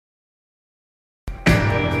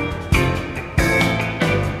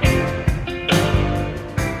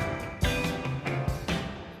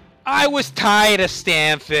I was tired of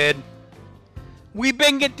Stanford. We've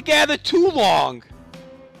been together too long.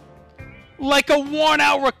 Like a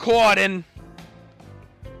worn-out recording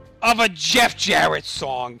of a Jeff Jarrett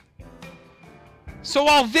song. So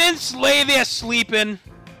while Vince lay there sleeping,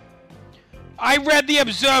 I read the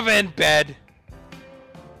Observer in bed.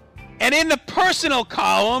 And in the personal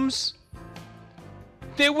columns,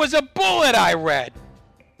 there was a bullet I read.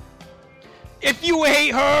 If you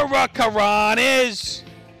hate her, Karan is,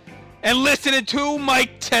 and listening to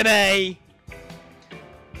Mike today.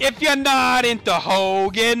 If you're not into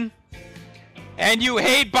Hogan, and you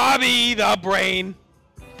hate Bobby the Brain.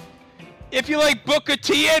 If you like Booker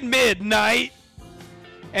T at midnight,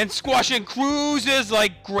 and squashing cruises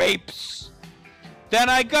like grapes, then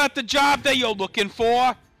I got the job that you're looking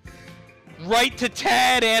for. Right to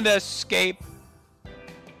Ted and Escape.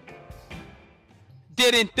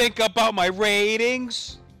 Didn't think about my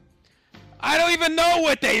ratings. I don't even know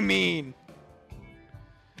what they mean.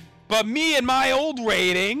 But me and my old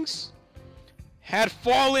ratings had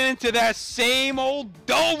fallen into that same old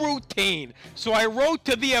dull routine. So I wrote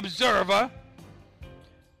to the Observer,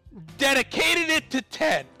 dedicated it to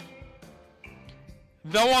Ted.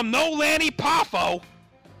 Though I'm no Lanny Poffo,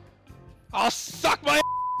 I'll suck my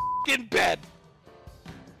in bed.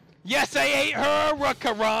 Yes, I hate her,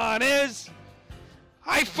 Karan is.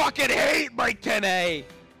 I fucking hate Mike Tenay.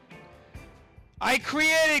 I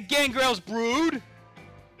created Gangrel's Brood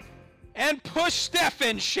and pushed Steph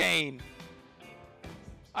and Shane.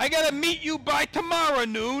 I gotta meet you by tomorrow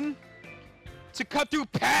noon to cut through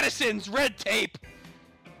Patterson's red tape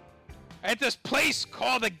at this place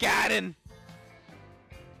called the Garden,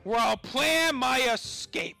 where I'll plan my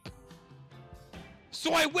escape.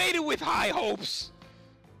 So I waited with high hopes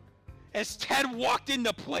as Ted walked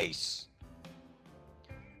into place.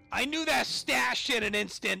 I knew that stash in an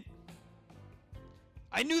instant.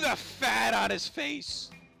 I knew the fat on his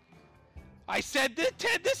face. I said,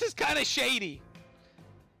 Ted, this is kind of shady.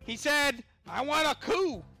 He said, I want a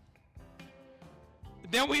coup.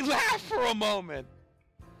 Then we laughed for a moment.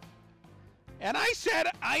 And I said,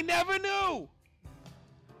 I never knew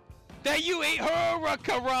that you ate her,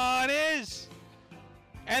 Karan is.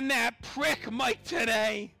 And that prick Mike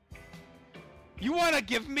today. You want to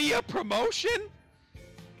give me a promotion?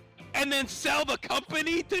 And then sell the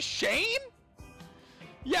company to Shane?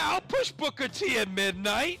 Yeah, I'll push Booker T at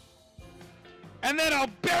midnight. And then I'll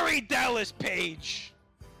bury Dallas Page.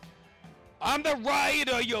 I'm the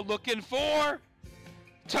writer you're looking for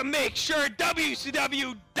to make sure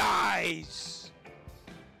WCW dies.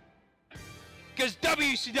 Because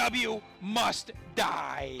WCW must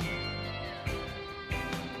die.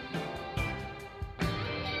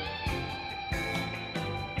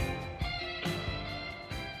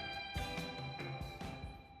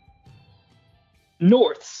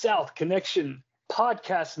 North-South Connection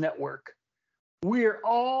Podcast Network. We're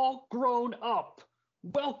all grown up.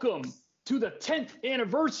 Welcome to the 10th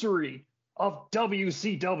anniversary of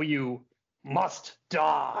WCW Must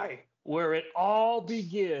Die, where it all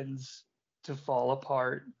begins to fall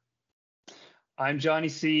apart. I'm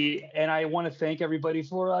Jonnie Sea, and I want to thank everybody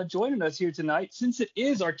for joining us here tonight. Since it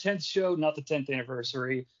is our 10th show, not the 10th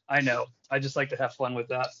anniversary, I know. I just like to have fun with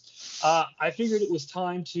that. I figured it was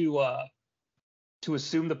time to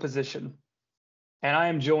assume the position. And I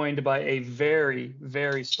am joined by a very,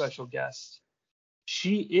 very special guest.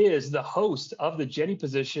 She is the host of the Jenny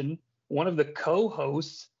position, one of the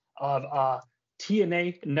co-hosts of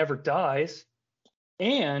TNA Never Dies,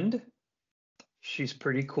 and she's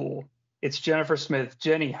pretty cool. It's Jennifer Smith.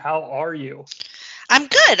 Jenny, how are you? I'm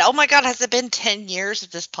good. Oh my God, has it been 10 years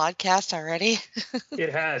of this podcast already?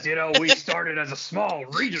 It has. You know, we started as a small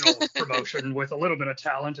regional promotion with a little bit of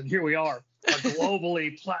talent, and here we are, a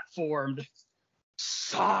globally platformed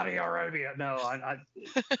Saudi Arabia. No,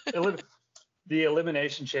 the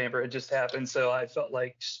Elimination Chamber had just happened, so I felt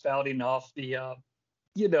like spouting off the,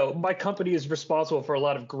 my company is responsible for a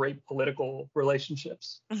lot of great political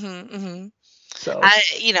relationships. Mm-hmm, mm-hmm. So,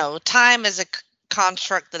 time is a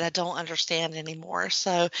construct that I don't understand anymore.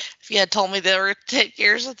 So if you had told me there were 10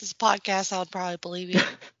 years of this podcast, I would probably believe you.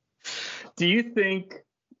 Do you think,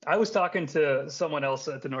 I was talking to someone else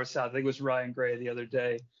at the North South, I think it was Ryan Gray the other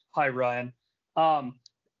day. Hi, Ryan.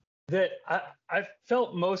 That I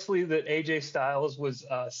felt mostly that AJ Styles was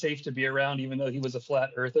safe to be around, even though he was a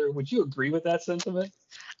flat earther. Would you agree with that sentiment?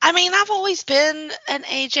 I mean, I've always been an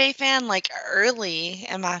AJ fan, like early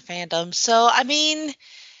in my fandom. So, I mean,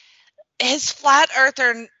 his flat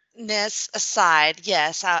eartherness aside,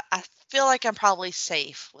 yes, I feel like I'm probably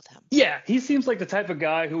safe with him. Yeah, he seems like the type of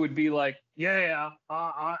guy who would be like, yeah,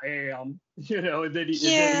 I am, and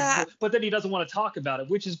then but then he doesn't want to talk about it,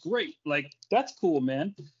 which is great. Like, that's cool,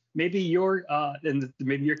 man. Maybe you're and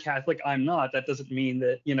maybe you're Catholic, I'm not. That doesn't mean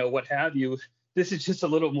that, what have you. This is just a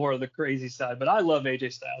little more of the crazy side, but I love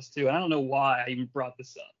AJ Styles too, and I don't know why I even brought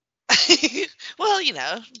this up. Well,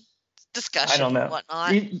 discussion I don't know. and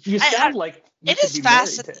whatnot. You sound like you it is could be married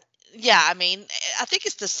fascinating. to. Yeah, I mean, I think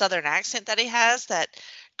it's the Southern accent that he has that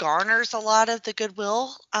garners a lot of the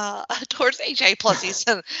goodwill towards AJ. Plus, he's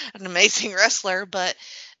an amazing wrestler. But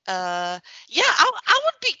yeah, I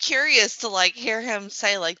would be curious to hear him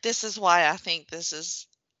say this is why I think this is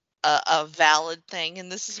a valid thing,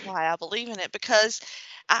 and this is why I believe in it, because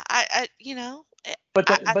I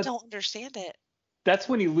don't understand it. That's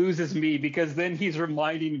when he loses me, because then he's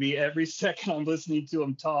reminding me every second I'm listening to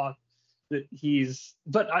him talk that he's.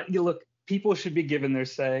 But look, people should be given their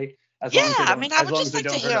say. I would just like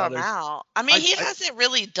to hear him out. I mean, he hasn't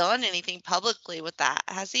really done anything publicly with that,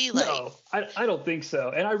 has he? No, I don't think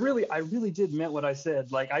so. And I really did meant what I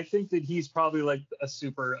said. I think that he's probably a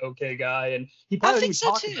super okay guy, and he probably I think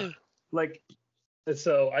so too.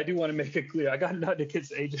 So I do want to make it clear, I got nothing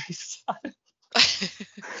against AJ Styles.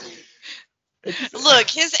 Look,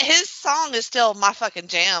 his song is still my fucking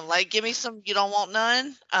jam. Give me some You Don't Want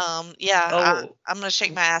None. I'm gonna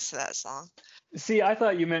shake my ass to that song. See, I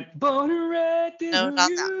thought you meant Boneray. No, not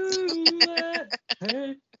that.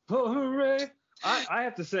 Hey, Boneray. I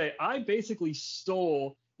have to say, I basically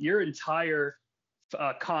stole your entire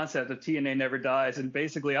concept of TNA Never Dies, and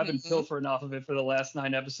basically I've been pilfering off of it for the last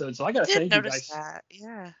 9 episodes. So I gotta thank you guys. That.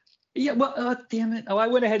 Yeah. Yeah. Well, damn it. Oh, I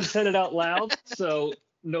went ahead and said it out loud, so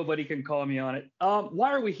nobody can call me on it.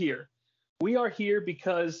 Why are we here? We are here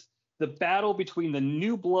because the battle between the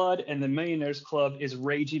New Blood and the Millionaires Club is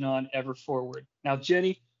raging on ever forward. Now,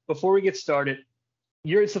 Jenny, before we get started,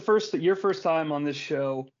 your first time on this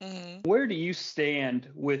show. Mm-hmm. Where do you stand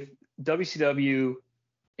with WCW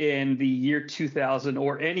in the year 2000,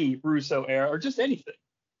 or any Russo era, or just anything?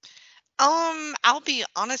 I'll be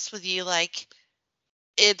honest with you,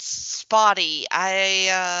 it's spotty.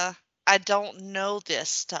 I don't know this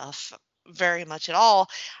stuff very much at all.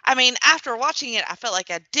 I mean, after watching it, I felt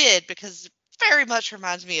like I did, because it very much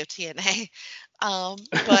reminds me of TNA.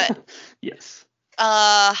 But yes.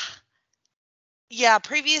 Yeah,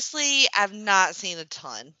 previously I've not seen a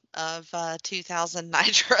ton of 2000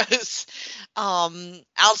 Nitros.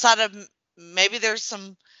 Outside of maybe there's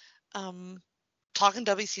some talking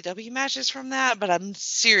WCW matches from that, but I'm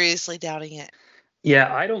seriously doubting it.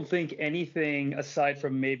 Yeah, I don't think anything aside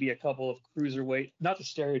from maybe a couple of cruiserweight, not the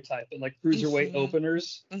stereotype, but cruiserweight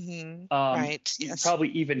openers. Mm-hmm. Right. Yes. Probably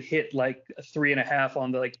even hit a 3.5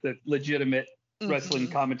 on the legitimate wrestling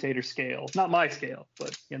commentator scale. Not my scale,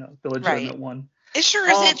 but the legitimate one. It sure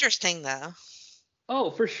is interesting though.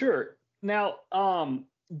 Oh, for sure. Now,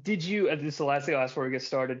 did you? And this is the last thing I'll ask before we get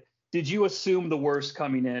started. Did you assume the worst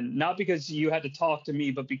coming in? Not because you had to talk to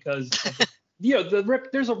me, but because of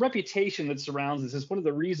there's a reputation that surrounds this. It's one of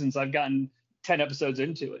the reasons I've gotten 10 episodes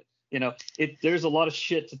into it. There's a lot of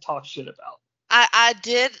shit to talk shit about. I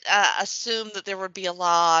did assume that there would be a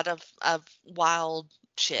lot of wild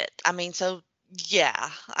shit. I mean, so yeah.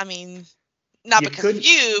 I mean, not because of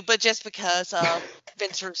you, but just because of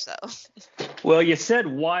Vince Russo. Well, you said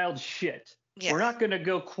wild shit. Yeah. We're not going to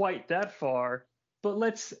go quite that far, but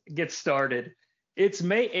let's get started. It's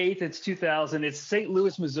May 8th. It's 2000. It's St.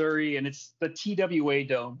 Louis, Missouri, and it's the TWA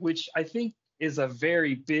Dome, which I think is a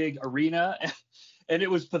very big arena. And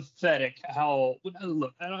it was pathetic how,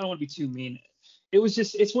 look, I don't want to be too mean. It was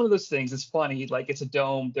just, it's one of those things. It's funny. It's a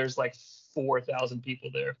dome. There's 4,000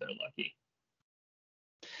 people there if they're lucky.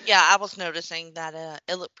 Yeah, I was noticing that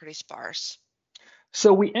it looked pretty sparse.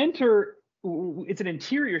 So we enter, it's an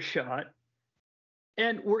interior shot,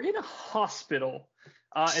 and we're in a hospital.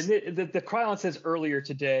 And the Krylon says earlier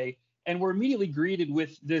today, and we're immediately greeted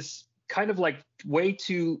with this kind of way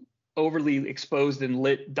too overly exposed and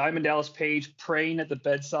lit Diamond Dallas Page praying at the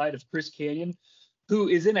bedside of Chris Kanyon, who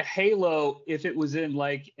is in a halo if it was in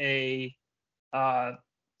a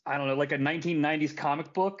I don't know, a 1990s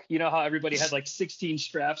comic book. You know how everybody had 16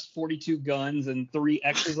 straps, 42 guns, and 3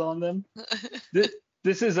 X's on them?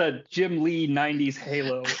 This is a Jim Lee 90s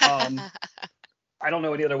halo. I don't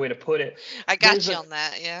know any other way to put it. I got you on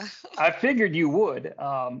that, yeah. I figured you would,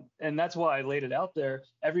 and that's why I laid it out there.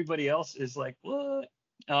 Everybody else is like, what?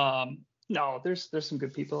 No, there's some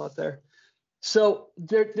good people out there. So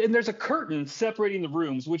there's a curtain separating the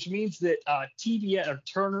rooms, which means that TBS or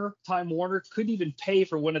Turner, Time Warner couldn't even pay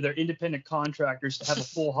for one of their independent contractors to have a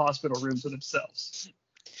full hospital room for themselves.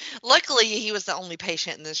 Luckily, he was the only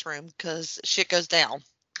patient in this room because shit goes down.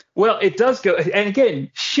 Well, it does go, and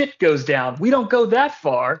again, shit goes down. We don't go that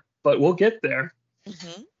far, but we'll get there.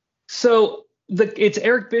 Mm-hmm. So it's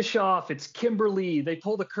Eric Bischoff, it's Kimberly. They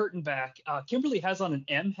pull the curtain back. Kimberly has on an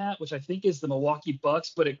M hat, which I think is the Milwaukee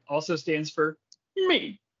Bucks, but it also stands for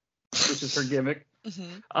me, which is her gimmick.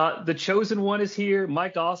 Mm-hmm. The Chosen One is here.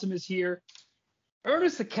 Mike Awesome is here.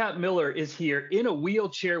 Ernest the Cat Miller is here in a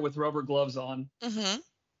wheelchair with rubber gloves on. Mm-hmm.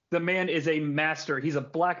 The man is a master. He's a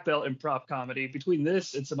black belt in prop comedy. Between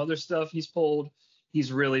this and some other stuff he's pulled,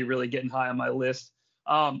 he's really, really getting high on my list.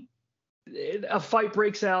 A fight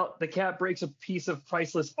breaks out. The Cat breaks a piece of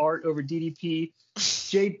priceless art over DDP.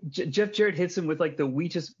 Jeff Jarrett hits him with like the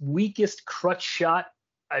weakest crutch shot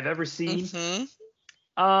I've ever seen.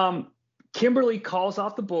 Mm-hmm. Kimberly calls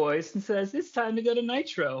off the boys and says, it's time to go to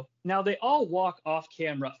Nitro. Now, they all walk off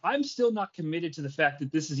camera. I'm still not committed to the fact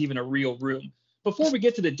that this is even a real room. Before we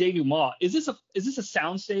get to the denouement, is this a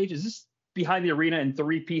soundstage? Is this behind the arena in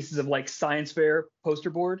 3 pieces of like science fair poster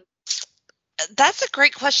board? That's a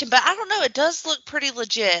great question, but I don't know. It does look pretty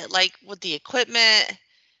legit, like with the equipment,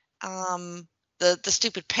 the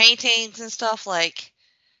stupid paintings and stuff. Like,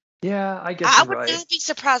 yeah, I guess I you're would right. not be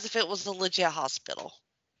surprised if it was a legit hospital.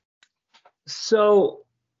 So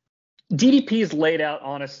DDP is laid out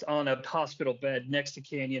on a hospital bed next to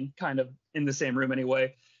Canyon, kind of in the same room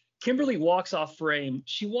anyway. Kimberly walks off frame.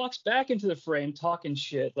 She walks back into the frame talking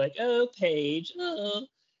shit like, oh, Paige, oh.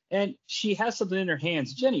 And she has something in her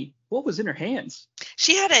hands. Jenny, what was in her hands?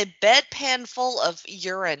 She had a bedpan full of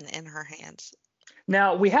urine in her hands.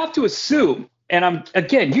 Now, we have to assume, and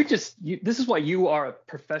this is why you are a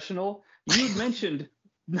professional. You mentioned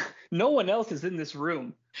no one else is in this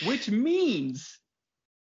room, which means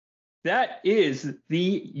that is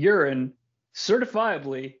the urine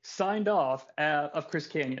certifiably signed off of Chris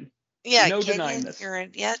Canyon. Yeah, no denying this.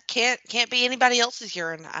 Urine. Yeah, can't be anybody else's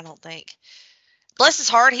urine, I don't think. Bless his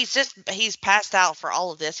heart, he's passed out for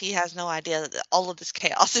all of this. He has no idea that all of this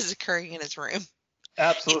chaos is occurring in his room.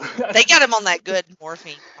 Absolutely. They got him on that good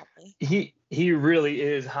morphine, probably. He really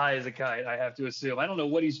is high as a kite, I have to assume. I don't know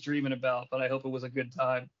what he's dreaming about, but I hope it was a good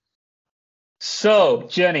time. So,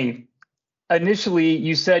 Jenny, initially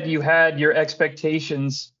you said you had your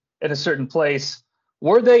expectations in a certain place.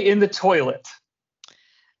 Were they in the toilet?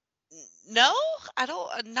 No, I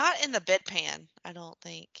don't. Not in the bedpan, I don't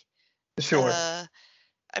think. Sure. I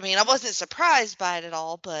mean, I wasn't surprised by it at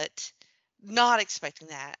all, but not expecting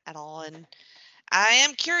that at all. And I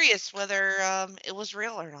am curious whether it was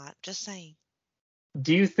real or not. Just saying.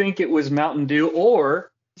 Do you think it was Mountain Dew,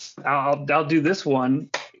 or I'll do this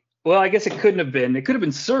one? Well, I guess it couldn't have been. It could have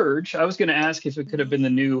been Surge. I was going to ask if it could have been the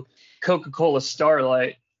new Coca-Cola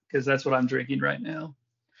Starlight, because that's what I'm drinking right now.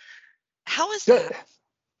 How is that?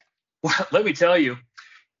 Well, let me tell you,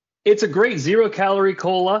 it's a great 0-calorie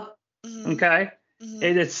cola. Mm-hmm. Okay, Mm-hmm.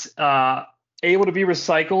 and it's able to be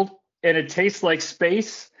recycled, and it tastes like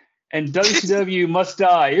space. And WCW Must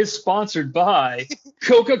Die is sponsored by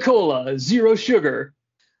Coca-Cola Zero Sugar.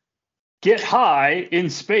 Get high in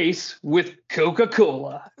space with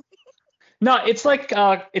Coca-Cola. No, it's like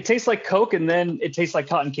it tastes like Coke, and then it tastes like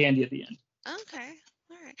cotton candy at the end. Okay,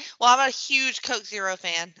 all right. Well, I'm a huge Coke Zero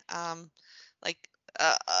fan. Like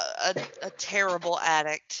a terrible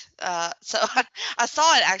addict. So I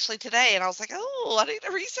saw it actually today, and I was like, oh, I need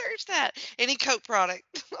to research that. Any Coke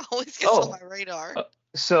product always gets on my radar.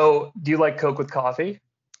 So, do you like Coke with coffee?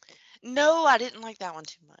 No, I didn't like that one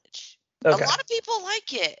too much. Okay. A lot of people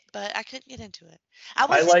like it, but I couldn't get into it. I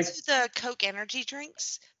was into the Coke energy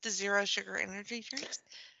drinks, the zero sugar energy drinks,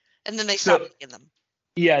 and then they stopped making them.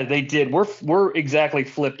 Yeah, they did. We're exactly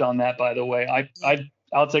flipped on that, by the way.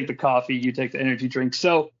 I'll take the coffee, you take the energy drink.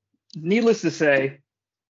 So, needless to say,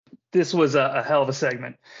 this was a hell of a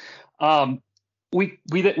segment.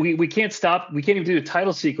 We can't stop. We can't even do the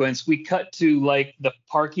title sequence. We cut to like the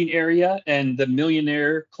parking area, and the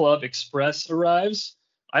Millionaire Club Express arrives.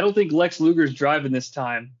 I don't think Lex Luger's driving this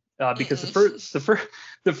time because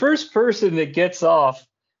the first person that gets off.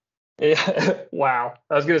 Wow,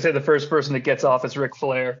 I was going to say the first person that gets off is Ric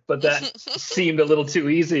Flair, but that seemed a little too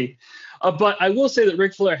easy. But I will say that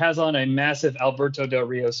Ric Flair has on a massive Alberto Del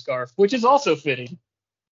Rio scarf, which is also fitting.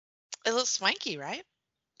 It looks swanky, right?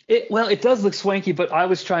 It does look swanky, but I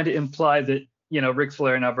was trying to imply that, Ric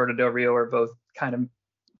Flair and Alberto Del Rio are both kind of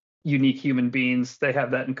unique human beings. They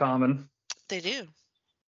have that in common. They do.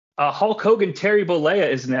 Hulk Hogan, Terry Bollea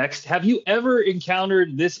is next. Have you ever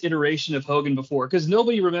encountered this iteration of Hogan before? Because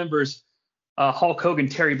nobody remembers Hulk Hogan,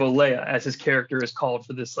 Terry Bollea as his character is called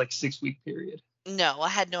for this like 6-week period. No, I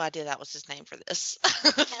had no idea that was his name for this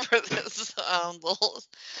little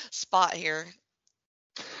spot here.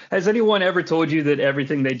 Has anyone ever told you that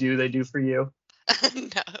everything they do for you?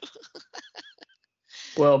 No.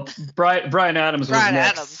 Well, Brian Adams was Brian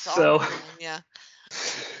next. Adams. So, Man, yeah.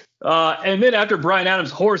 and then after Brian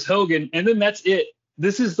Adams, Horace Hogan, and then that's it.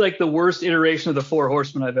 This is like the worst iteration of the Four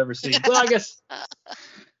Horsemen I've ever seen. Well, I guess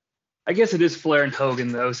it is Flair and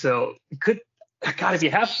Hogan though. So God, if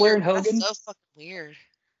you have Flair and Hogan, That's so fucking weird.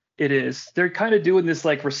 it is. They're kind of doing this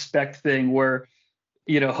like respect thing where,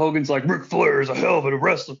 Hogan's like, Ric Flair is a hell of a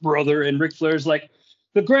wrestler, brother, and Ric Flair's like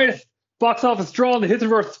the greatest box office draw in the history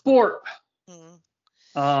of our sport. Mm.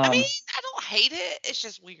 I mean, I don't hate it. It's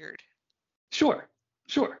just weird. Sure.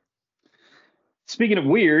 Speaking of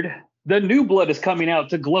weird, the new blood is coming out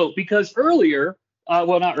to gloat because earlier,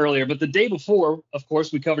 well, not earlier, but the day before, of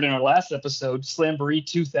course, we covered in our last episode, Slamboree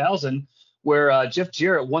 2000, where Jeff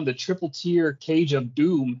Jarrett won the triple tier Cage of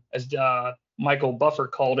Doom, as Michael Buffer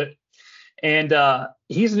called it. And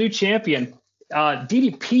he's a new champion.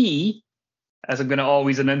 DDP, as I'm going to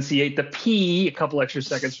always enunciate the P a couple extra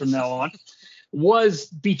seconds from now on, was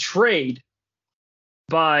betrayed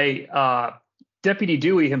by Deputy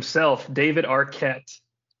Dewey himself, David Arquette.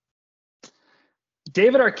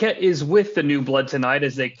 David Arquette is with the New Blood tonight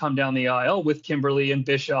as they come down the aisle with Kimberly and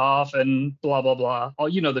Bischoff and blah, blah, blah. Oh,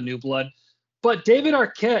 the New Blood. But David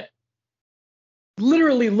Arquette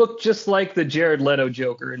literally looked just like the Jared Leto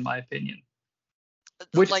Joker, in my opinion.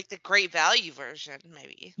 Like the Great Value version,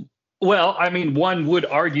 maybe. Well, I mean, one would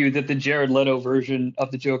argue that the Jared Leto version of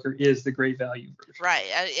the Joker is the Great Value version. Right.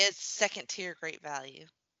 It's second tier Great Value.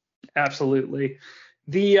 Absolutely.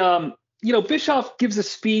 The, Bischoff gives a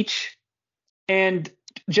speech, and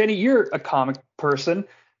Jenny, you're a comic person.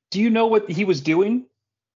 Do you know what he was doing?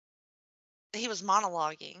 He was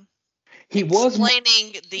monologuing. He was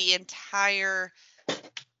explaining the entire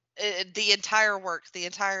work, the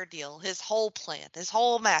entire deal, his whole plan, his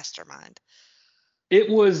whole mastermind. It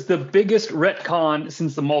was the biggest retcon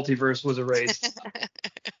since the multiverse was erased.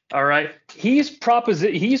 All right. He's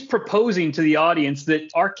proposing to the audience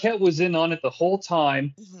that Arquette was in on it the whole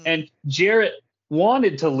time, and Jarrett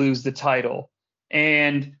wanted to lose the title,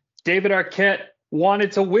 and David Arquette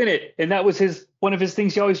wanted to win it, and that was one of his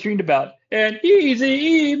things he always dreamed about. And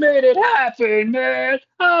Eazy-E made it happen, man.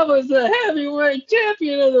 I was the heavyweight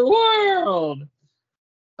champion of the world.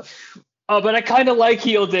 Oh, but I kind of like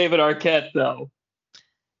heel David Arquette, though.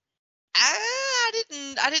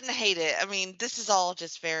 I didn't hate it. I mean, this is all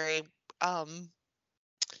just very I'm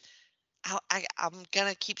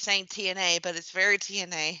gonna keep saying TNA, but it's very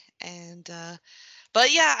TNA. And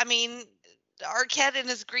but yeah, I mean, Arquette in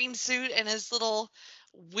his green suit and his little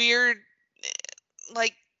weird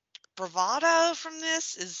like bravado from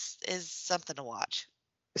this is something to watch.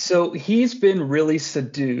 So he's been really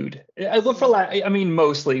subdued. I mean,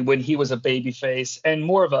 mostly when he was a babyface and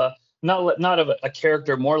more of a not of a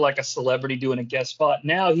character, more like a celebrity doing a guest spot.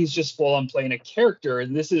 Now he's just full on playing a character,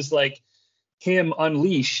 and this is like him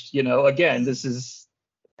unleashed. Again, this is.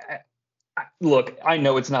 Look, I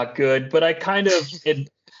know it's not good, but I kind of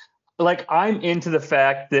I'm into the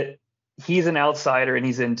fact that he's an outsider and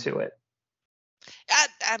he's into it.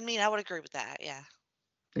 I mean, I would agree with that. Yeah.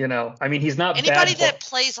 I mean, he's not anybody bad, that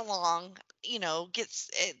plays along, gets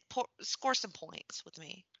scores some points with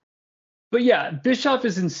me. But yeah, Bischoff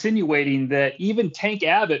is insinuating that even Tank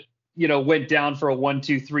Abbott, went down for a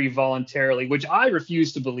 1-2-3 voluntarily, which I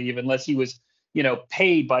refuse to believe unless he was,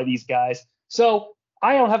 paid by these guys. So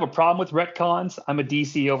I don't have a problem with retcons. I'm a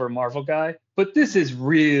DC over Marvel guy, but this is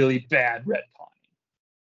really bad retconning.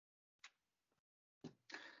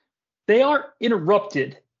 They are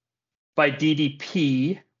interrupted by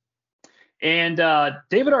DDP, and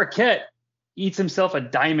David Arquette eats himself a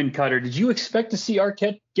diamond cutter. Did you expect to see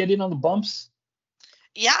Arquette get in on the bumps?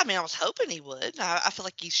 Yeah, I mean, I was hoping he would. I feel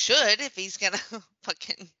like he should if he's gonna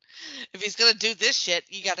do this shit.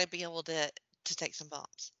 You got to be able to take some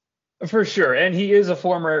bumps. For sure, and he is a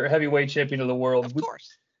former heavyweight champion of the world. Of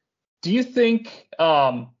course. Do you think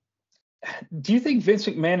Vince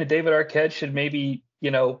McMahon and David Arquette should maybe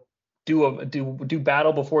do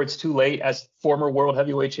battle before it's too late as former world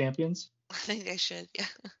heavyweight champions? I think they should. Yeah.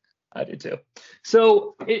 I do too.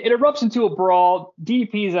 So it erupts into a brawl.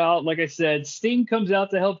 DDP's out, like I said. Sting comes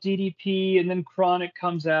out to help DDP, and then Chronic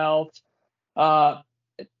comes out.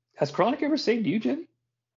 Has Chronic ever saved you, Jenny?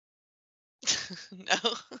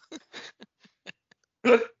 No.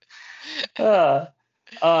 They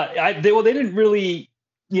didn't really,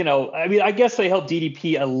 I mean, I guess they helped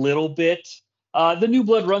DDP a little bit. The New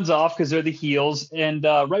Blood runs off because they're the heels. And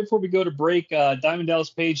right before we go to break, Diamond Dallas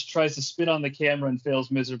Page tries to spit on the camera and fails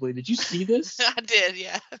miserably. Did you see this? I did,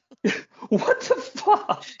 yeah. What the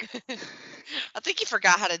fuck? I think he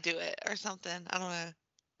forgot how to do it or something. I don't know.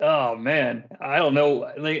 Oh man, I don't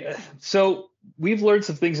know. So we've learned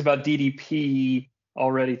some things about DDP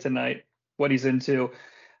already tonight. What he's into.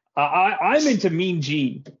 I'm into Mean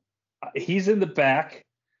Gene. He's in the back.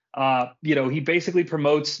 He basically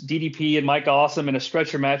promotes DDP and Mike Awesome in a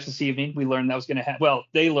stretcher match this evening. We learned that was going to happen. Well,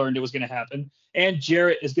 they learned it was going to happen. And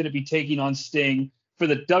Jarrett is going to be taking on Sting for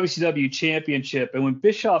the WCW Championship. And when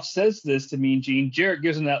Bischoff says this to Mean Gene, Jarrett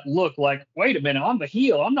gives him that look like, wait a minute, I'm the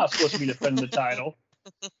heel. I'm not supposed to be defending the title.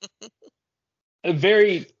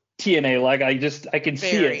 Very TNA-like. I can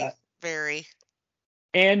see it. Very.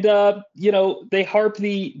 And they hype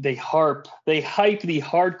the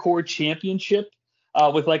Hardcore Championship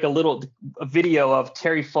with like a video of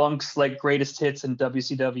Terry Funk's like greatest hits in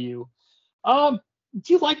WCW. Do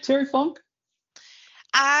you like Terry Funk?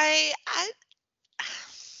 I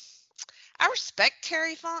respect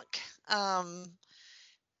Terry Funk. I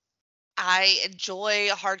enjoy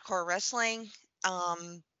hardcore wrestling.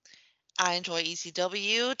 I enjoy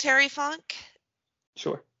ECW Terry Funk.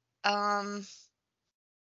 Sure.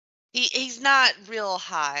 He's not real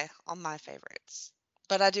high on my favorites,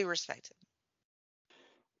 but I do respect him.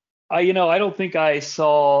 I don't think I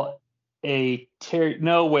saw I've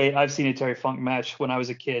seen a Terry Funk match when I was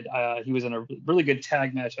a kid. He was in a really good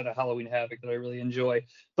tag match at a Halloween Havoc that I really enjoy.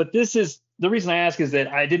 But this is the reason I ask is that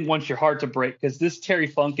I didn't want your heart to break because this Terry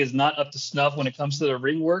Funk is not up to snuff when it comes to the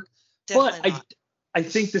ring work. Definitely not. I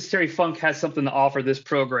think this Terry Funk has something to offer this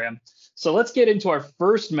program. So let's get into our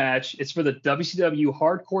first match. It's for the WCW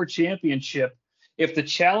Hardcore Championship. If the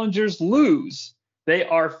challengers lose, they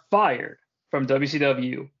are fired from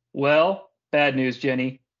WCW. Well, bad news,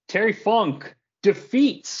 Jenny. Terry Funk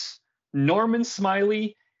defeats Norman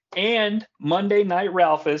Smiley and Monday Night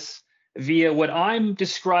Ralphus via what I'm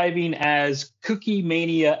describing as Cookie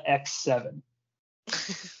Mania X7.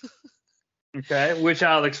 Okay, which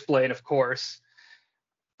I'll explain, of course.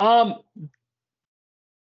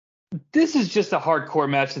 This is just a hardcore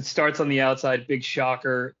match that starts on the outside, big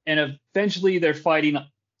shocker, and eventually they're fighting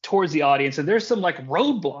towards the audience, and there's some like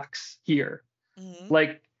roadblocks here. Mm-hmm.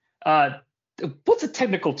 Like, what's a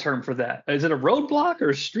technical term for that? Is it a roadblock or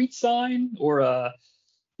a street sign or a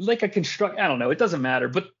construct? I don't know. It doesn't matter.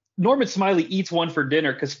 But Norman Smiley eats one for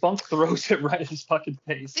dinner because Funk throws it right in his fucking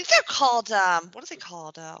face. I think they're called what are they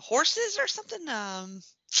called? Horses or something?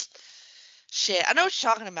 Shit, I know what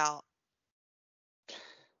you're talking about.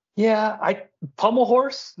 Yeah, pommel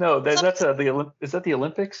horse? No, that's is that the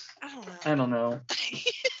Olympics? I don't know.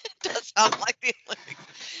 It does sound like the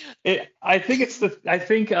Olympics. I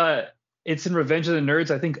think it's in Revenge of the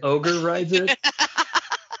Nerds. I think Ogre rides it.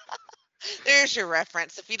 There's your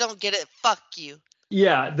reference. If you don't get it, fuck you.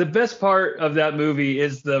 Yeah, the best part of that movie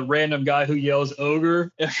is the random guy who yells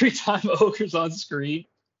Ogre every time Ogre's on screen.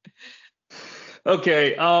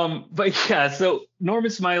 Okay, but yeah, so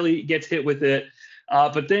Norman Smiley gets hit with it.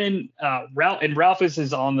 But then Ralphus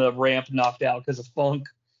is on the ramp knocked out because of Funk.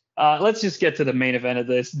 Let's just get to the main event of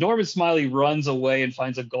this. Norman Smiley runs away and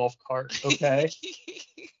finds a golf cart, okay?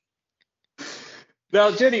 Now,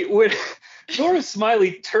 Jenny, when Norman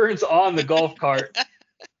Smiley turns on the golf cart,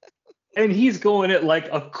 and he's going at like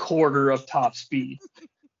a quarter of top speed.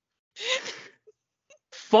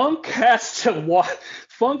 Funk has to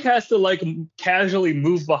like casually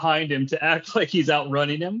move behind him to act like he's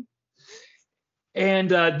outrunning him. And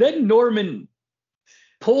then Norman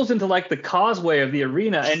pulls into like the causeway of the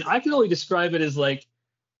arena, and I can only describe it as like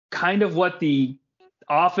kind of what the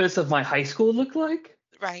office of my high school looked like.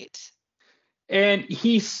 Right. And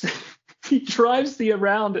he drives the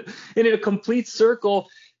around in a complete circle,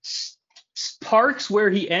 parks where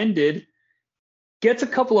he ended, gets a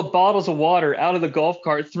couple of bottles of water out of the golf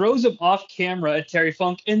cart, throws them off camera at Terry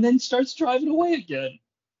Funk, and then starts driving away again.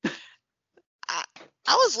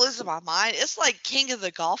 I was losing my mind. It's like King of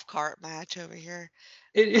the Golf Cart match over here.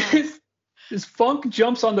 It is. This Funk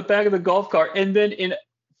jumps on the back of the golf cart, and then in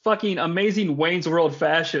fucking amazing Wayne's World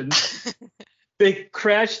fashion, they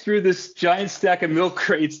crash through this giant stack of milk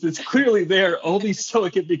crates that's clearly there only so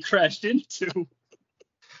it can be crashed into.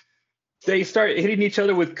 They start hitting each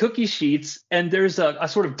other with cookie sheets, and there's a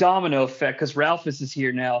sort of domino effect because Ralphus is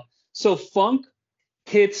here now. So Funk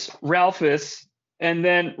hits Ralphus, and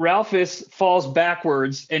then Ralphus falls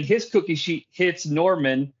backwards, and his cookie sheet hits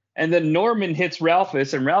Norman, and then Norman hits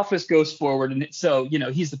Ralphus, and Ralphus goes forward, and so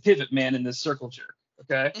he's the pivot man in this circle jerk.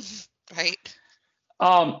 Okay. Right.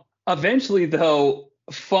 Eventually, though,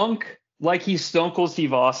 Funk, like he's Stone Cold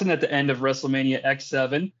Steve Austin at the end of WrestleMania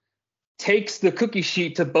X7, takes the cookie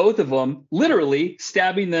sheet to both of them, literally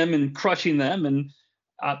stabbing them and crushing them, and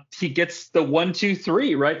he gets the 1, 2,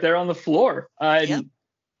 3 right there on the floor. Yep.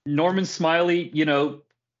 Norman Smiley,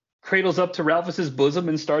 cradles up to Ralphus's bosom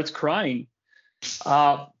and starts crying.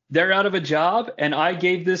 They're out of a job, and I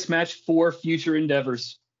gave this match 4 future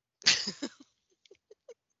endeavors.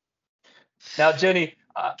 Now, Jenny,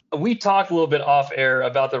 we talked a little bit off air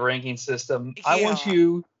about the ranking system. Yeah. I want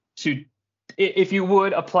you to, if you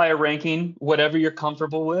would, apply a ranking, whatever you're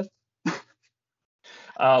comfortable with,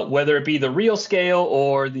 whether it be the real scale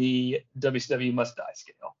or the WCW Must Die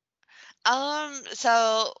scale.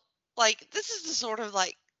 So like this is the sort of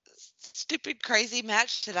like stupid, crazy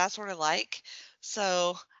match that I sort of like.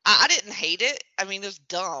 So I didn't hate it. I mean, it was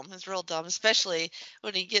dumb. It's real dumb, especially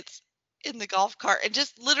when he gets in the golf cart and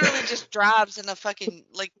just literally just drives in a fucking,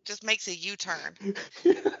 like, just makes a U-turn.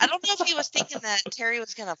 I don't know if he was thinking that Terry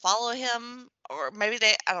was going to follow him, or maybe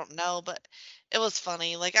I don't know, but it was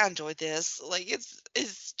funny. Like, I enjoyed this. Like, it's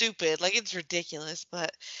stupid. Like, it's ridiculous,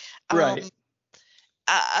 but Right.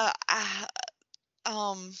 I'll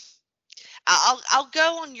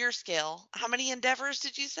go on your scale. How many endeavors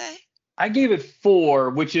did you say? I gave it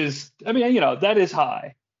 4, which is, I mean, that is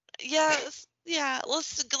high. Yeah.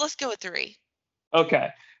 Let's go with 3. Okay.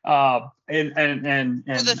 And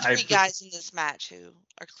For the 3 guys in this match who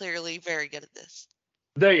are clearly very good at this.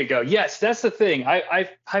 There you go. Yes, that's the thing.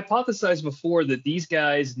 I've hypothesized before that these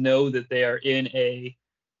guys know that they are in a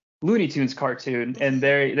Looney Tunes cartoon, and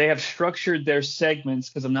they have structured their segments,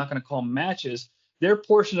 because I'm not going to call them matches. Their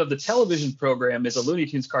portion of the television program is a Looney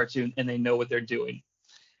Tunes cartoon, and they know what they're doing.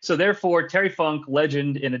 So therefore, Terry Funk,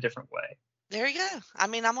 legend in a different way. There you go. I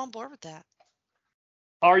mean, I'm on board with that.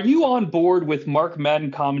 Are you on board with Mark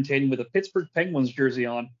Madden commentating with a Pittsburgh Penguins jersey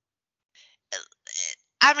on?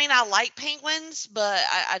 I mean, I like penguins, but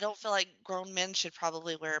I don't feel like grown men should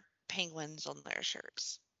probably wear penguins on their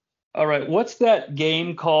shirts. All right. What's that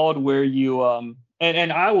game called where you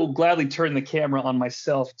and I will gladly turn the camera on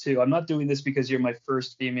myself too. I'm not doing this because you're my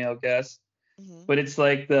first female guest, but it's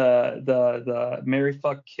like the marry,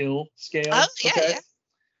 fuck, kill scale. Oh, yeah, okay? yeah.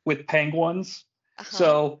 With penguins.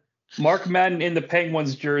 So Mark Madden in the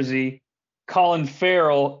Penguins jersey, Colin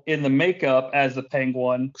Farrell in the makeup as the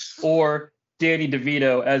Penguin, or Danny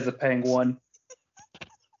DeVito as the Penguin.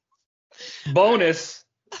 Bonus,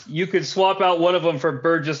 you could swap out one of them for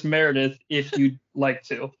Burgess Meredith if you'd like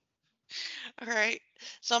to. All right.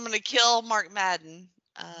 So I'm going to kill Mark Madden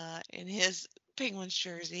in his Penguins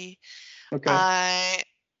jersey. Okay.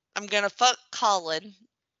 I'm going to fuck Colin.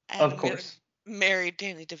 And Of I'm course. Gonna marry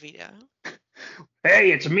Danny DeVito.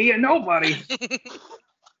 Hey, it's me and nobody.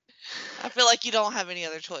 I feel like you don't have any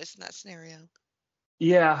other choice in that scenario.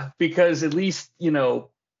 Yeah, because at least, I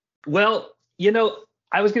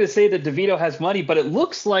was going to say that DeVito has money, but it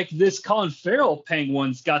looks like this Colin Farrell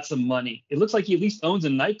Penguin's got some money. It looks like he at least owns a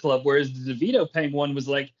nightclub, whereas the DeVito Penguin was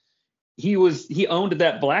like, he owned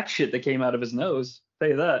that black shit that came out of his nose. I'll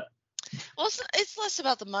tell you that. Well, it's less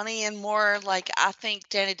about the money and more like I think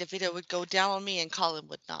Danny DeVito would go down on me and Colin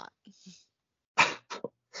would not.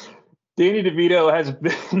 Danny DeVito has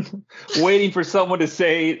been waiting for someone to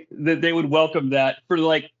say that they would welcome that for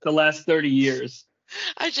like the last 30 years.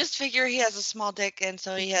 I just figure he has a small dick, and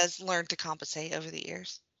so he has learned to compensate over the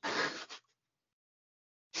years.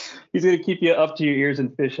 He's going to keep you up to your ears in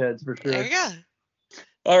fish heads for sure. There you go.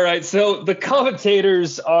 All right, so the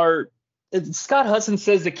commentators are... Scott Hudson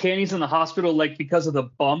says that Candy's in the hospital like because of the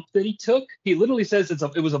bump that he took. He literally says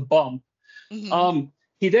it was a bump. Mm-hmm.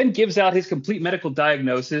 He then gives out his complete medical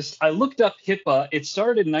diagnosis. I looked up HIPAA. It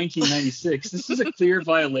started in 1996. This is a clear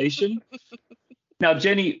violation. Now,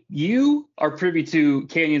 Jenny, you are privy to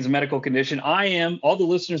Canyon's medical condition. I am. All the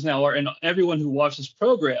listeners now are, and everyone who watches this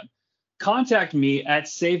program. Contact me at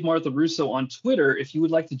Save Martha Russo on Twitter if you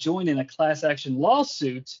would like to join in a class action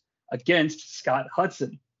lawsuit against Scott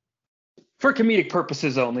Hudson. For comedic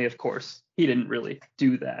purposes only, of course. He didn't really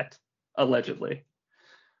do that, allegedly.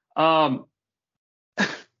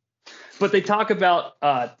 But they talk about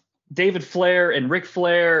David Flair and Ric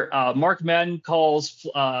Flair. Mark Madden calls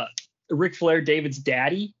Ric Flair David's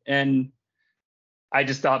daddy, and I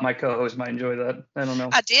just thought my co-host might enjoy that. I don't know.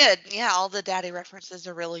 I did. Yeah, all the daddy references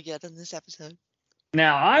are really good in this episode.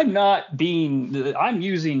 Now, I'm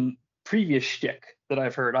using previous shtick that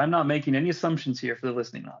I've heard. I'm not making any assumptions here for the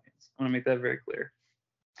listening audience. I want to make that very clear.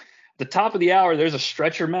 At the top of the hour, there's a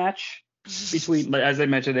stretcher match between, as I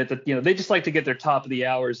mentioned, they just like to get their top of the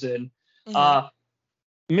hours in. Mm-hmm.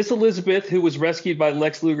 Miss Elizabeth, who was rescued by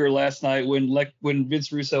Lex Luger last night when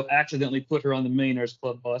Vince Russo accidentally put her on the Millionaires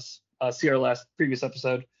Club bus. See our previous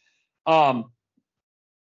episode. But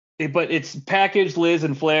it's packaged Liz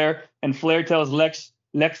and Flair tells Lex,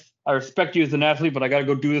 I respect you as an athlete, but I got to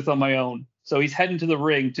go do this on my own. So he's heading to the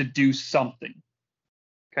ring to do something.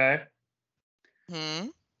 Okay.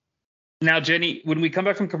 Now, Jenny, when we come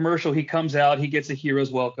back from commercial, he comes out, he gets a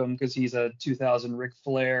hero's welcome because he's a 2000 Ric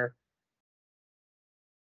Flair.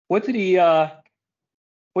 What did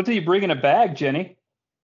he bring in a bag, Jenny?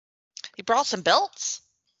 He brought some belts.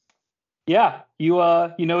 Yeah, you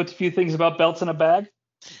know a few things about belts in a bag?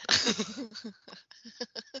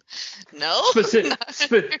 No.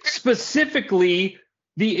 Specifically,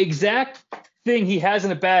 the exact thing he has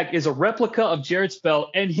in a bag is a replica of Jarrett's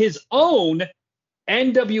belt and his own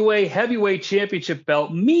NWA Heavyweight Championship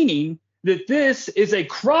belt, meaning that this is a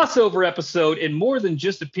crossover episode and more than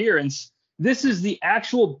just appearance. This is the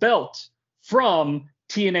actual belt from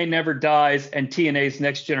TNA Never Dies and TNA's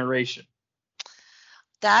Next Generation.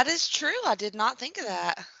 That is true. I did not think of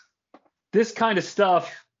that. This kind of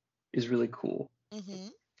stuff is really cool. Mm-hmm.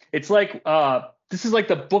 It's like this is like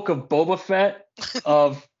the book of Boba Fett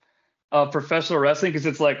of professional wrestling, because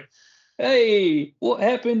it's like, hey, what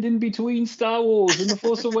happened in between Star Wars and The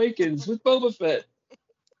Force Awakens with Boba Fett?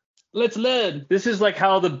 Let's learn. This is like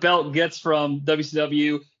how the belt gets from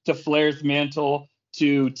WCW to Flair's mantle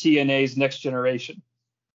to TNA's Next Generation.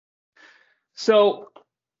 So,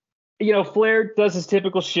 Flair does his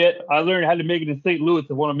typical shit. I learned how to make it in St. Louis.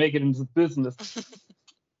 I want to make it into business.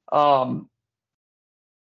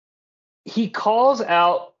 He calls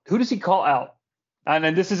out. Who does he call out? And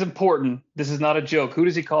then this is important. This is not a joke. Who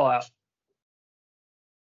does he call out?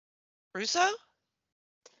 Russo?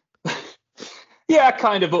 Yeah,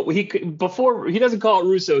 kind of. But he doesn't call it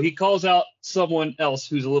Russo. He calls out someone else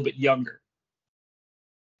who's a little bit younger.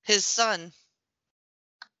 His son.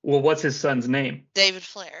 Well, what's his son's name? David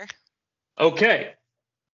Flair. Okay.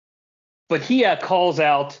 But he calls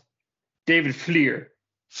out David Flair.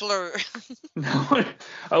 Fleur.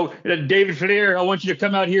 Oh, David Flair, I want you to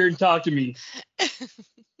come out here and talk to me.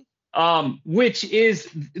 Which is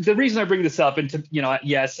the reason I bring this up. And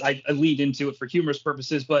yes, I lead into it for humorous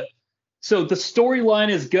purposes. But so the storyline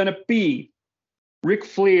is going to be Ric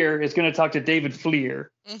Flair is going to talk to David Flair.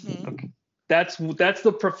 Mm-hmm. Okay. That's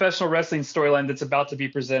the professional wrestling storyline that's about to be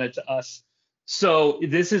presented to us. So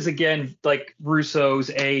this is, again, like Russo's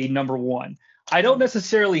number one. I don't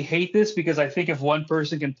necessarily hate this because I think if one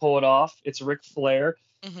person can pull it off, it's Ric Flair.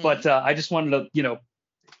 Mm-hmm. But I just wanted to,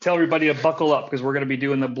 tell everybody to buckle up because we're going to be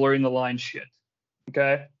doing the blurring the line shit.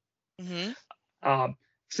 Okay? Mm-hmm.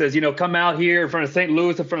 Says, come out here in front of St.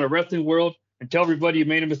 Louis, in front of the wrestling world, and tell everybody you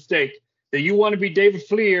made a mistake. That you want to be David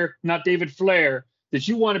Flair, not David Flair. That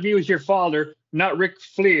you want to be with your father, not Ric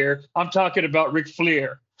Flair. I'm talking about Ric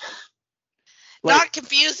Flair. Not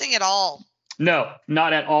confusing at all. No,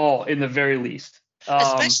 not at all, in the very least.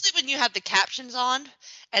 Especially when you have the captions on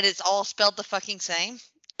and it's all spelled the fucking same.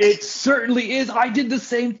 It certainly is. I did the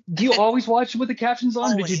same. Do you always watch with the captions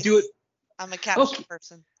on? Always. Did you do it? I'm a caption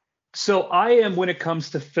person. So I am when it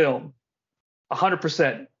comes to film,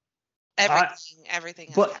 100%. Everything.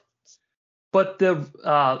 But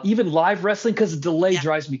the even live wrestling, because the delay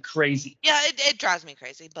drives me crazy. Yeah, it drives me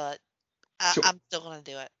crazy, but Sure. I'm still going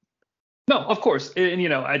to do it. No, of course. And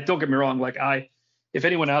I don't get me wrong. Like if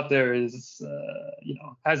anyone out there is,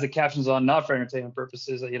 has the captions on, not for entertainment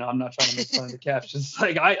purposes, I'm not trying to make fun of the captions.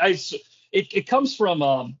 Like it comes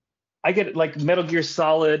from, I get it, like Metal Gear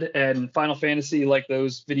Solid and Final Fantasy, like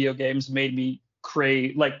those video games made me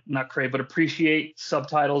appreciate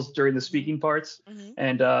subtitles during the speaking parts. Mm-hmm.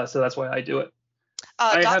 And so that's why I do it.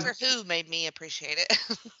 Doctor Who made me appreciate it.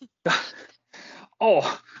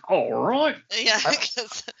 Oh, all right. Yeah,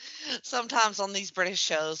 because sometimes on these British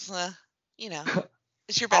shows,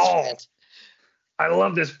 it's your best friend. I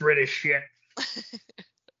love this British shit.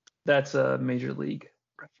 That's a Major League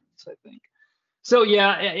reference, I think. So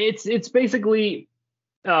yeah, it's basically,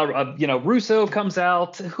 Russo comes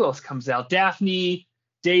out. Who else comes out? Daphne,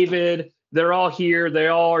 David. They're all here. They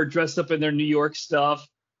all are dressed up in their New York stuff.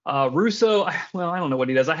 Russo, well, I don't know what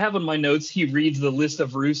he does. I have on my notes, he reads the list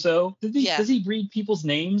of Russo. Does he read people's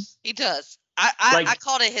names? He does. I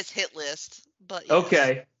called it his hit list, but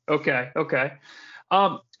yes. Okay.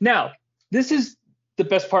 Now, this is the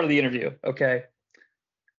best part of the interview, okay?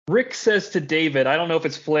 Rick says to David, I don't know if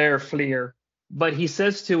it's Flair or Fleer, but he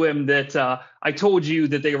says to him that I told you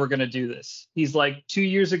that they were going to do this. He's like, 2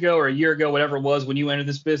 years ago or a year ago, whatever it was, when you entered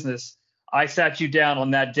this business, I sat you down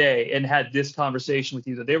on that day and had this conversation with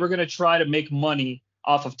you that they were going to try to make money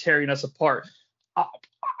off of tearing us apart.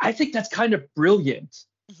 I think that's kind of brilliant.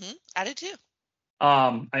 Mm-hmm. I do too.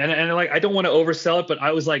 And I don't want to oversell it, but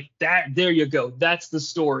I was like, there you go. That's the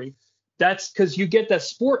story. That's because you get that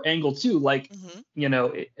sport angle too. Like,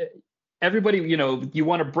 everybody, you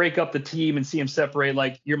want to break up the team and see them separate.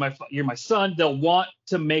 Like, you're my son. They'll want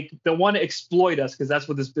to exploit us because that's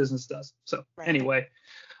what this business does. So anyway,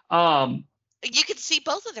 You can see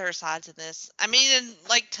both of their sides in this. I mean, and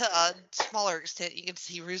like to a smaller extent, you can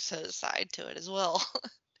see Russo's side to it as well.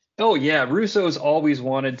 Oh yeah, Russo's always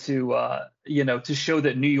wanted to, to show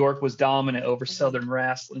that New York was dominant over Mhm. Southern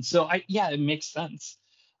wrestling. So it makes sense.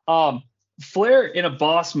 Um, Flair in a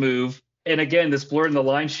boss move, and again, this blurring the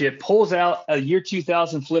line shit, pulls out a year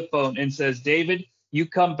 2000 flip phone and says, "David, you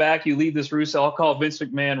come back, you leave this Russo. I'll call Vince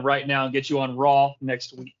McMahon right now and get you on Raw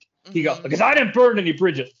next week." He goes, Mhm. "Because I didn't burn any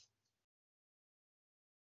bridges."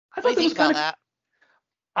 I What do you thought that was think about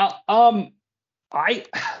kind that? of, I,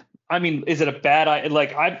 I mean, is it a bad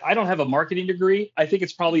like I don't have a marketing degree. I think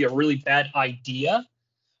it's probably a really bad idea,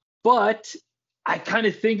 but I kind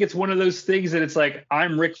of think it's one of those things that it's like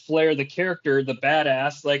I'm Ric Flair, the character, the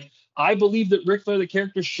badass. Like I believe that Ric Flair, the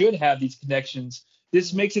character, should have these connections.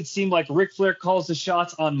 This Mhm. makes it seem like Ric Flair calls the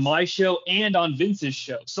shots on my show and on Vince's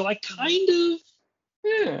show. So I Mhm. kind of,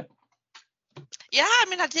 yeah. Yeah, I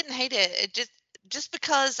mean, I didn't hate it. It just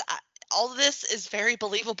because all of this is very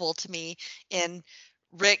believable to me in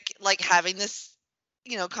Rick, like having this,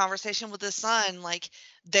 conversation with his son. Like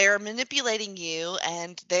they're manipulating you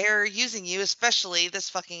and they're using you, especially this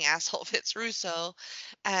fucking asshole Vince Russo.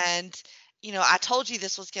 And I told you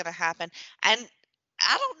this was gonna happen, and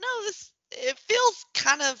I don't know this. It feels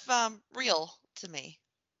kind of real to me.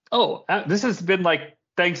 Oh, this has been like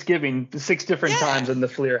Thanksgiving 6 different times Yeah, in the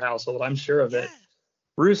Fleer household. I'm sure of it. yeah.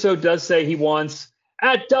 Russo does say he wants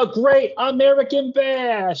at the Great American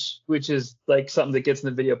Bash, which is like something that gets in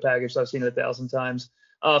the video package. So I've seen it 1,000 times.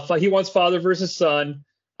 He wants father versus son.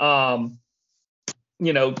 Um,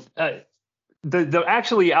 you know, the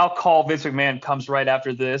actually, I'll call Vince McMahon comes right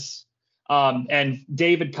after this. And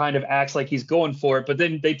David kind of acts like he's going for it, but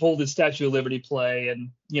then they pull the Statue of Liberty play and,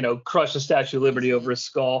 crush the Statue of Liberty Hmm. over his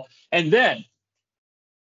skull. And then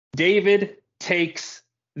David takes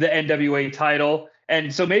the NWA title.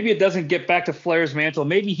 And so maybe it doesn't get back to Flair's mantle.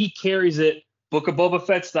 Maybe he carries it Book of Boba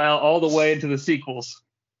Fett style all the way into the sequels.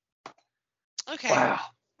 Okay. Wow.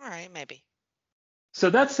 All right. Maybe. So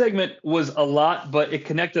that segment was a lot, but it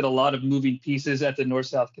connected a lot of moving pieces at the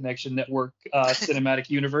North-South Connection Network cinematic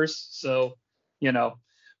universe. So, they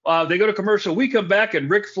go to commercial. We come back and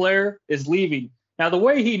Ric Flair is leaving. Now, the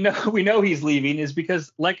way we know he's leaving is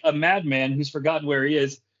because, like a madman who's forgotten where he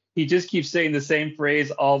is, he just keeps saying the same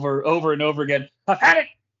phrase over and over again. I've had it.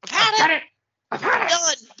 I've I've had it. had it. I've I'm had it.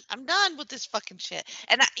 done. I'm done with this fucking shit.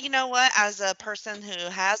 And you know what? As a person who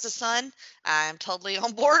has a son, I'm totally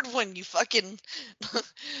on board when you fucking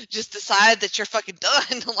just decide that you're fucking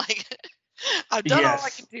done. Like, I've done all I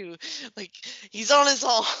can Yes. do. Like, he's on his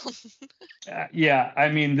own. Yeah. I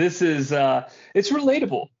mean, this is it's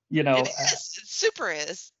relatable. It is. It super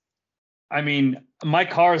is. I mean, my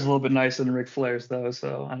car is a little bit nicer than Ric Flair's, though,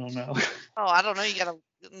 so I don't know. Oh, I don't know. You got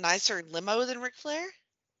a nicer limo than Ric Flair?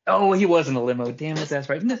 Oh, he wasn't a limo. Damn it, Was that's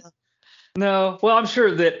right. oh, No, well, I'm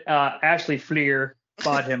sure that Ashley Fleer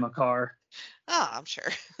bought him a car. oh, I'm sure.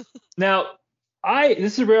 Now,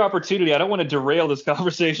 this is a rare opportunity. I don't want to derail this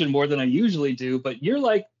conversation more than I usually do, but you're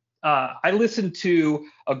like, I listened to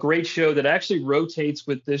a great show that actually rotates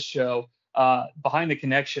with this show, Behind the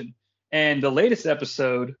Connection, and the latest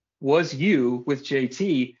episode was you with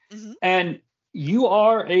JT, Hmm. and you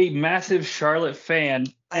are a massive Charlotte fan,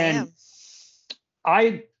 I and am.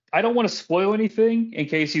 I don't want to spoil anything in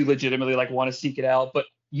case you legitimately like want to seek it out, but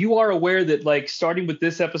you are aware that like starting with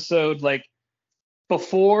this episode, like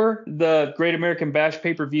before the Great American Bash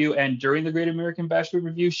pay-per-view and during the Great American Bash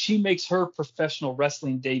pay-per-view, she makes her professional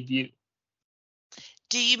wrestling debut.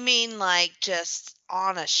 Do you mean like just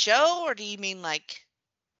on a show, or do you mean like?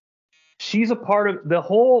 She's a part of the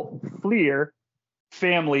whole Fleer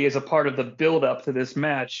family is a part of the build-up to this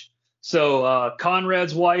match. So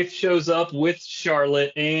Conrad's wife shows up with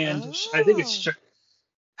Charlotte, and I think Oh. it's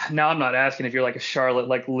now I'm not asking if you're like a Charlotte,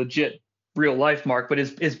 like legit real life Mark, but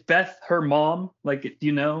is Beth her mom? Like,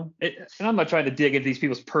 and I'm not trying to dig into these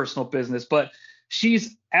people's personal business, but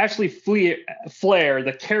she's Ashley Flair,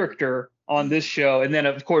 the character on this show. And then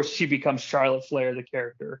of course she becomes Charlotte Flair, the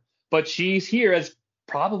character, but she's here as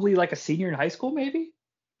probably like a senior in high school, maybe.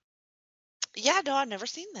 Yeah, no, I've never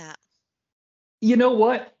seen that. You know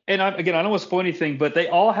what? And I don't want to spoil anything, but they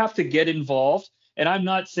all have to get involved. And I'm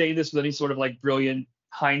not saying this with any sort of like brilliant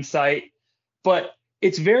hindsight, but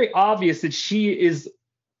it's very obvious that she is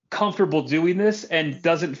comfortable doing this and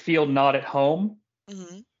doesn't feel not at home.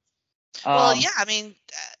 Hmm. Well, Um, yeah, I mean,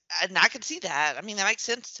 and I can see that. I mean, that makes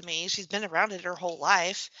sense to me. She's been around it her whole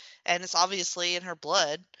life, and it's obviously in her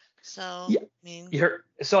blood. So, yeah, I mean,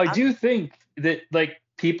 so I I'm, do think that like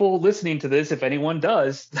people listening to this, if anyone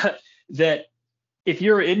does, that if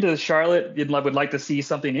you're into Charlotte and would like to see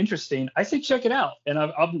something interesting, I say check it out. And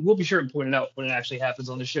we'll be sure to point it out when it actually happens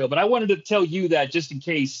on the show. But I wanted to tell you that just in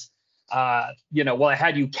case, while I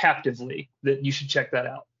had you captively, that you should check that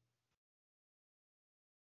out.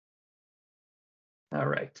 All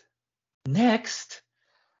right. Next,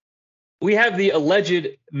 we have the alleged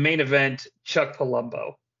main event, Chuck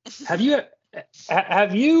Palumbo. Have you,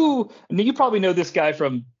 you probably know this guy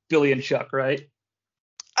from Billy and Chuck, right?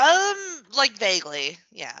 Like vaguely,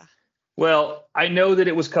 yeah. Well, I know that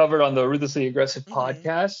it was covered on the Ruthlessly Aggressive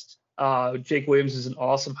podcast. Jake Williams is an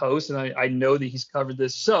awesome host, and I know that he's covered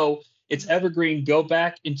this. So it's evergreen. Go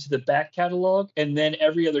back into the back catalog, and then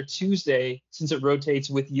every other Tuesday, since it rotates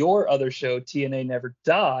with your other show, TNA Never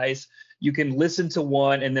Dies, you can listen to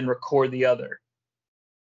one and then record the other.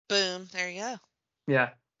 Boom. There you go.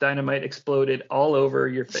 Yeah. Dynamite exploded all over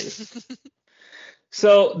your face.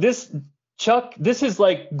 So this is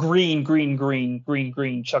like green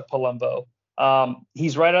Chuck Palumbo.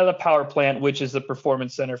 He's right out of the power plant, which is the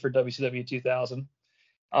performance center for WCW 2000.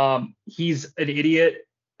 He's an idiot.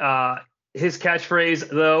 His catchphrase,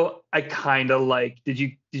 though, I kind of like. Did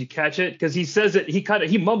you catch it? Because he says it.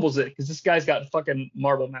 He mumbles it because this guy's got fucking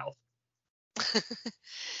marble mouth.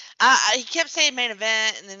 He kept saying main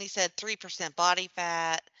event, and then he said 3% body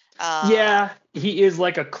fat. Yeah, he is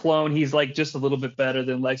like a clone. He's like just a little bit better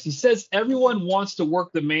than Lex. He says everyone wants to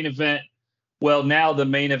work the main event. Well, now the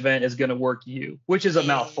main event is going to work you, which is a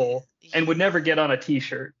mouthful and would never get on a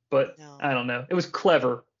T-shirt. But no. I don't know. It was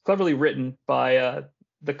cleverly written by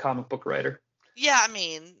the comic book writer. Yeah, I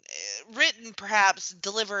mean, written perhaps,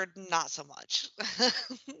 delivered not so much.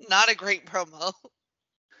 Not a great promo.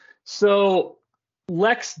 So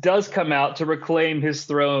Lex does come out to reclaim his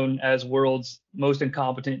throne as world's most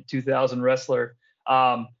incompetent 2000 wrestler.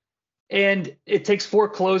 And it takes 4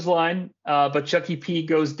 clothesline, but Chucky P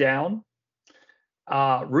goes down.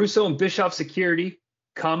 Russo and Bischoff security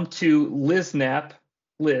come to Liz Knapp.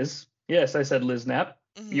 Liz. Yes, I said Liz Knapp.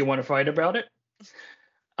 Mm-hmm. You want to fight about it?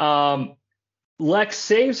 Lex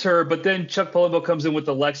saves her, but then Chuck Palumbo comes in with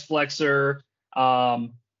the Lex Flexor.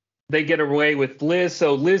 They get away with Liz.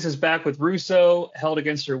 So Liz is back with Russo, held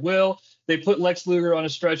against her will. They put Lex Luger on a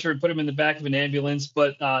stretcher and put him in the back of an ambulance.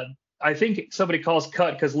 But I think somebody calls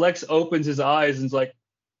cut because Lex opens his eyes and is like,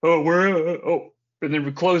 oh, and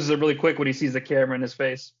then closes it really quick when he sees the camera in his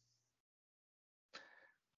face.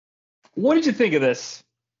 What did you think of this?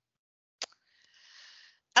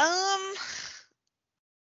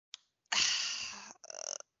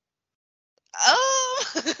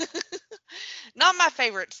 Not my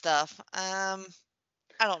favorite stuff. I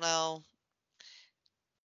don't know.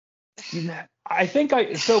 I think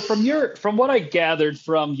from what I gathered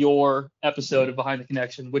from your episode of Behind the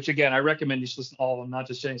Connection, which again I recommend you should listen to all of them, not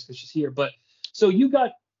just Jenny's because she's here. But so you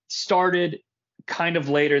got started kind of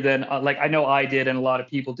later than like I know I did and a lot of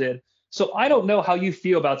people did. So I don't know how you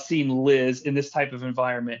feel about seeing Liz in this type of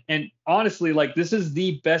environment. And honestly, like this is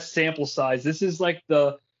the best sample size. This is like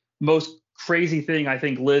the most crazy thing I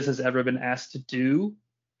think Liz has ever been asked to do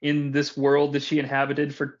in this world that she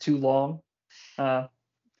inhabited for too long. I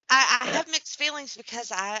have mixed feelings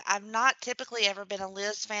because I've not typically ever been a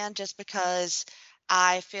Liz fan just because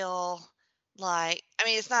I feel like, I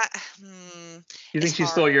mean, it's not. You think she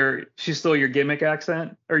stole your gimmick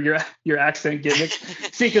accent or your accent gimmick?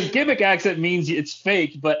 See, because gimmick accent means it's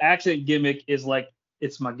fake, but accent gimmick is like,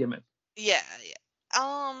 it's my gimmick. Yeah.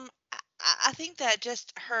 I think that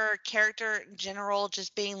just her character in general,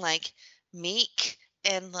 just being like meek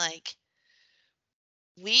and like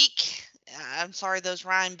weak. I'm sorry those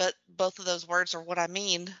rhyme, but both of those words are what I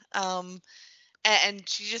mean. And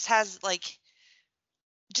she just has like,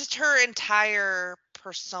 just her entire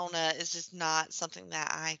persona is just not something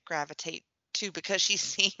that I gravitate to because she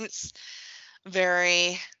seems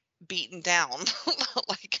very beaten down.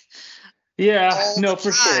 Like, yeah, no,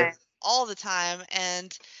 for sure. All the time.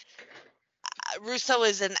 And Russo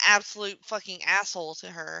is an absolute fucking asshole to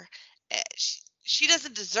her. She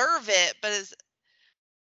doesn't deserve it,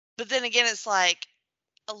 but then again, it's like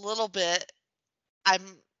a little bit. I'm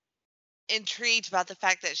intrigued about the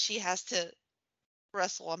fact that she has to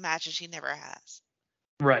wrestle a match and she never has.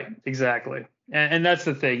 Right, exactly, and that's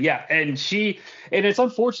the thing. Yeah, and it's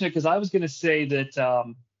unfortunate because I was going to say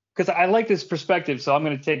that because I like this perspective, so I'm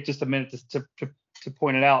going to take just a minute to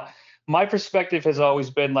point it out. My perspective has always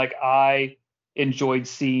been like I enjoyed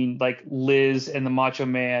seeing like Liz and the Macho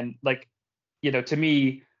Man, like, you know, to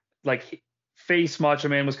me, like face Macho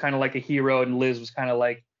Man was kind of like a hero and Liz was kind of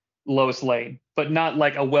like Lois Lane, but not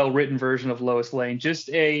like a well-written version of Lois Lane. Just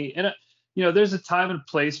there's a time and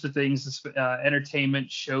place for things. Entertainment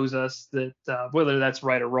shows us that whether that's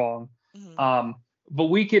right or wrong. Mm-hmm. but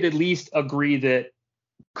we could at least agree that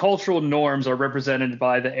cultural norms are represented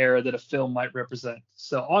by the era that a film might represent.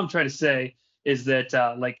 So all I'm trying to say is that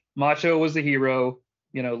like Macho was the hero,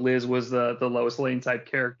 Liz was the Lois Lane type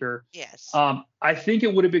character. Yes. I think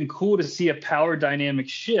it would have been cool to see a power dynamic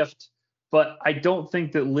shift, but I don't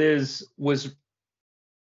think that Liz was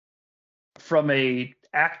from a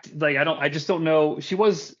act like I just don't know. She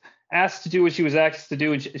was asked to do what she was asked to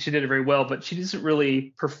do, and she did it very well, but she doesn't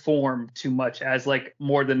really perform too much as like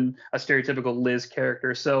more than a stereotypical Liz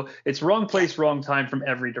character. So it's wrong place, wrong time from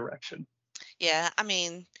every direction. Yeah, I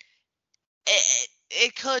mean,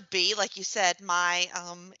 it could be, like you said, my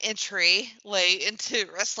entry way into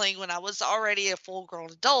wrestling when I was already a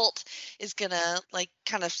full-grown adult is gonna like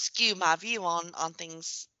kind of skew my view on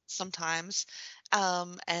things sometimes,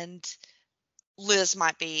 and Liz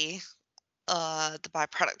might be the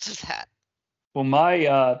byproduct of that. Well,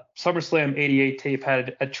 my SummerSlam '88 tape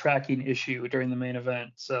had a tracking issue during the main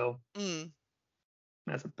event, so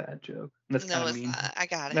that's a bad joke. That's No, kind of it's mean. not. I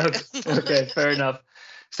got it. Okay, fair enough.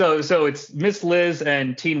 So it's Miss Liz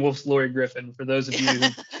and Teen Wolf's Lori Griffin for those of you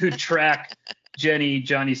who track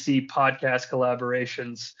Jonnie Sea podcast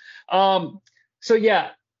collaborations. So yeah,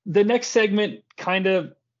 the next segment kind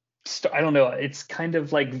of I don't know. It's kind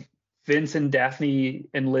of like Vince and Daphne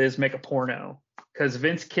and Liz make a porno because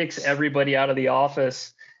Vince kicks everybody out of the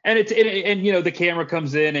office, and the camera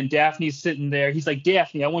comes in and Daphne's sitting there. He's like,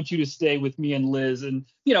 Daphne, I want you to stay with me and Liz. And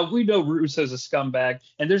we know Russo's a scumbag,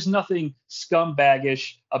 and there's nothing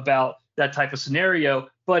scumbagish about that type of scenario.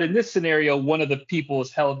 But in this scenario, one of the people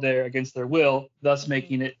is held there against their will, thus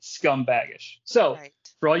making it scumbagish. So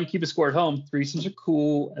for all you keep a score at home, threesomes are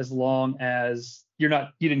cool as long as you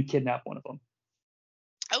didn't kidnap one of them.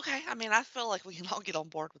 Okay, I mean, I feel like we can all get on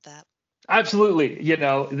board with that. Absolutely,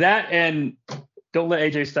 that, and don't let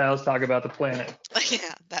AJ Styles talk about the planet.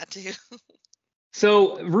 Yeah, that too.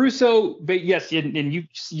 So Russo, but yes, and you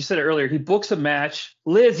said it earlier, he books a match.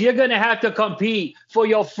 Liz, you're gonna have to compete for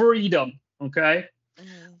your freedom, okay?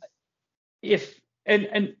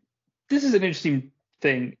 And this is an interesting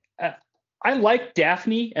thing. I like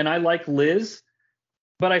Daphne and I like Liz,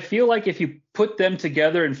 but I feel like if you put them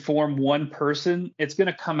together and form one person, it's going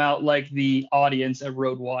to come out like the audience at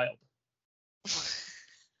Road Wild.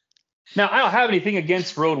 Now, I don't have anything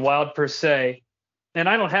against Road Wild per se, and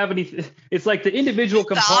I don't have anything. It's like the individual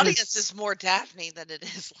components. The audience is more Daphne than it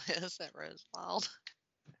is Liz at Road Wild.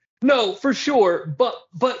 No, for sure. But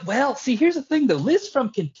well, see, here's the thing though. Liz from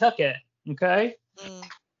Kentucky, okay?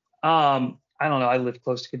 I don't know. I live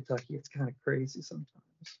close to Kentucky. It's kind of crazy sometimes.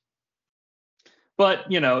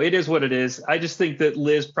 But, it is what it is. I just think that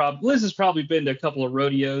Liz has probably been to a couple of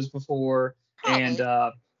rodeos before and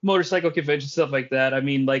motorcycle conventions, stuff like that. I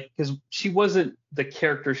mean, like, because she wasn't the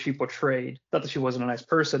character she portrayed. Not that she wasn't a nice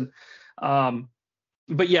person.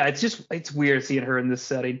 But yeah, it's weird seeing her in this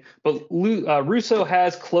setting. But Russo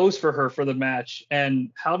has clothes for her for the match.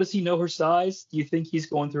 And how does he know her size? Do you think he's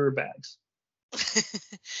going through her bags?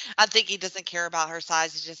 I think he doesn't care about her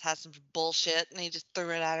size. He just has some bullshit and he just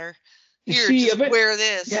threw it at her. Here, wear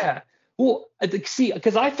this. Yeah. Well, see,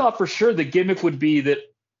 because I thought for sure the gimmick would be that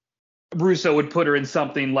Russo would put her in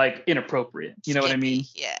something like inappropriate. You know what I mean?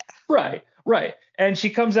 Yeah. Right. And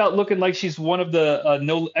she comes out looking like she's one of the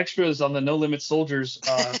no extras on the No Limit Soldiers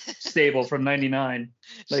stable from '99.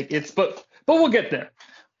 Like but we'll get there.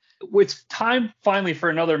 It's time finally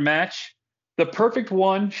for another match. The Perfect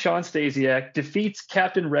One, Sean Stasiak, defeats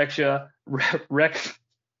Captain Rection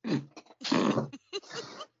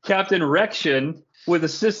with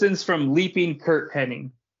assistance from Leaping Kurt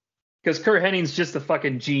Hennig. Because Kurt Hennig's just a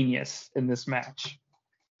fucking genius in this match.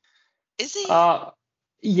 Is he?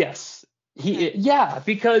 Yes.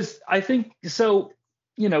 Because I think so,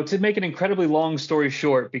 to make an incredibly long story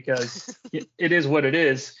short, because it is what it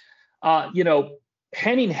is,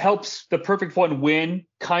 Hennig helps the Perfect One win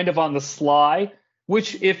kind of on the sly,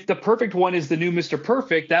 which if the Perfect One is the new Mr.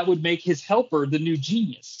 Perfect, that would make his helper the new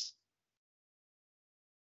genius.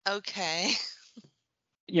 Okay.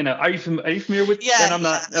 Are you familiar with? Yeah. And I'm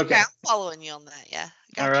not. Okay. I'm following you on that. Yeah.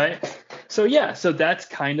 All right. So that's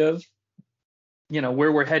kind of,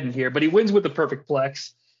 where we're heading here. But he wins with the Perfect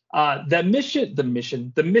Plex.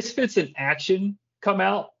 The Misfits in Action come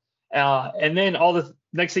out, and then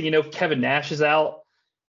next thing you know, Kevin Nash is out.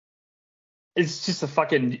 It's just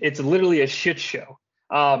it's literally a shit show.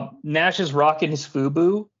 Nash is rocking his FUBU.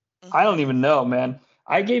 Mm-hmm. I don't even know, man.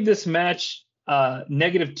 I gave this match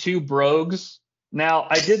 -2 brogues. Now,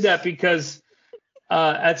 I did that because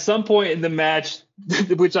At some point in the match,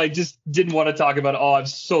 which I just didn't want to talk about. Oh, I'm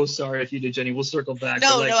so sorry if you did, Jenny. We'll circle back.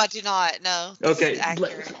 No, I do not. No. Okay.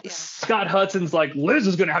 Accurate. Yeah. Scott Hudson's like, Liz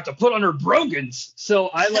is going to have to put on her brogans. So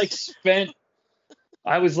I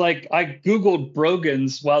I Googled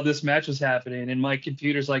brogans while this match was happening. And my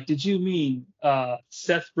computer's like, did you mean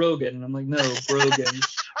Seth Rogen? And I'm like, no,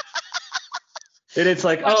 brogans. And it's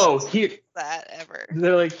like, oh, here. That ever.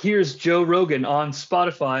 They're like, here's Joe Rogan on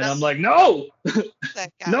Spotify. And I'm like, no,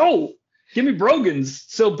 no, give me brogans.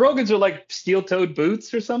 So brogans are like steel-toed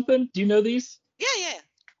boots or something. Do you know these? Yeah.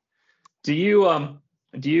 Do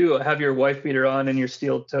you have your wife beater on and your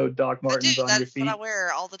steel-toed Doc Martens on your feet? That's what I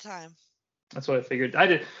wear all the time. That's what I figured. I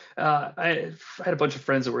did. I had a bunch of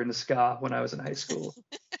friends that were into ska when I was in high school,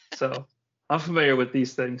 so I'm familiar with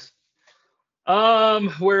these things.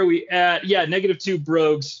 Where are we at? Yeah, -2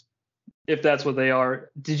 brogues, if that's what they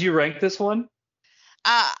are. Did you rank this one?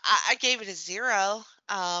 I gave it a 0.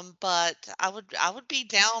 But I would be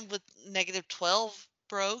down with -12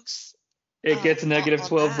 brogues. It gets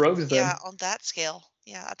 -12 brogues then. Yeah, on that scale.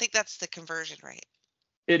 Yeah, I think that's the conversion rate.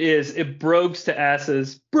 It is. It brogues to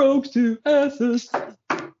asses. Brogues to asses.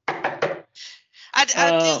 I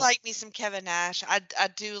do like me some Kevin Nash. I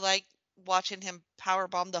do like watching him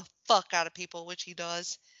powerbomb the fuck out of people, which he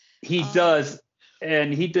does. He does,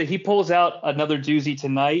 and he pulls out another doozy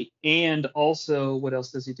tonight. And also, what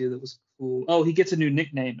else does he do that was cool? Oh, he gets a new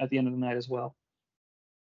nickname at the end of the night as well.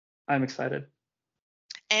 I'm excited.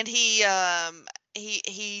 And he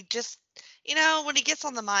just, when he gets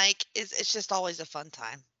on the mic, it's just always a fun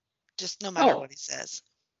time, just no matter what he says.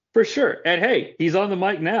 For sure. And hey, he's on the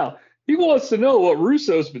mic now. He wants to know what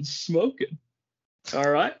Russo's been smoking. All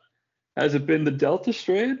right. Has it been the Delta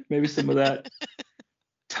strain? Maybe some of that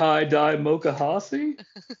tie-dye mocha Hasi?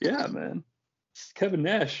 Yeah, man. Kevin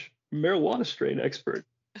Nash, marijuana strain expert.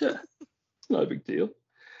 Yeah, it's not a big deal.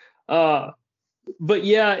 But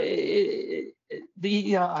yeah,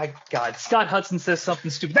 Scott Hudson says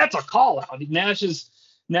something stupid. That's a call out. Nash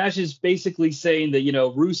is basically saying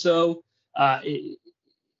that Russo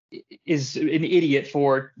is an idiot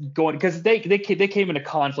for going, because they came into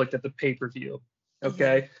conflict at the pay-per-view.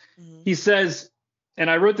 Okay. Mm-hmm. He says, and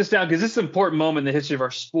I wrote this down because this is an important moment in the history of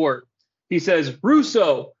our sport. He says,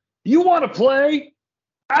 Russo, you want to play?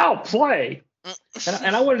 I'll play.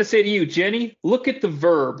 and I wanted to say to you, Jenny, look at the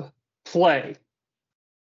verb play.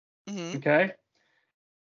 Mm-hmm. Okay.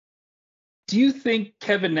 Do you think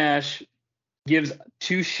Kevin Nash gives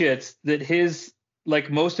two shits that his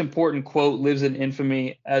most important quote lives in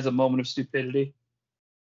infamy as a moment of stupidity?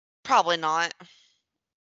 Probably not.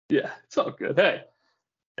 Yeah, it's all good. Hey,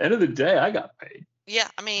 end of the day, I got paid. Yeah,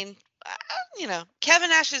 I mean, Kevin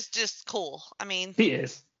Nash is just cool. I mean, he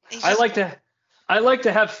is. I like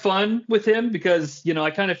to have fun with him because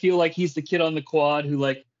I kind of feel like he's the kid on the quad who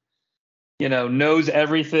knows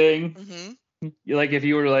everything. Mm-hmm. Like if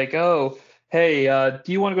you were like, oh, hey,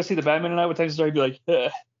 do you want to go see the Batman tonight? What time is it? He'd be like,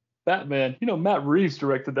 Batman. Matt Reeves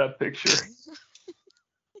directed that picture.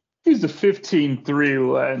 He's a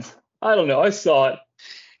 15:3 lens. I don't know. I saw it.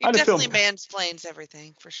 He definitely mansplains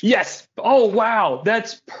everything for sure. Yes. Oh wow,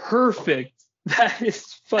 that's perfect. That is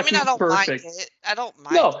fucking perfect. I don't mind it. I don't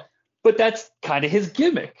mind. No, but that's kind of his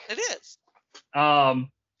gimmick. It is.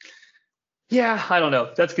 Yeah, I don't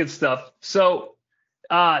know. That's good stuff. So,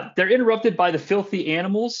 they're interrupted by the Filthy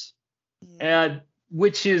Animals,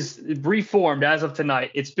 which is reformed as of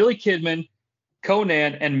tonight. It's Billy Kidman,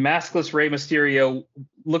 Conan, and maskless Rey Mysterio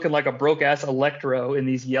looking like a broke-ass Electro in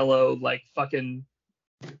these yellow, fucking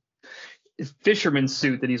fisherman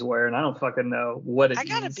suit that he's wearing. I don't fucking know what it is. I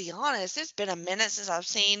gotta be honest, it's been a minute since I've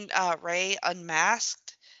seen Rey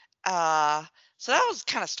unmasked. So that was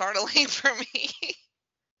kind of startling for me.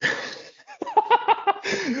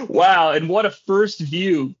 Wow, and what a first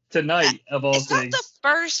view tonight of all things. It's not the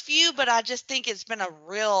first view, but I just think it's been a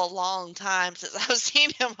real long time since I've seen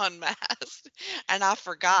him unmasked, and I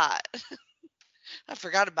forgot. I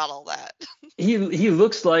forgot about all that. He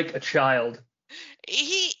looks like a child.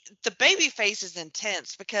 The baby face is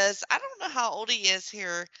intense because I don't know how old he is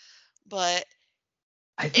here, but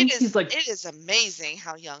I think it is amazing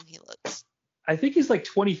how young he looks. I think he's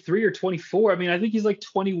 23 or 24. I mean, I think he's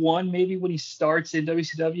 21 maybe when he starts in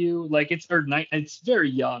WCW. It's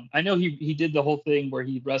very young. I know he did the whole thing where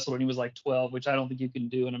he wrestled when he was 12, which I don't think you can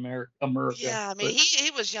do in America. Yeah, I mean,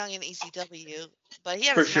 he was young in ECW, but he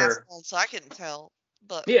had his mask on, so I couldn't tell.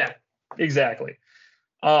 But yeah, exactly.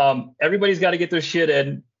 Everybody's got to get their shit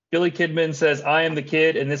in. Billy Kidman says, "I am the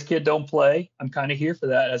kid, and this kid don't play." I'm kind of here for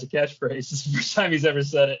that as a catchphrase. It's the first time he's ever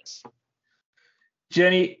said it.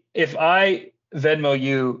 Jenny, if I Venmo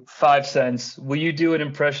you 5 cents. Will you do an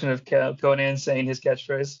impression of Conan saying his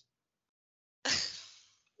catchphrase?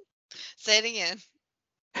 Say it again.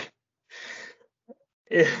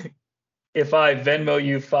 If I Venmo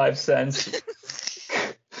you 5 cents,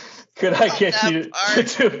 could I get you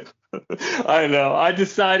to I know. I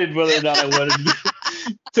decided whether or not I wanted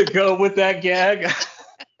to go with that gag.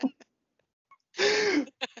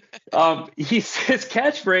 His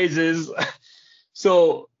catchphrase is,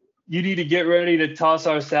 so you need to get ready to toss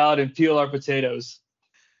our salad and peel our potatoes.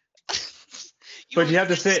 But you have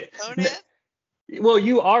to say, well,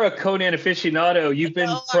 you are a Conan aficionado. You've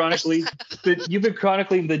been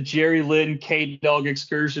chronicling the Jerry Lynn K-Dog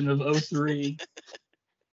excursion of 03.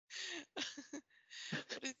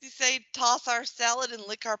 What did he say? Toss our salad and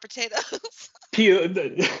lick our potatoes?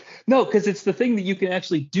 No, because it's the thing that you can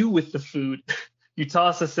actually do with the food. You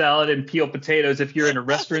toss a salad and peel potatoes if you're in a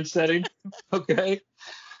restaurant setting. Okay.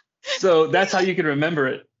 So that's how you can remember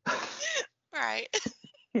it. Right.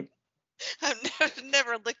 I've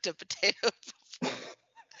never licked a potato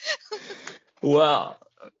before. Well,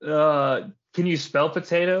 can you spell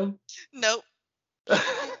potato? Nope. Does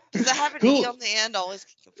it have an E on the end? Always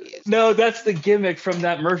get confused. No, that's the gimmick from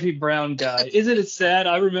that Murphy Brown guy. Isn't it sad?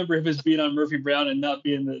 I remember him as being on Murphy Brown and not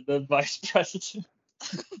being the vice president.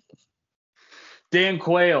 Dan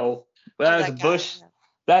Quayle. That's Bush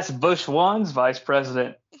 1's vice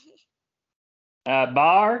president.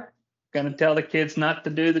 Barr, gonna tell the kids not to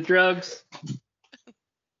do the drugs.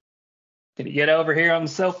 Can you get over here on the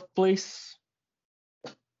sofa, please?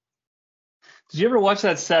 Did you ever watch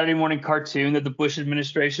that Saturday morning cartoon that the Bush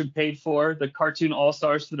administration paid for? The cartoon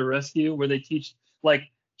All-Stars to the Rescue, where they teach like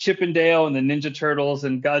Chip and Dale and the Ninja Turtles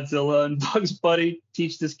and Godzilla and Bugs Bunny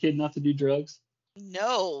teach this kid not to do drugs?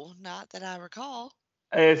 No, not that I recall.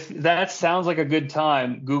 If that sounds like a good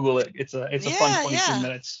time, Google it. It's a fun 22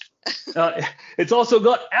 minutes. It's also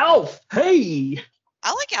got Alf. Hey,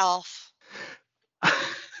 I like Alf.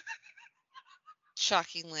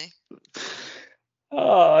 Shockingly.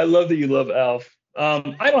 Oh, I love that you love Alf.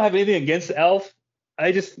 I don't have anything against Alf.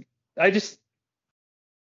 I just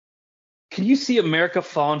can you see America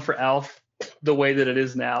falling for Alf the way that it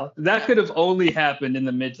is now? That could have only happened in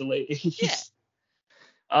the mid to late 80s. Yeah.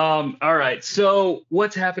 All right. So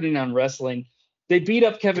what's happening on wrestling? They beat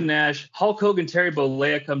up Kevin Nash. Hulk Hogan, Terry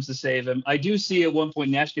Bollea comes to save him. I do see at one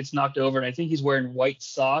point Nash gets knocked over, and I think he's wearing white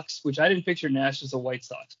socks, which I didn't picture Nash as a white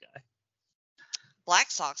socks guy. Black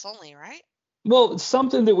socks only, right? Well,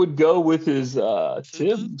 something that would go with his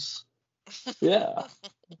Timbs. Yeah.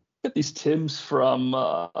 Get these Timbs from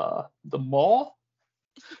the mall.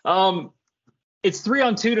 It's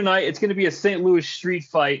 3-on-2 tonight. It's going to be a St. Louis street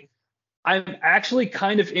fight. I'm actually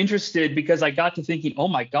kind of interested because I got to thinking, oh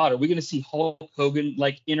my God, are we going to see Hulk Hogan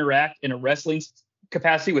like interact in a wrestling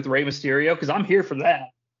capacity with Rey Mysterio? Because I'm here for that.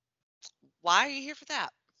 Why are you here for that?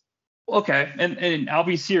 Okay, and I'll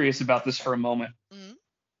be serious about this for a moment.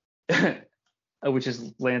 Mm-hmm. Which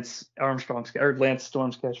is Lance Storm's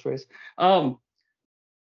catchphrase.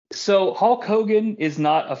 So Hulk Hogan is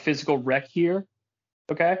not a physical wreck here,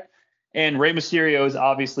 okay? And Rey Mysterio is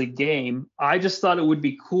obviously game. I just thought it would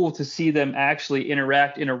be cool to see them actually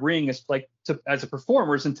interact in a ring as a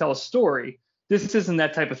performers and tell a story. This isn't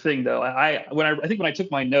that type of thing, though. I think when I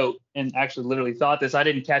took my note and actually literally thought this, I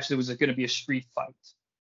didn't catch it was going to be a street fight.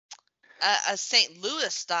 A St.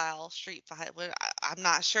 Louis style street fight. I'm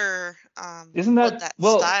not sure Isn't that,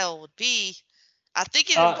 what that style would be. I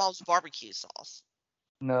think it involves barbecue sauce.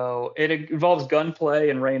 No, it involves gunplay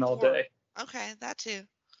and rain all day. Okay, that too.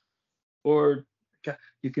 Or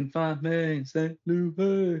you can find me in St.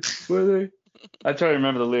 Louis. I try to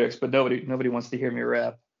remember the lyrics, but nobody wants to hear me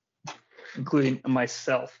rap, including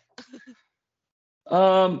myself.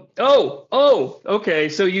 Okay.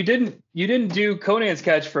 So you didn't do Conan's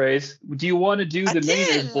catchphrase. Do you want to do the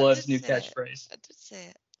Millionaires Blood's new catchphrase? I did say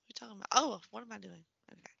it. What are you talking about? Oh, what am I doing?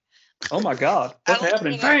 Okay. Oh my God, what's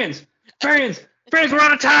happening? Fans, we're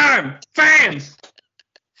out of time. Fans,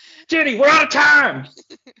 Jenny, we're out of time.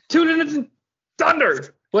 Tune in to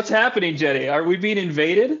Thunder. What's happening, Jenny? Are we being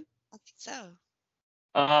invaded? I think so.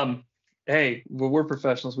 Hey, we're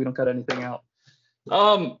professionals. We don't cut anything out.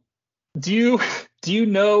 Do you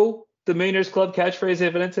know the Millionaires Club catchphrase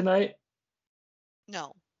evident tonight?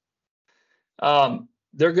 No.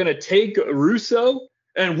 They're gonna take Russo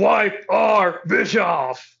and wipe our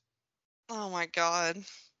Bischoff. Oh my God.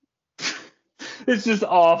 It's just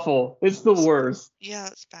awful. It's the worst. Yeah,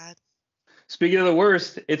 it's bad. Speaking of the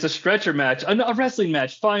worst, it's a stretcher match, a wrestling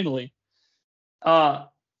match, finally.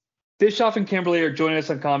 Bischoff and Kimberly are joining us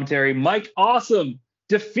on commentary. Mike Awesome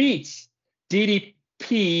defeats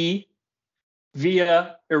DDP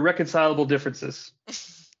via irreconcilable differences.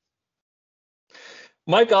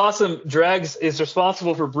 Mike Awesome is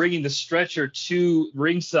responsible for bringing the stretcher to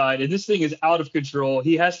ringside, and this thing is out of control.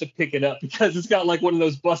 He has to pick it up because it's got like one of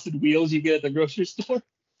those busted wheels you get at the grocery store.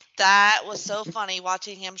 That was so funny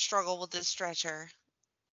watching him struggle with this stretcher.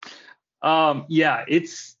 Yeah, it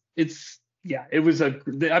was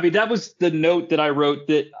that was the note that I wrote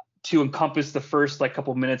that to encompass the first like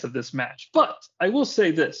couple minutes of this match. But I will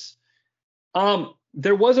say this.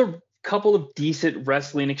 There was a couple of decent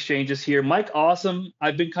wrestling exchanges here. Mike Awesome,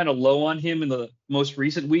 I've been kind of low on him in the most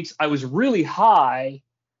recent weeks. I was really high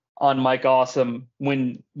on Mike Awesome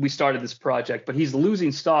when we started this project, but he's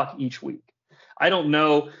losing stock each week. I don't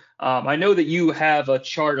know. I know that you have a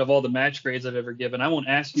chart of all the match grades I've ever given. I won't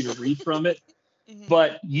ask you to read from it,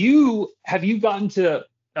 but have you gotten to,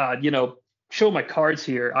 show my cards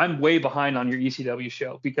here. I'm way behind on your ECW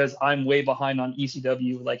show because I'm way behind on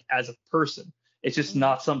ECW, like as a person. It's just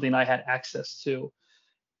not something I had access to.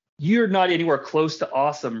 You're not anywhere close to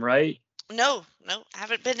Awesome, right? No,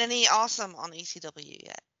 haven't been any Awesome on ECW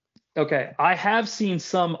yet. Okay, I have seen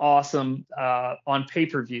some Awesome on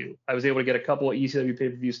pay-per-view. I was able to get a couple of ECW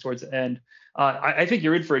pay-per-views towards the end. I think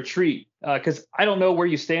you're in for a treat because I don't know where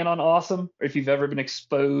you stand on Awesome or if you've ever been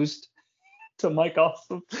exposed to Mike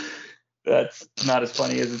Awesome. That's not as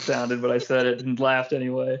funny as it sounded, but I said it and laughed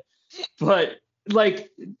anyway. But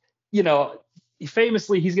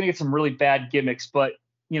famously, he's going to get some really bad gimmicks, but,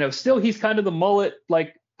 still he's kind of the mullet,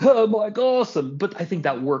 like, oh, Mike Awesome. But I think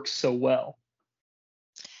that works so well.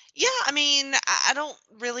 Yeah, I mean, I don't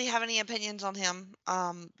really have any opinions on him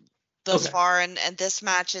thus far, and this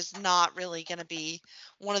match is not really going to be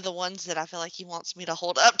one of the ones that I feel like he wants me to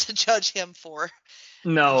hold up to judge him for.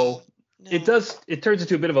 No. It does. It turns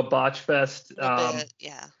into a bit of a botch fest. A bit,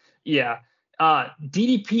 yeah. Yeah.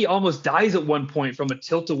 DDP almost dies at one point from a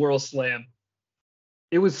tilt-a-whirl slam.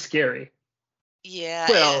 It was scary. Yeah,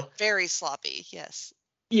 well, very sloppy, yes.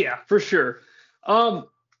 Yeah, for sure.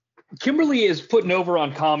 Kimberly is putting over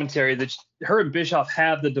on commentary that her and Bischoff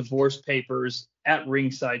have the divorce papers at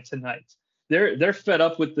ringside tonight. They're fed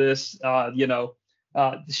up with this.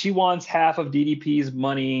 She wants half of DDP's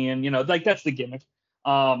money, and that's the gimmick.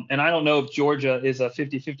 And I don't know if Georgia is a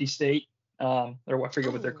 50-50 state, or I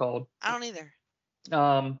forget what they're called. I don't either.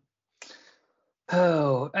 I'm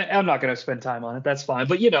not going to spend time on it. That's fine.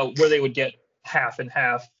 But, where they would get half and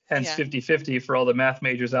half, hence 50-50 for all the math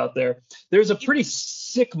majors out there. There's a pretty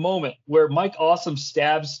sick moment where Mike Awesome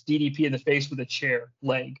stabs DDP in the face with a chair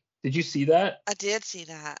leg. Did you see that? I did see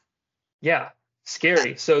that. Yeah,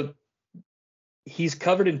 scary. So he's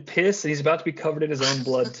covered in piss and he's about to be covered in his own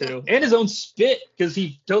blood too. And his own spit because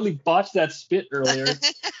he totally botched that spit earlier.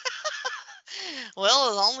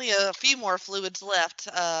 Well, there's only a few more fluids left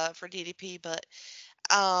for DDP, but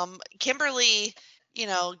Kimberly,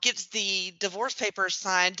 gets the divorce papers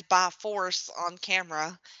signed by force on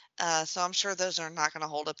camera. So I'm sure those are not going to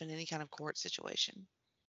hold up in any kind of court situation.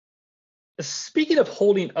 Speaking of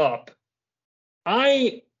holding up,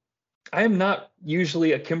 I am not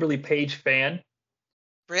usually a Kimberly Page fan.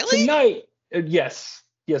 Really? Tonight, yes.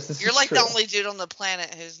 This You're is like true. the only dude on the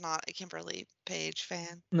planet who's not a Kimberly Page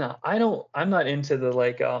fan. No, I don't. I'm not into the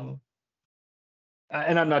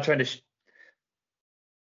and I'm not trying to.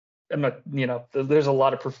 I'm not. There's a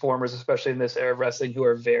lot of performers, especially in this era of wrestling, who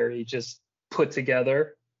are very just put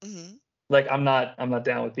together. Mm-hmm. Like I'm not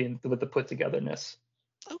down with the put togetherness.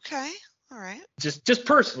 Okay. All right. Just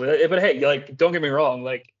personally, but hey, don't get me wrong.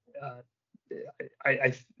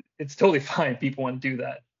 I it's totally fine. People want to do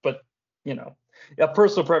that, but a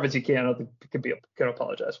personal preference you can't. I don't think can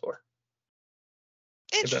apologize for.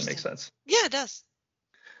 If that makes sense. Yeah, it does.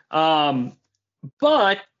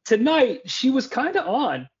 But tonight she was kind of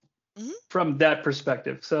on from that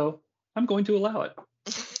perspective, so I'm going to allow it.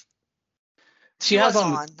 She was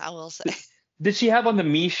on, I will say. Did she have on the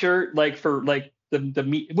me shirt for the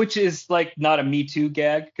me, which is not a Me Too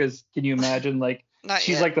gag? Because can you imagine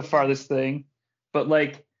she's yet. The farthest thing, but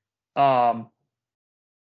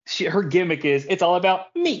her gimmick is it's all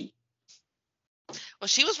about me. Well,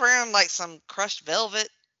 she was wearing some crushed velvet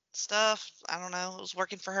stuff. I don't know. It was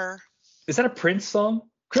working for her. Is that a Prince song?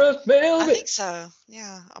 Crushed velvet. I think so.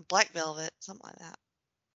 Yeah, a black velvet, something like that.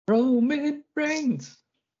 Roman Reigns.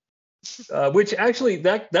 Which actually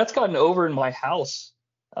that's gotten over in my house.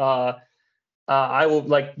 I will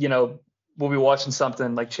we'll be watching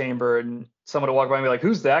something like Chamber and someone will walk by and be like,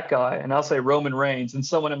 who's that guy? And I'll say Roman Reigns, and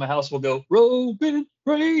someone in my house will go, Roman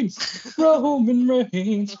Reigns, Roman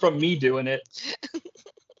Reigns, from me doing it.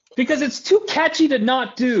 Because it's too catchy to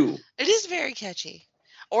not do. It is very catchy.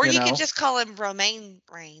 Or you could just call him Romaine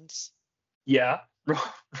Reigns. Yeah.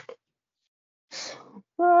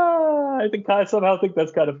 I somehow think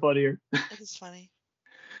that's kind of funnier. It is funny.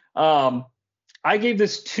 I gave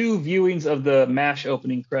this 2 viewings of the MASH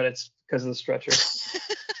opening credits because of the stretcher.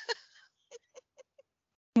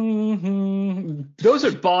 Those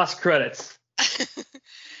are boss credits.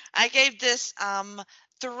 I gave this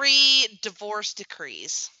 3 divorce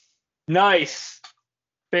decrees. Nice.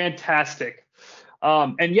 Fantastic.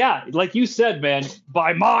 And yeah, like you said, man,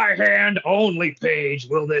 by my hand only, Page,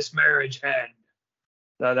 will this marriage end.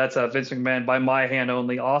 That's a Vince McMahon by my hand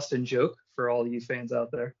only Austin joke for all you fans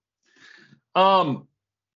out there.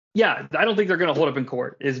 Yeah, I don't think they're going to hold up in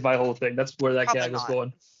court is my whole thing. That's where that Probably gag was not.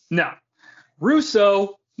 going. No.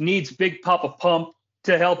 Russo needs Big Papa Pump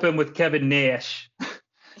to help him with Kevin Nash.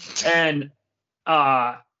 And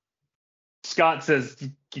Scott says,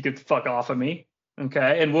 you get the fuck off of me.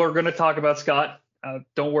 Okay. And we're going to talk about Scott.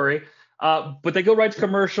 Don't worry. But they go right to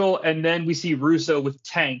commercial, and then we see Russo with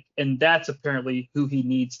Tank, and that's apparently who he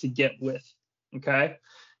needs to get with. Okay.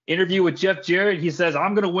 Interview with Jeff Jarrett. He says,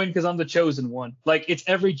 I'm going to win because I'm the chosen one. Like, it's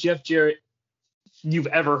every Jeff Jarrett you've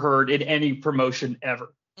ever heard in any promotion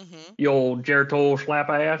ever. Mm-hmm. The old Jarrett slap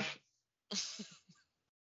ass.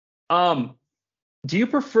 Do you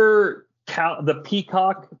prefer the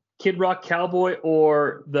Peacock Kid Rock Cowboy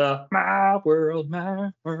or the My World,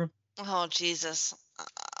 My World? Oh, Jesus.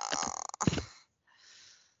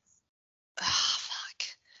 Fuck.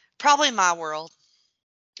 Probably My World.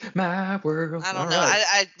 My World. I don't know. Right.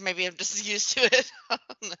 I maybe I'm just used to it.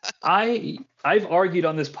 I've argued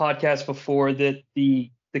on this podcast before that the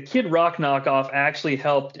Kid Rock knockoff actually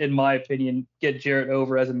helped, in my opinion, get Jarrett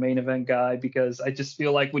over as a main event guy, because I just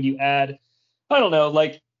feel like when you add, I don't know,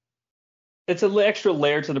 like, it's an extra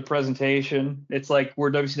layer to the presentation. It's like we're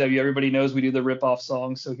WCW. Everybody knows we do the rip-off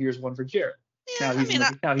songs, so here's one for Jarrett. Yeah,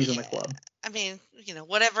 Now he's in the club. I mean,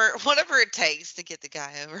 whatever it takes to get the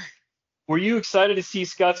guy over. Were you excited to see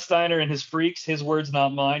Scott Steiner and his freaks, his words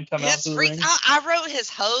not mine, come out to the ring? I wrote his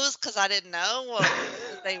hoes because I didn't know what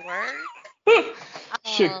they were.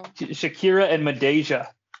 Shakira and Madeja.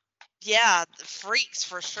 Yeah, freaks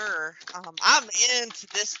for sure. I'm into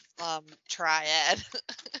this triad.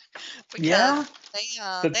 Yeah. They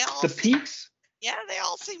all the peaks. Yeah, they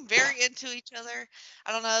all seem very into each other.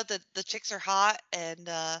 I don't know, the chicks are hot, and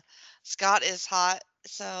Scott is hot,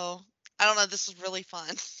 so I don't know. This is really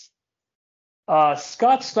fun.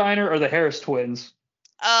 Scott Steiner or the Harris twins?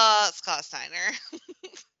 Scott Steiner.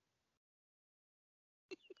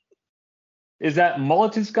 Is that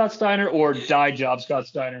Mulleton Scott Steiner or Dye Job Scott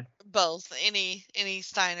Steiner? Both. Any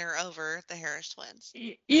Steiner over the Harris twins.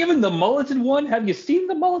 Even the Mulleton one? Have you seen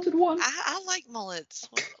the Mulleton one? I like mullets.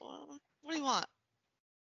 What do you want?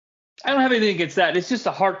 I don't have anything against that. It's just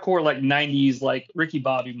a hardcore, like, 90s, like, Ricky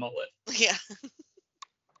Bobby mullet. Yeah.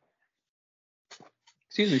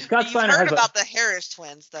 Excuse me. Scott You've Steiner heard has about the Harris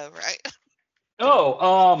twins, though, right?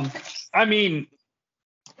 I mean,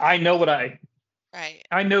 I know what Right.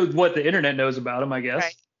 I know what the internet knows about him, I guess.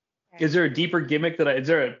 Right. Is there a deeper gimmick is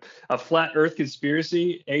there a flat earth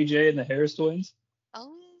conspiracy, AJ and the Harris twins?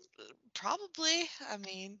 Probably. I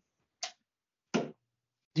mean,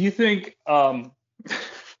 do you think,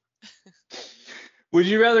 would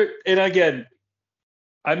you rather, and again,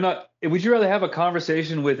 would you rather have a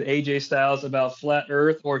conversation with AJ Styles about flat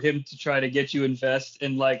earth, or him to try to get you invest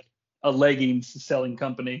in, like, a leggings selling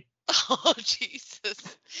company? oh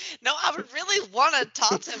Jesus! No, I would really want to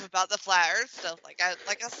talk to him about the flat Earth stuff. Like I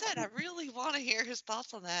said, I really want to hear his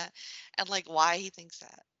thoughts on that and, like, why he thinks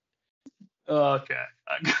that. Okay.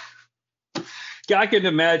 Yeah, I can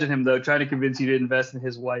imagine him, though, trying to convince you to invest in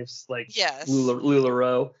his wife's, like, Yes.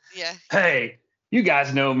 LuLaRoe. Yeah. Hey, you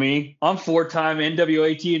guys know me. I'm 4-time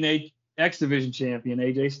NWA TNA X Division champion,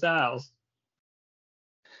 AJ Styles.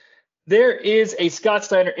 There is a Scott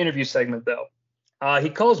Steiner interview segment, though. He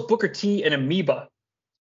calls Booker T an amoeba.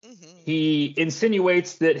 Mm-hmm. He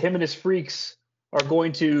insinuates that him and his freaks are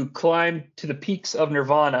going to climb to the peaks of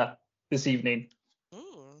Nirvana this evening.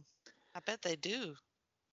 Ooh, I bet they do.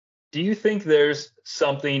 Do you think there's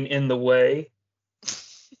something in the way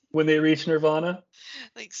when they reach Nirvana?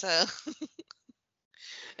 I think so.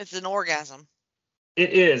 It's an orgasm.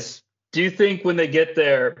 It is. Do you think when they get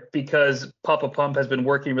there, because Papa Pump has been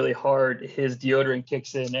working really hard, his deodorant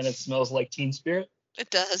kicks in and it smells like Teen Spirit? It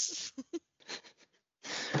does.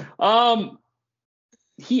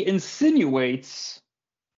 He insinuates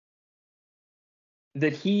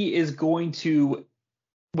that he is going to.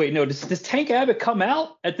 Wait, no. Does Tank Abbott come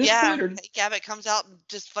out at this point? Or? Tank Abbott comes out and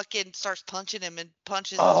just fucking starts punching him and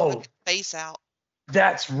punches his fucking face out.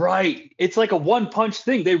 That's right. It's like a one-punch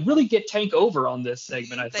thing. They really get Tank over on this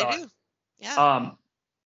segment, I thought. They do. Yeah.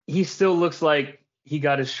 He still looks like he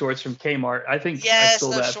got his shorts from Kmart. I think I Yes,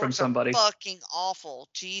 stole those that shorts from somebody. are fucking awful.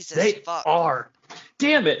 Jesus, They fuck. are.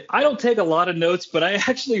 Damn it. I don't take a lot of notes, but I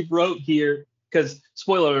actually wrote here, because,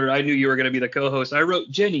 spoiler alert, I knew you were going to be the co-host. I wrote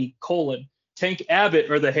Jenny, Colin, Tank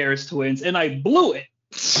Abbott are the Harris twins, and I blew it.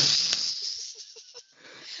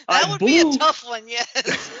 That would be a tough one,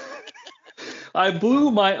 yes. I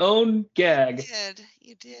blew my own gag.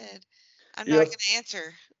 You did. I'm not going to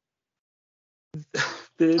answer.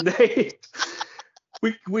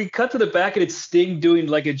 We cut to the back and it's Sting doing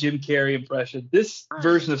like a Jim Carrey impression. This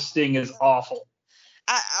version of Sting is awful.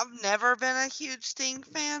 I've never been a huge Sting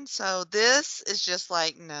fan, so this is just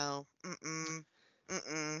like, no.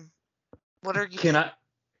 What are you Can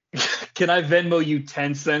I Venmo you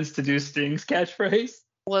 10 cents to do Sting's catchphrase?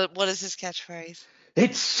 What is his catchphrase?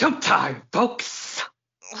 It's showtime, folks.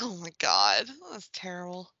 Oh my god, that's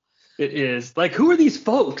terrible. It is. Like, who are these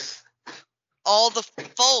folks? All the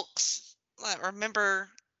folks that remember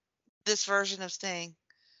this version of Sting.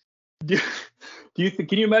 Can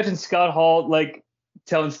you imagine Scott Hall like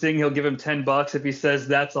telling Sting he'll give him $10 if he says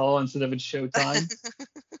that's all instead of it's showtime?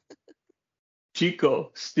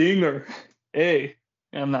 Chico, Stinger, hey.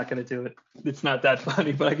 I'm not going to do it. It's not that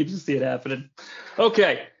funny, but I can just see it happening.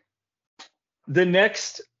 Okay. The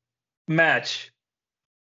next match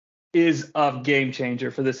is a game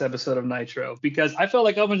changer for this episode of Nitro, because I felt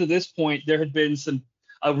like up until this point, there had been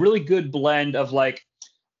a really good blend of like,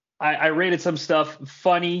 I rated some stuff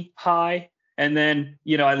funny, high, and then,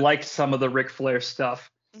 I liked some of the Ric Flair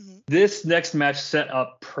stuff. Mm-hmm. This next match set a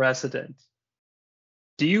precedent.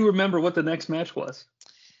 Do you remember what the next match was?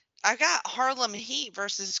 I got Harlem Heat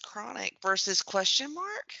versus Chronic versus question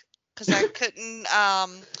mark, because I couldn't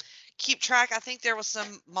keep track. I think there was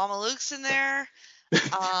some Mamalukes in there.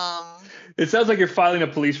 It sounds like you're filing a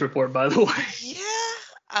police report, by the way.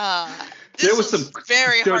 Yeah. This was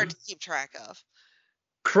very hard to keep track of.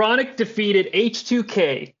 Chronic defeated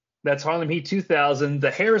H2K, that's Harlem Heat 2000,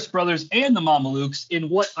 the Harris Brothers, and the Mamalukes in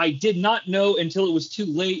what I did not know until it was too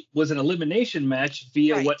late was an elimination match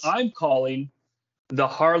via what I'm calling the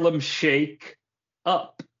Harlem Shake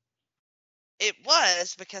Up. It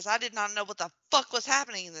was, because I did not know what the fuck was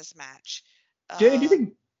happening in this match. Jay, do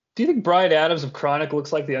you think Bryan Adams of Chronic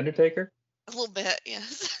looks like the Undertaker? A little bit,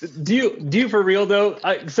 yes. Do you for real though?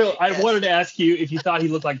 I wanted to ask you if you thought he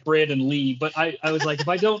looked like Brandon Lee, but I was like, if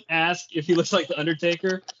I don't ask if he looks like the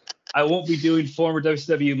Undertaker, I won't be doing former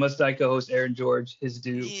WCW Must Die co-host Aaron George his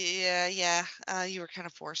due. Yeah. You were kind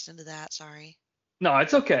of forced into that. Sorry. No,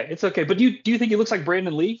 it's okay. It's okay. But do you think he looks like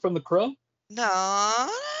Brandon Lee from The Crow? No,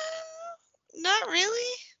 not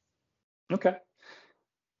really. Okay.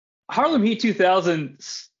 Harlem Heat 2000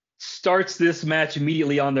 starts this match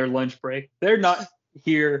immediately on their lunch break. They're not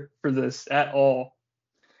here for this at all.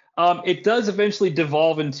 It does eventually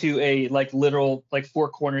devolve into a literal four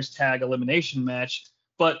corners tag elimination match.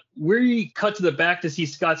 But we cut to the back to see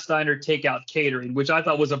Scott Steiner take out catering, which I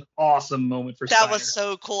thought was an awesome moment for Steiner. That was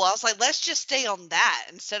so cool. I was like, let's just stay on that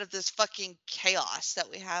instead of this fucking chaos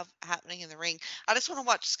that we have happening in the ring. I just want to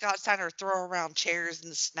watch Scott Steiner throw around chairs in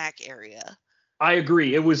the snack area. I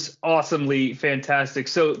agree. It was awesomely fantastic.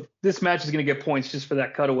 So this match is going to get points just for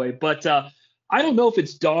that cutaway. But I don't know if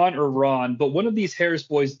it's Don or Ron, but one of these Harris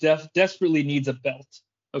boys desperately needs a belt.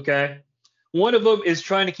 Okay? One of them is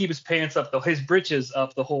trying to keep his pants up, his britches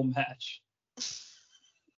up the whole match.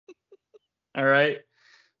 All right.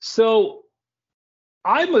 So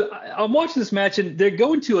I'm watching this match, and they're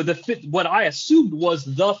going to what I assumed was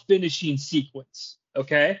the finishing sequence.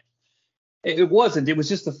 Okay. It wasn't. It was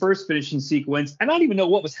just the first finishing sequence. I don't even know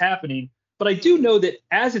what was happening, but I do know that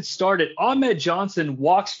as it started, Ahmed Johnson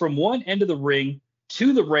walks from one end of the ring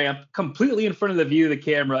to the ramp, completely in front of the view of the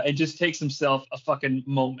camera, and just takes himself a fucking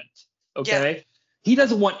moment. Okay. Yeah. He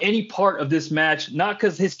doesn't want any part of this match, not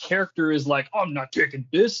because his character is like, oh, I'm not taking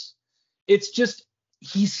this. It's just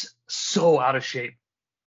he's so out of shape.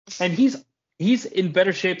 And he's in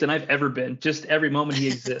better shape than I've ever been, just every moment he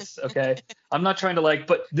exists. Okay. I'm not trying to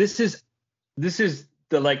but this is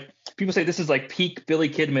the people say this is peak Billy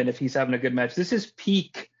Kidman if he's having a good match. This is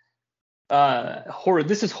peak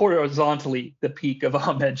this is horizontally the peak of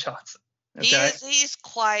Ahmed Johnson. Okay? He's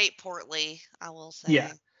quite portly, I will say.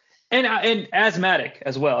 Yeah. And asthmatic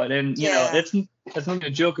as well. And that's nothing to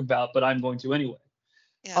joke about, but I'm going to anyway.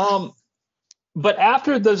 Yeah. But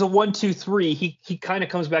after there's a 1, 2, 3, he kind of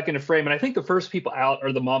comes back into frame. And I think the first people out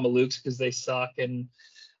are the Mamalukes because they suck. And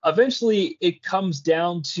eventually it comes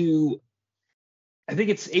down to, I think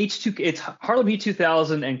it's Harlem Heat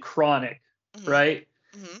 2000 and Chronic, right?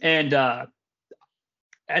 Mm-hmm.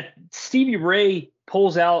 And Stevie Ray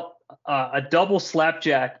pulls out a double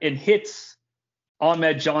slapjack and hits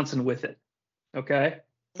Ahmed Johnson with it. okay,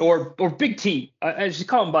 or Big T. I just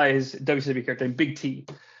call him by his WCW character name, Big T.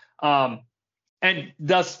 And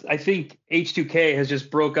thus, I think H2K has just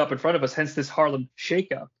broke up in front of us, hence this Harlem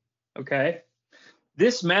shakeup. Okay,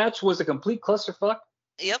 this match was a complete clusterfuck.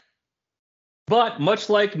 Yep. But much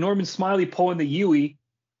like Norman Smiley pulling the Yui,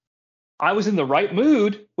 I was in the right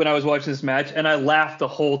mood when I was watching this match, and I laughed the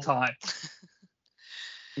whole time.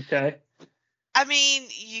 Okay. I mean,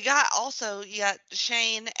 you got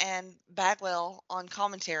Shane and Bagwell on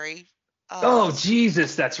commentary. Oh,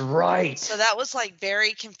 Jesus, that's right. So that was like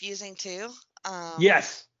very confusing too.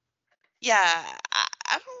 Yes. Yeah,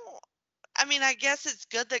 I mean, I guess it's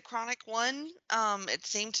good that Chronic won. It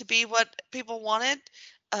seemed to be what people wanted.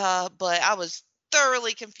 But I was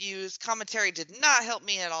thoroughly confused. Commentary did not help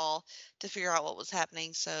me at all to figure out what was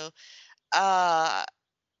happening. So, I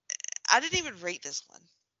didn't even rate this one.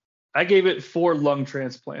 I gave it 4 lung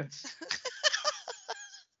transplants.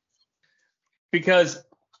 Because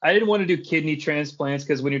I didn't want to do kidney transplants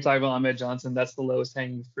because when you're talking about Ahmed Johnson, that's the lowest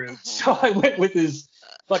hanging fruit. So I went with his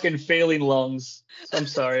fucking failing lungs. So I'm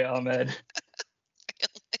sorry, Ahmed.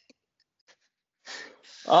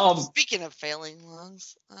 Speaking of failing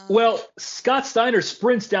lungs. Well, Scott Steiner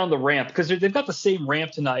sprints down the ramp because they've got the same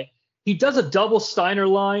ramp tonight. He does a double Steiner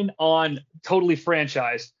line on Totally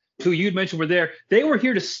Franchised, who you'd mentioned were there. They were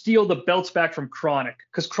here to steal the belts back from Chronic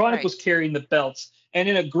because Chronic was carrying the belts. And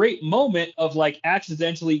in a great moment of like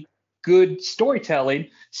accidentally good storytelling,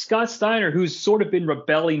 Scott Steiner, who's sort of been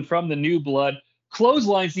rebelling from the New Blood,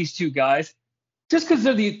 clotheslines these two guys just because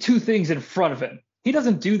they're the two things in front of him. He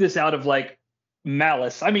doesn't do this out of like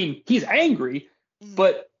malice. I mean, he's angry,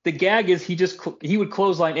 but the gag is he would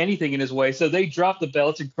clothesline anything in his way. So they drop the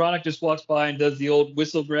belts and Chronic just walks by and does the old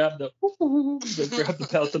whistle grab, they grab the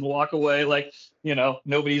belts and walk away like,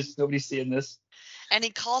 nobody's seeing this. And he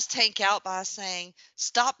calls Tank out by saying,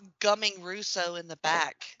 "Stop gumming Russo in the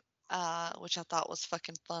back," which I thought was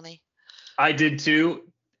fucking funny. I did too.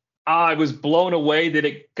 I was blown away that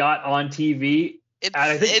it got on TV.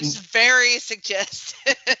 It's very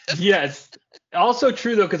suggestive. Yes. Also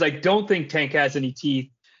true, though, because I don't think Tank has any teeth.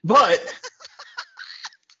 But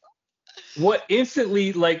what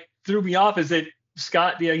instantly threw me off is that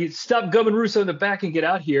Scott, he stopped gumming Russo in the back and get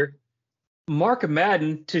out here. Mark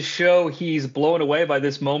Madden, to show he's blown away by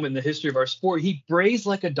this moment in the history of our sport, he brays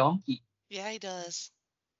like a donkey. Yeah, he does.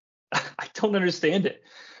 I don't understand it.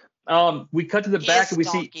 We cut to the back and we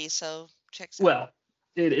donkey, so checks out. Well,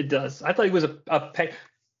 it does. I thought he was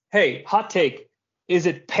hey, hot take. Is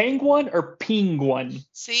it penguin or penguin?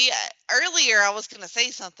 See, earlier I was going to say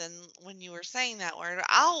something when you were saying that word.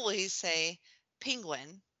 I always say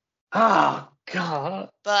penguin. Oh, God.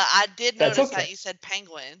 But I did notice that you said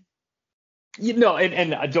penguin. And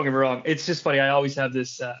don't get me wrong. It's just funny. I always have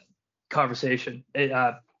this conversation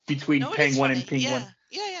between penguin and penguin.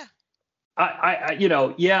 Yeah.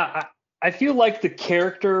 I feel like the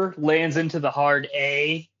character lands into the hard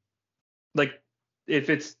A. Like if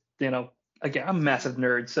it's, again, I'm a massive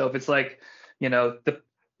nerd. So if it's like,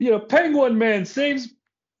 Penguin Man saves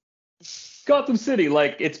Gotham City,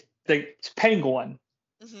 like it's Penguin.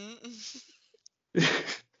 Mm-hmm.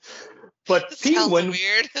 But penguin,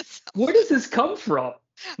 weird. Where does this come from?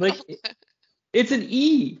 Like, it's an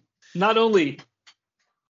E. Not only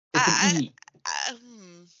it's an E.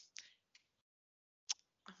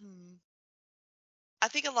 I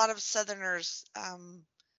think a lot of Southerners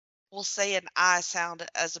will say an I sound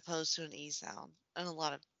as opposed to an E sound in a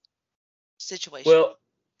lot of situations. Well,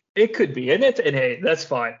 it could be, and hey, that's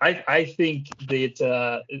fine. I think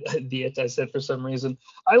that I said for some reason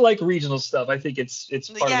I like regional stuff. I think it's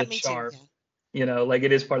part of the charm. Too, like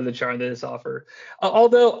it is part of the charm that it's offered.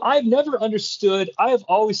 Although I've never understood, I have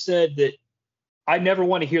always said that I never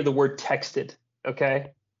want to hear the word texted.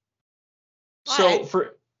 Okay. Why? So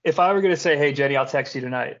if I were going to say, "Hey Jenny, I'll text you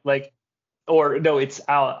tonight," if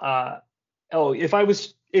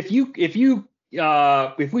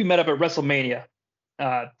we met up at WrestleMania,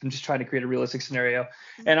 I'm just trying to create a realistic scenario,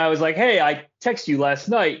 and I was like, "Hey, I texted you last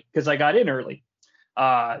night because I got in early.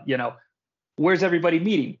 Where's everybody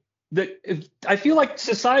meeting?" I feel like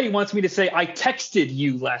society wants me to say I texted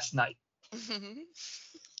you last night,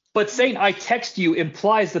 but saying I text you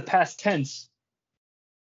implies the past tense.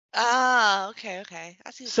 Ah, okay.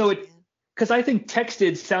 I see. So because I think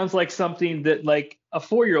texted sounds like something that like a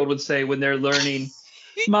 4-year-old would say when they're learning.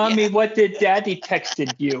 Mommy, what did Daddy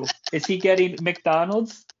texted you? Is he getting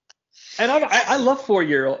McDonald's? And I love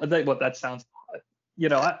 4-year-old. Well, that sounds,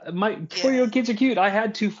 my 4-year-old kids are cute. I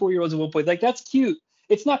had 2 4-year-olds at one point. Like that's cute.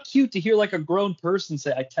 It's not cute to hear like a grown person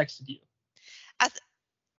say I texted you.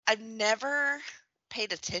 I've never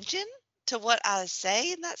paid attention to what I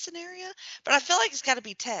say in that scenario, but I feel like it's got to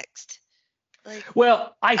be text. Like,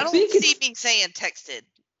 Well, I I don't think see it's. me saying texted.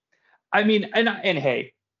 I mean, and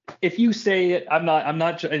hey, if you say it, I'm not,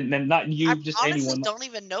 and not you, I just honestly anyone. don't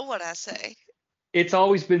even know what I say. It's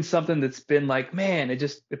always been something that's been like, man,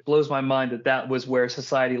 it blows my mind that was where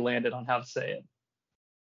society landed on how to say it.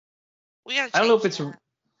 We got to I don't know if change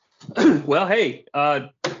it's that. well, hey,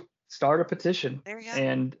 start a petition There you go.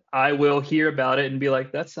 and I will hear about it and be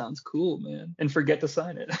like, that sounds cool, man, and forget to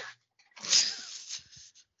sign it.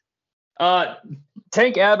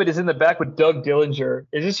 Tank Abbott is in the back with Doug Dillinger.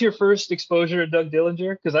 Is this your first exposure to Doug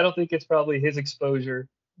Dillinger? Because I don't think it's probably his exposure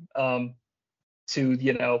to,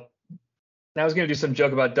 you know, I was going to do some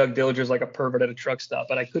joke about Doug Dillinger's like a pervert at a truck stop,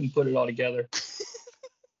 but I couldn't put it all together.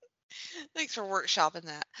 Thanks for workshopping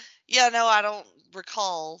that. Yeah, no, I don't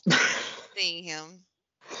recall seeing him.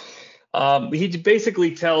 He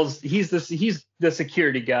basically tells he's the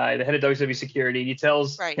security guy, the head of WCW security, and he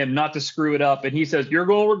tells him not to screw it up, and he says, "You're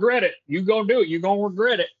gonna regret it. You're gonna do it. You're gonna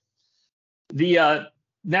regret it." The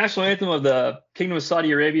national anthem of the Kingdom of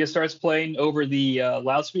Saudi Arabia starts playing over the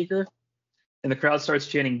loudspeaker, and the crowd starts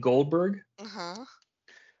chanting Goldberg.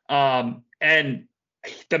 And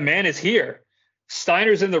the man is here.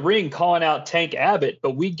 Steiner's in the ring calling out Tank Abbott,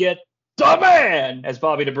 but we get the man, as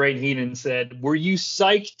Bobby the Brain Heenan said. Were you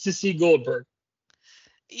psyched to see Goldberg?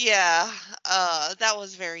 Yeah, that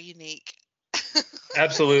was very unique.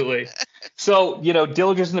 Absolutely. So, you know,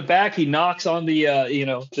 Dillinger's in the back. He knocks on the,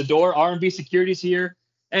 the door. R&B Security's here.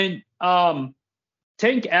 And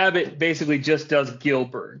Tank Abbott basically just does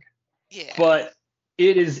Gilbert. Yeah. But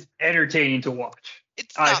it is entertaining to watch.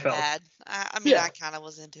 It's not bad. I mean, I kind of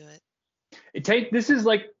was into it. This is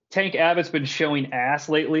like Tank Abbott's been showing ass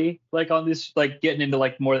lately, like on this, like getting into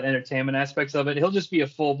like more entertainment aspects of it. He'll just be a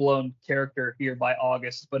full blown character here by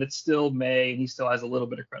August, but it's still May and he still has a little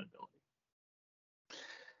bit of credibility.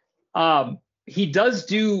 He does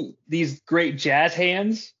do these great jazz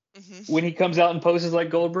hands when he comes out and poses like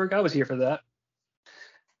Goldberg. I was here for that.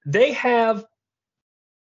 They have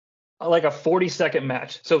like a 40-second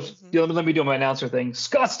match. So let me do my announcer thing.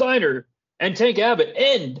 Scott Steiner and Tank Abbott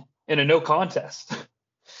end in a no contest.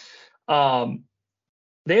 They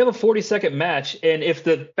have a 40-second match, and if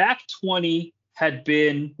the back 20 had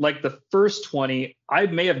been like the first 20, I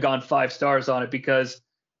may have gone 5 stars on it because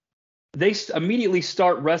they immediately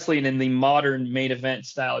start wrestling in the modern main event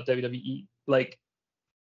style at WWE. Like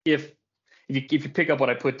if you pick up what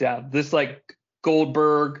I put down, this like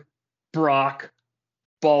Goldberg, Brock,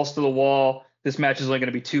 balls to the wall. This match is only going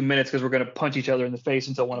to be 2 minutes because we're going to punch each other in the face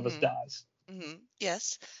until one of us dies.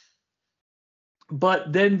 Yes.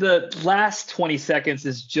 But then the last 20 seconds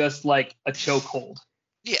is just like a chokehold.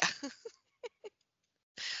 Yeah.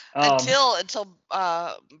 Until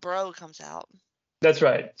Bro comes out. That's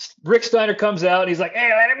right. Rick Steiner comes out and he's like,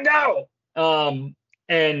 "Hey, let him go."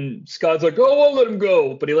 And Scott's like, "Oh, we'll let him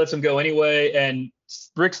go," but he lets him go anyway. And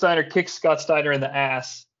Rick Steiner kicks Scott Steiner in the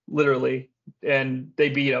ass, literally, and they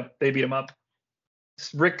beat him up.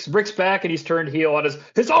 Rick's back and he's turned heel on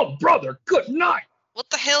his own brother. Good night. What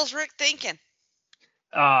the hell's Rick thinking?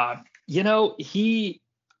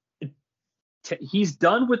 He's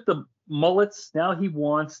done with the mullets. Now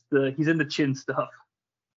he's in the chin stuff.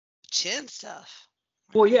 Chin stuff.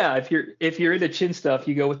 Well, yeah, if you're into chin stuff,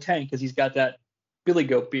 you go with Tank because he's got that Billy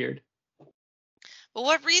Goat beard. Well,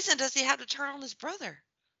 what reason does he have to turn on his brother?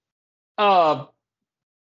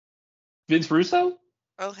 Vince Russo?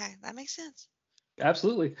 Okay, that makes sense.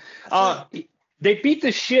 Absolutely. They beat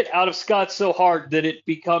the shit out of Scott so hard that it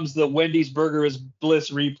becomes the Wendy's Burger is Bliss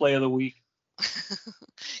replay of the week.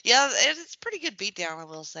 Yeah, it's a pretty good beatdown, I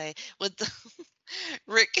will say, with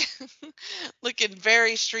Rick looking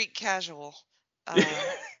very street casual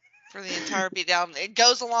for the entire beatdown. It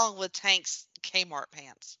goes along with Tank's Kmart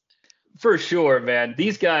pants. For sure, man.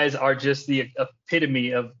 These guys are just the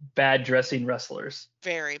epitome of bad dressing wrestlers.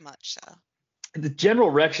 Very much so. The General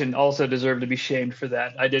Rection also deserved to be shamed for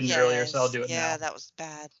that. I didn't earlier, so I'll do it now. Yeah, that was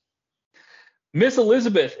bad. Miss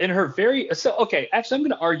Elizabeth in her actually I'm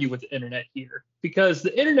going to argue with the internet here because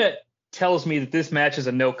the internet tells me that this match is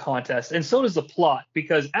a no contest, and so does the plot,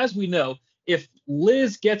 because as we know, if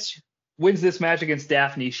Liz wins this match against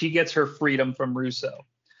Daphne, she gets her freedom from Russo.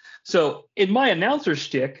 So in my announcer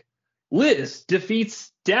shtick, Liz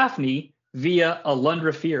defeats Daphne via a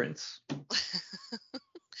Lundreference.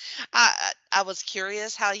 I was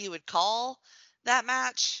curious how you would call that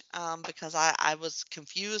match because I was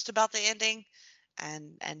confused about the ending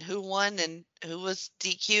and who won and who was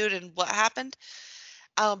DQ'd and what happened.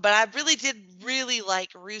 But I really like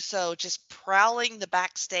Russo just prowling the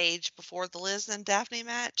backstage before the Liz and Daphne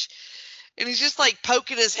match. and he's just like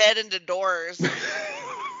poking his head into doors.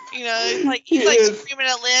 You know, he's screaming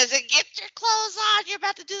at Liz, and get your clothes on, you're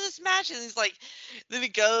about to do this match. And he's like, then he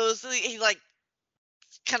goes, and he like,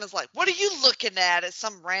 kind of like, what are you looking at? It's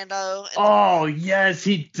some rando. Oh, yes,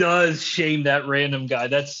 he does shame that random guy.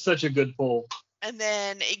 That's such a good pull. And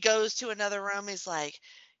then he goes to another room. He's like,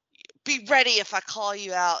 be ready if I call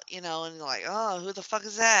you out, you know, and like, oh, who the fuck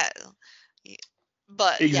is that?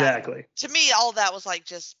 But exactly. Yeah, to me, all that was like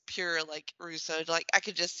just pure like Russo. Like I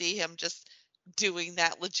could just see him just doing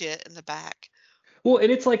that legit in the back. Well,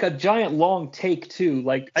 and it's like a giant long take too.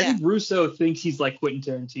 Like I think Russo thinks he's like Quentin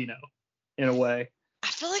Tarantino in a way. I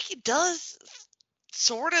feel like he does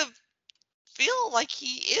sort of feel like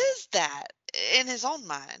he is that in his own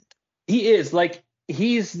mind. He is like,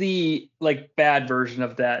 he's the like bad version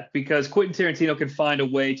of that, because Quentin Tarantino can find a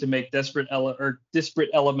way to make disparate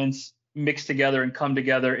elements mix together and come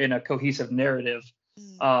together in a cohesive narrative.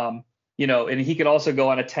 You know, and he could also go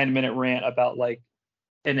on a 10-minute rant about like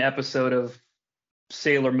an episode of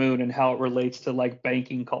Sailor Moon and how it relates to like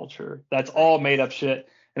banking culture. That's all made up shit.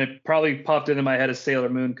 And it probably popped into my head as Sailor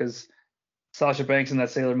Moon because Sasha Banks in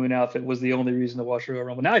that Sailor Moon outfit was the only reason to watch Royal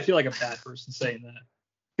Rumble. Now I feel like a bad person saying that,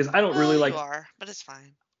 because I don't really like. You are, but it's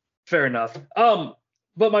fine. Fair enough.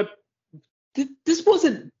 But this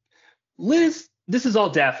wasn't Liz. This is all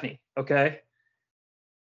Daphne. Okay.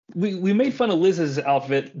 We made fun of Liz's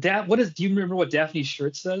outfit. Do you remember what Daphne's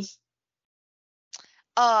shirt says?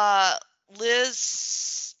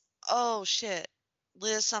 Liz. Oh shit.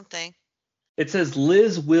 Liz something. It says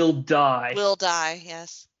Liz will die. Will die.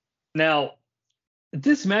 Yes. Now,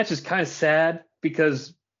 this match is kind of sad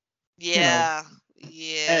because. Yeah.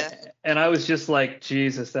 And I was just like,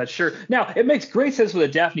 Jesus, that shirt. Now, it makes great sense with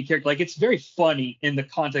a Daphne character. Like, it's very funny in the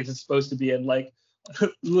context it's supposed to be in. Like,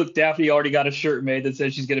 look, Daphne already got a shirt made that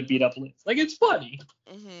says she's going to beat up Liz. Like, it's funny.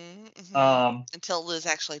 Until Liz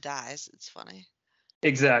actually dies. It's funny.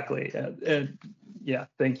 Exactly. And yeah,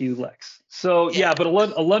 thank you, Lex. So, but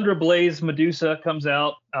Alundra Blaze Medusa comes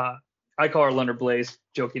out. I call her Alundra Blaze,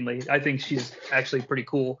 jokingly. I think she's actually pretty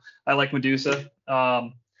cool. I like Medusa.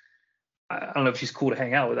 I don't know if she's cool to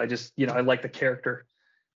hang out with. I just, I like the character.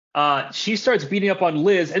 She starts beating up on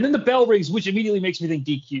Liz, and then the bell rings, which immediately makes me think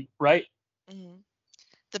DQ, right? Mm-hmm.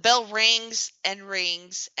 The bell rings and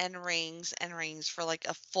rings and rings and rings for like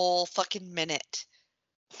a full fucking minute.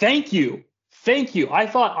 Thank you. I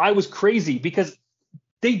thought I was crazy because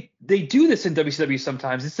they do this in WCW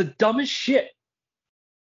sometimes. It's the dumbest shit.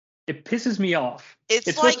 It pisses me off.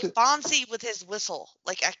 It's like Fonzie with his whistle.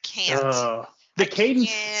 Like I can't. The cadence.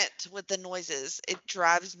 I can't with the noises. It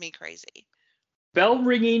drives me crazy. Bell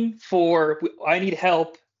ringing for I need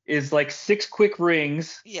help is like 6 quick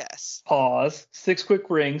rings. Yes. Pause. 6 quick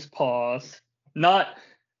rings. Pause. Not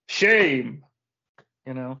shame.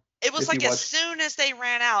 It was like as soon as they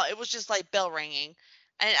ran out, it was just like bell ringing.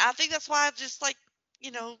 And I think that's why I just like,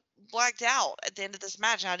 blacked out at the end of this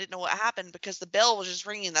match. And I didn't know what happened because the bell was just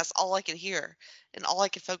ringing. That's all I could hear and all I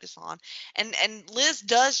could focus on. And Liz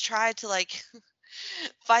does try to like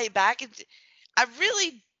fight back. And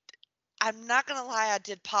I'm not going to lie, I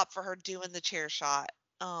did pop for her doing the chair shot.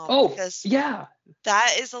 Because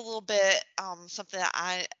that is a little bit something that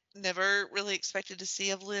I never really expected to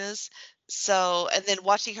see of Liz. So, and then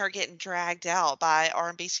watching her getting dragged out by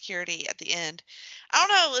R&B security at the end, I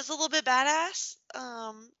don't know, it was a little bit badass.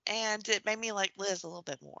 And it made me like Liz a little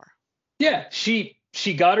bit more. Yeah, she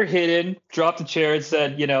got her hit in, dropped the chair, and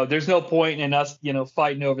said, there's no point in us,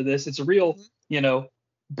 fighting over this. It's a real,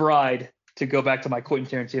 bride, to go back to my Quentin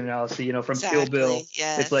Tarantino analogy, from Kill Bill.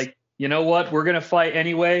 Yes. It's like, you know what? We're going to fight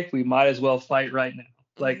anyway. We might as well fight right now.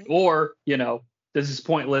 Like, or, this is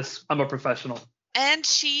pointless. I'm a professional. And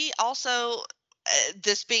she also,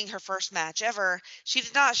 this being her first match ever, she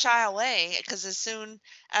did not shy away because as soon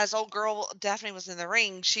as old girl Daphne was in the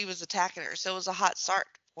ring, she was attacking her. So it was a hot start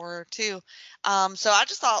for her too. So I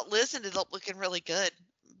just thought Liz ended up looking really good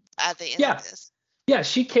at the end of this. Yeah,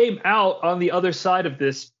 she came out on the other side of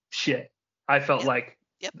this shit. I felt like.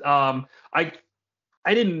 Yep.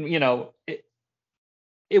 I didn't,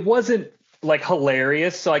 it wasn't like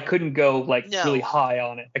hilarious, so I couldn't go really high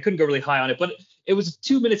on it. But it was a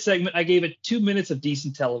 2-minute segment. I gave it 2 minutes of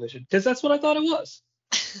decent television because that's what I thought it was.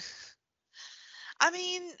 I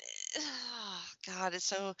mean, God, it's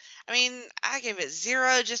so. I mean, I gave it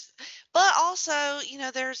 0. But also,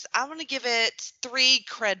 I'm going to give it 3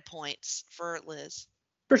 cred points for Liz.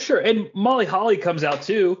 For sure, and Molly Holly comes out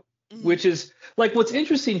too. Which is like what's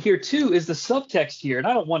interesting here too is the subtext here, and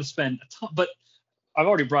I don't want to spend a ton, but I've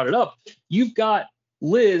already brought it up. You've got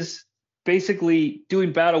Liz basically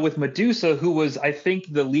doing battle with Medusa, who was, I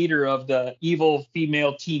think, the leader of the evil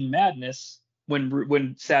female Team Madness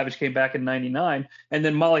when Savage came back in '99, and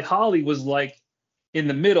then Molly Holly was like in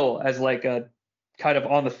the middle as like a kind of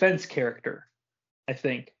on the fence character, I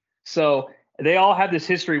think. So they all have this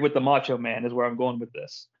history with the Macho Man, is where I'm going with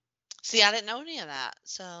this. See, I didn't know any of that,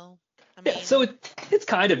 so I mean, Yeah, so it's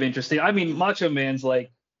kind of interesting. I mean, Macho Man's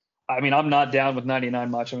like, I mean, I'm not down with '99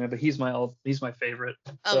 Macho Man, but he's my favorite.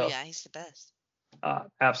 oh So, yeah, he's the best.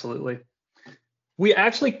 absolutely. We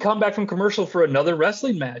actually come back from commercial for another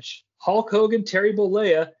wrestling match. Hulk Hogan, Terry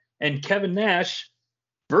Bollea, and Kevin Nash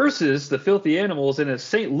versus the Filthy Animals in a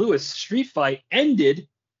St. Louis street fight ended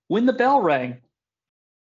when the bell rang.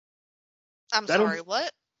 I'm sorry,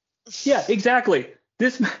 what? Yeah, exactly.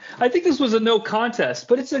 I think this was a no contest,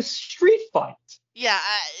 but it's a street fight. Yeah,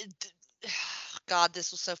 God,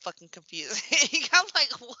 this was so fucking confusing. I'm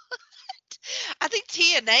like, what? I think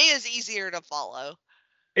TNA is easier to follow.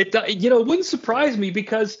 It wouldn't surprise me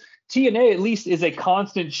because TNA at least is a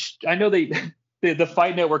constant. I know the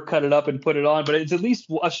Fight Network cut it up and put it on, but it's at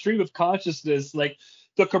least a stream of consciousness. Like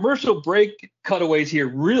the commercial break cutaways here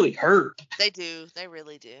really hurt. They do. They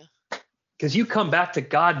really do. Because you come back to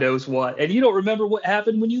God knows what, and you don't remember what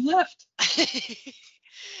happened when you left.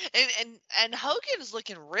 and Hogan's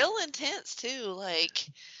looking real intense too. Like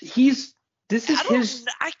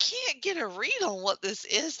I can't get a read on what this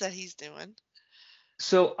is that he's doing.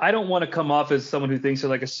 So I don't want to come off as someone who thinks they're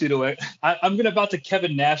like a pseudo. I'm about to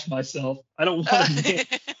Kevin Nash myself. I don't want to.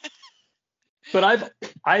 But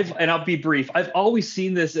and I'll be brief. I've always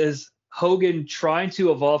seen this as Hogan trying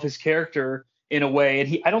to evolve his character in a way,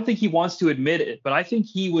 and I don't think he wants to admit it, but I think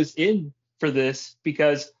he was in for this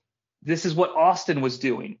because this is what Austin was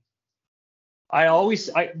doing.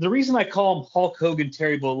 The reason I call him Hulk Hogan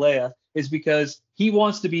Terry Bollea is because he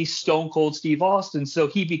wants to be Stone Cold Steve Austin, so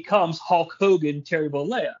he becomes Hulk Hogan Terry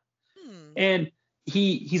Bollea. And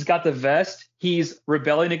he's got the vest, he's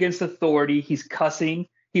rebelling against authority, he's cussing,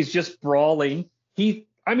 he's just brawling.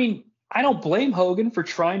 I don't blame Hogan for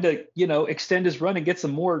trying to, extend his run and get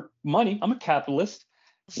some more money. I'm a capitalist.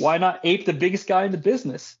 Why not ape the biggest guy in the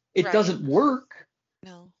business? It doesn't work.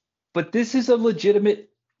 No. But this is a legitimate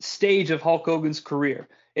stage of Hulk Hogan's career.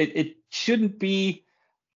 It shouldn't be,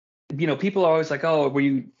 people are always like, oh, were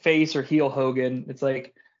you face or heel Hogan? It's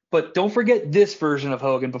like, but don't forget this version of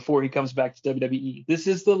Hogan before he comes back to WWE. This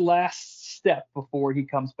is the last step before he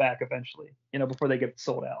comes back eventually, before they get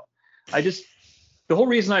sold out. The whole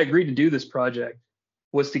reason I agreed to do this project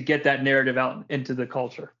was to get that narrative out into the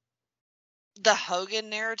culture. The Hogan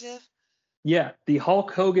narrative? Yeah, the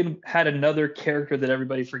Hulk Hogan had another character that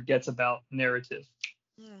everybody forgets about narrative.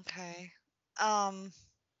 Okay.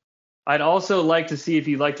 I'd also like to see if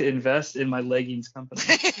you'd like to invest in my leggings company.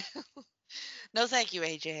 No, thank you,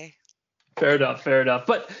 AJ. Fair enough.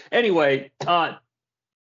 But anyway,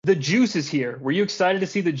 the juice is here. Were you excited to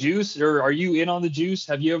see the juice, or are you in on the juice?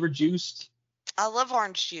 Have you ever juiced? I love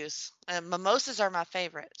orange juice. Mimosas are my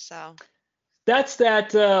favorite. So that's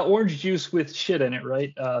that orange juice with shit in it,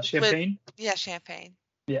 right? Champagne? Champagne.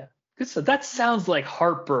 Yeah. Good stuff. That sounds like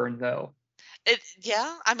heartburn, though.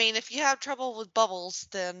 I mean, if you have trouble with bubbles,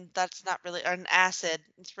 then that's not really an acid.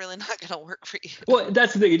 It's really not going to work for you. Well,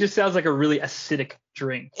 that's the thing. It just sounds like a really acidic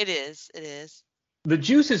drink. It is. The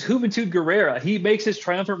juice is Juventud Guerrera. He makes his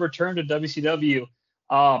triumphant return to WCW.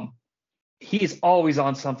 He's always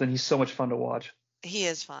on something. He's so much fun to watch. He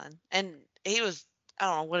is fun. And he was, I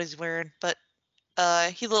don't know what he's wearing, but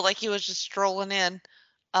he looked like he was just strolling in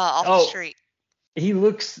off the street. He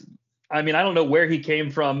looks, I don't know where he came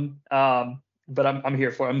from, but I'm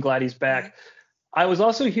here for it. I'm glad he's back. Mm-hmm. I was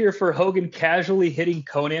also here for Hogan casually hitting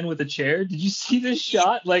Conan with a chair. Did you see this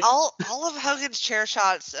shot? Like all of Hogan's chair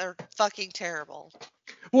shots are fucking terrible.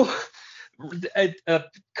 Well,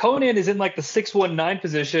 Conan is in like the 619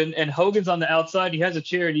 position, and Hogan's on the outside. He has a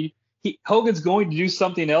chair, and Hogan's going to do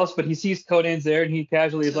something else, but he sees Conan's there, and he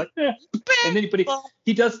casually is like, eh. And then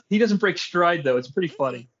he doesn't break stride though. It's pretty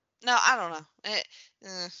funny. No, I don't know.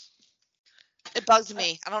 It bugs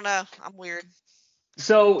me. I don't know. I'm weird.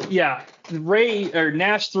 So yeah,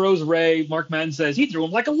 Nash throws Ray. Mark Madden says he threw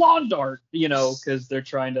him like a lawn dart, because they're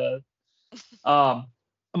trying to.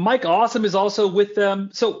 Mike Awesome is also with them.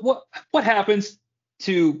 So what happens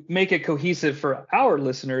to make it cohesive for our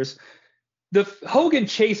listeners? Hogan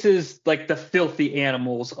chases like the filthy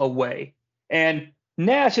animals away, and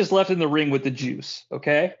Nash is left in the ring with the juice.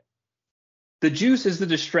 Okay, the juice is the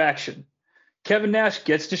distraction. Kevin Nash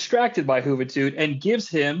gets distracted by Juventud and gives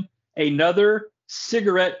him another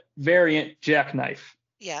cigarette variant jackknife.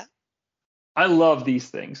 Yeah. I love these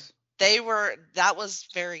things. That was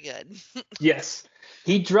very good. Yes.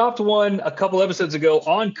 He dropped one a couple episodes ago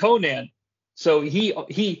on Conan. So he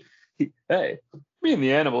hey, me and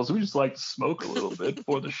the animals, we just like to smoke a little bit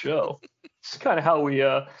before the show. It's kind of how we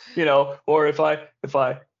or if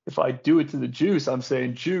I do it to the Juice, I'm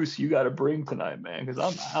saying, Juice, you got to bring tonight, man, because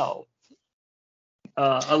I'm out.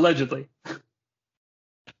 Allegedly.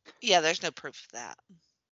 Yeah, there's no proof of that.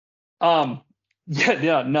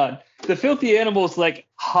 Yeah, none. The filthy animals like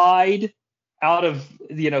hide out of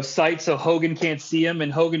sight so Hogan can't see him,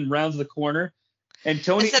 and Hogan rounds the corner, and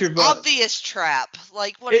Tony It's an obvious trap.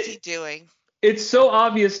 Like, what is he doing? It's so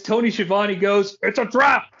obvious. Tony Schiavone goes, "It's a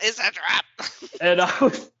trap! It's a trap!" and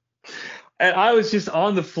I was just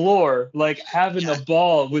on the floor, like having a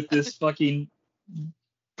ball with this fucking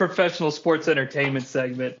professional sports entertainment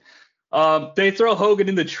segment. They throw Hogan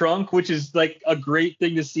in the trunk, which is like a great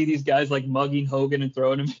thing to see these guys like mugging Hogan and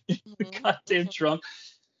throwing him in the goddamn trunk.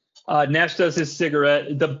 Nash does his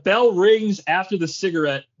cigarette. The bell rings after the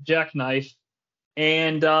cigarette jackknife,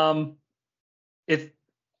 and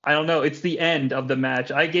I don't know. It's the end of the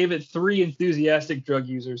match. I gave it 3 enthusiastic drug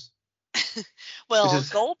users. Well,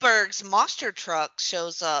 Goldberg's monster truck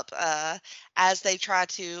shows up as they try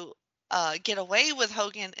to get away with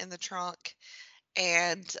Hogan in the trunk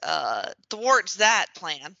and thwarts that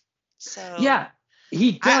plan. So yeah,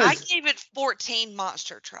 he does. I gave it 14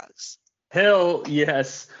 monster trucks. Hell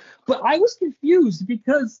yes. But I was confused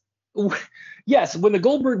because, yes, when the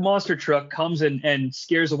Goldberg monster truck comes and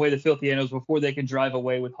scares away the filthy animals before they can drive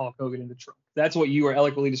away with Hulk Hogan in the trunk. That's what you were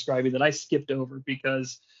eloquently describing that I skipped over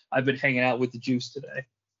because I've been hanging out with the Juice today.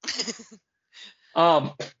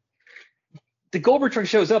 The Goldberg truck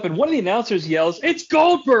shows up and one of the announcers yells, "It's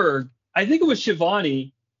Goldberg!" I think it was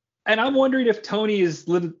Schiavone. And I'm wondering if Tony is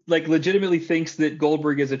legitimately thinks that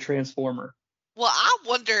Goldberg is a transformer. Well, I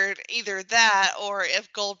wondered either that or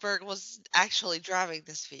if Goldberg was actually driving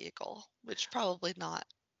this vehicle, which probably not.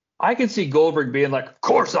 I can see Goldberg being like, "Of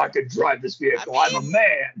course I could drive this vehicle. I'm a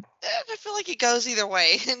man." I feel like it goes either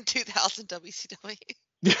way in 2000 WCW.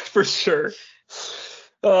 Yeah, for sure.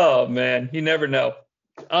 Oh, man. You never know.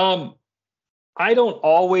 I don't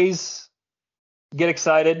always get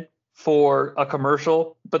excited for a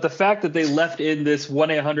commercial, but the fact that they left in this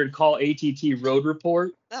 1-800 call ATT road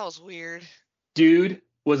report. That was weird. Dude,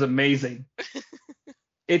 was amazing.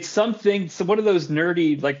 It's something, so one of those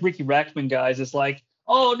nerdy, like Ricky Rackman guys is like,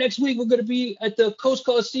 "Oh, next week we're going to be at the Coast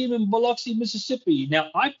Coliseum in Biloxi, Mississippi." Now,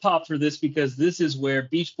 I popped for this because this is where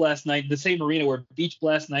Beach Blast Night, the same arena where Beach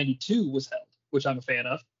Blast 92 was held, which I'm a fan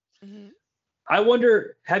of. Mm-hmm. I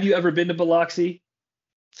wonder, have you ever been to Biloxi?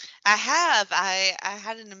 I have. I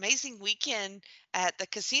had an amazing weekend at the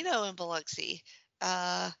casino in Biloxi. Did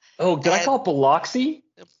I call it Biloxi?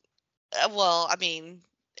 Well, I mean,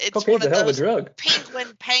 it's one of those drug.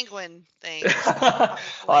 penguin things.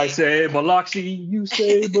 I say Biloxi, you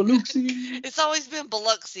say Biloxi. It's always been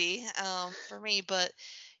Biloxi for me, but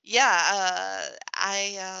yeah,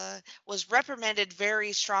 I was reprimanded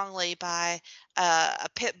very strongly by a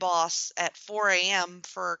pit boss at 4 a.m.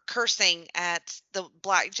 for cursing at the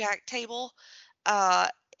blackjack table.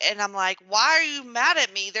 And I'm like, "Why are you mad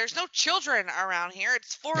at me? There's no children around here.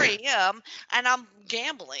 It's 4 a.m. and I'm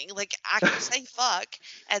gambling. Like, I can say fuck."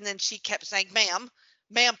 And then she kept saying, ma'am,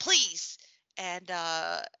 please. And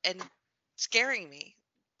scaring me.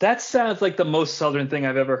 That sounds like the most Southern thing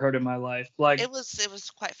I've ever heard in my life. Like, it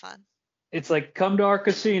was quite fun. It's like, "Come to our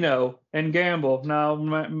casino and gamble." "No,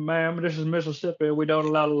 ma'am, this is Mississippi. We don't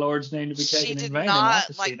allow the Lord's name to be taken in vain in our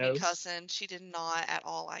casinos." She did not like me cussing. She did not at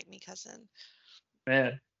all like me cussing.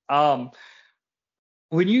 Man.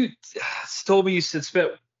 When you told me you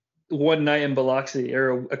spent one night in Biloxi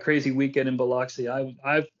or a crazy weekend in Biloxi,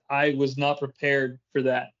 I was not prepared for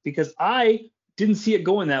that because I didn't see it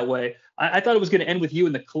going that way. I thought it was going to end with you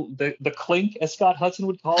in the clink, as Scott Hudson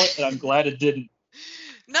would call it, and I'm glad it didn't.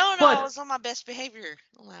 No, I was on my best behavior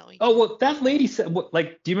on that weekend. Oh, well, that lady said, do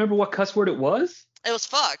you remember what cuss word it was? It was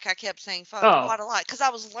fuck. I kept saying fuck quite a lot because I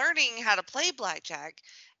was learning how to play blackjack,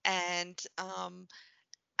 and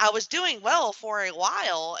I was doing well for a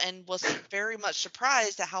while and was very much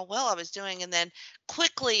surprised at how well I was doing. And then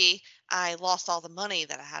quickly I lost all the money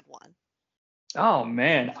that I had won. Oh,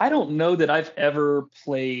 man. I don't know that I've ever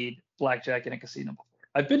played blackjack in a casino before.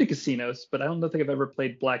 I've been to casinos, but I don't think I've ever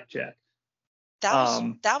played blackjack.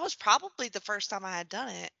 That was probably the first time I had done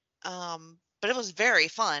it. But it was very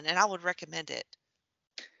fun and I would recommend it.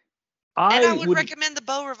 I would recommend the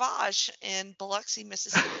Beau Rivage in Biloxi,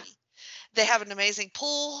 Mississippi. They have an amazing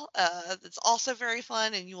pool that's also very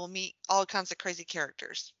fun, and you will meet all kinds of crazy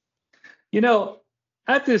characters.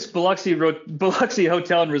 At this Biloxi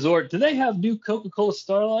Hotel and Resort, do they have new Coca-Cola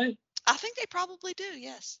Starlight? I think they probably do,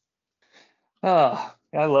 yes. I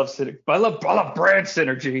love synergy. I love brand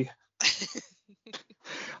synergy.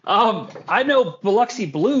 I know Biloxi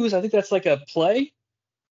Blues. I think that's like a play.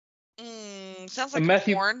 Sounds like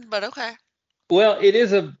a porn, but okay. Well, it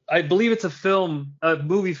is I believe it's a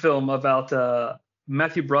movie film about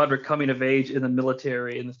Matthew Broderick coming of age in the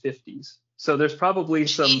military in the 50s. So there's probably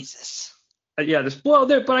some. Jesus. Yeah,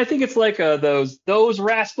 but I think it's like those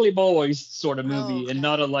rascally boys sort of movie, and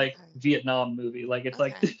not a Vietnam movie. Like it's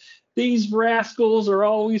like these rascals are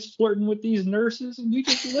always flirting with these nurses, and we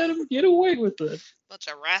just let them get away with it. Bunch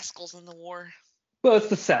of rascals in the war. Well, it's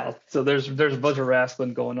the South, so there's a bunch of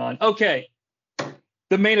wrestling going on. Okay,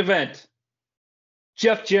 the main event.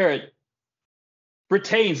 Jeff Jarrett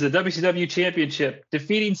retains the WCW Championship,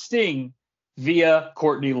 defeating Sting via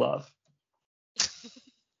Courtney Love.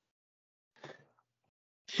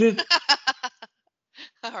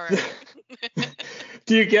 All right.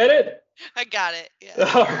 Do you get it? I got it.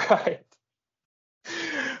 Yeah. All right.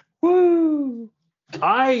 Woo.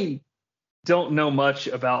 I don't know much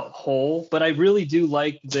about Hole, but I really do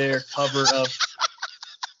like their cover of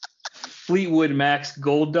Fleetwood Mac's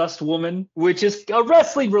Gold Dust Woman, which is a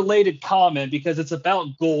wrestling related comment because it's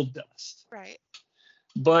about gold dust. Right.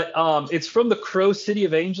 But it's from the Crow City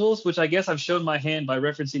of Angels, which I guess I've shown my hand by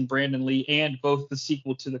referencing Brandon Lee and both the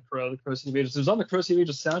sequel to the Crow City of Angels. It was on the Crow City of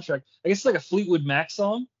Angels soundtrack. I guess it's like a Fleetwood Mac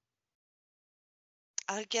song.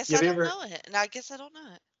 I guess I don't know it. No, I guess I don't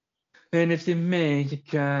know it. And if you make it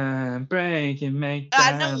come, break it, make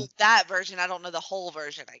time. I know that version. I don't know the whole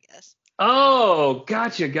version, I guess. Oh,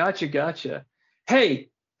 gotcha. Hey,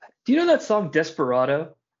 do you know that song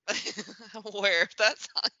Desperado? I'm aware of that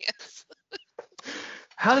song, yes.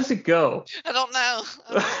 How does it go? I don't know.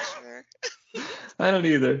 I'm not sure. I don't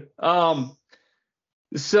either.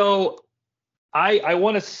 So I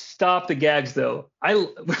want to stop the gags though. I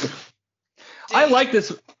like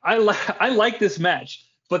this. I like this match,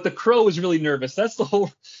 but the Crow was really nervous. That's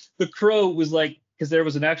the Crow was like, because there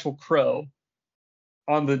was an actual crow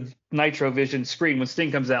on the Nitro Vision screen when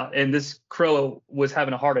Sting comes out, and this Crow was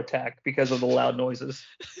having a heart attack because of the loud noises.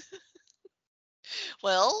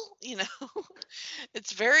 Well,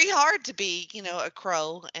 it's very hard to be, a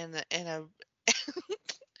crow in a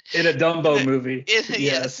in a Dumbo movie.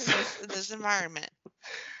 Yes, in this environment.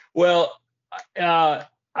 Well, I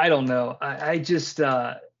don't know. I just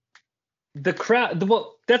the crowd.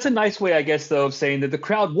 Well, that's a nice way, I guess, though, of saying that the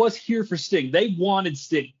crowd was here for Sting. They wanted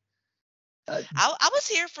Sting. I was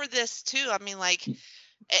here for this too. I mean, like,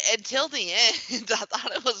 until the end, I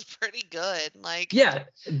thought it was pretty good. Like, yeah,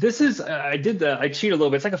 this is. I cheat a little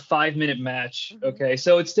bit. It's like a 5-minute match. Mm-hmm. Okay,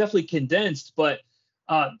 so it's definitely condensed, but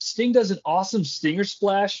Sting does an awesome stinger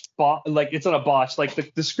splash. Like, it's on a botch. Like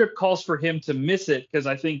the script calls for him to miss it because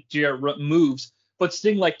I think Jarrett moves, but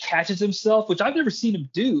Sting like catches himself, which I've never seen him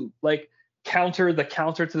do. Like counter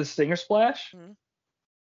to the stinger splash. Mm-hmm.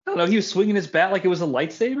 I don't know. He was swinging his bat like it was a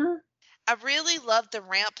lightsaber. I really love the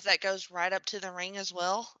ramp that goes right up to the ring as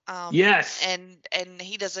well. Yes. And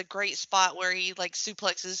he does a great spot where he like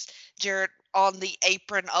suplexes Jarrett on the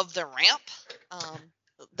apron of the ramp.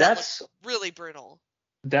 That's really brutal.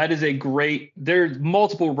 That is a great. There's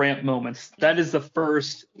multiple ramp moments. That is the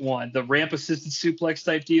first one. The ramp assisted suplex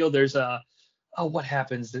type deal. There's what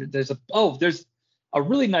happens? There's a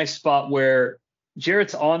really nice spot where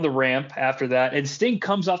Jarrett's on the ramp after that, and Sting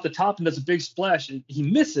comes off the top and does a big splash, and he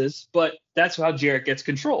misses, but that's how Jarrett gets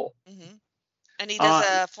control. Mm-hmm. And he does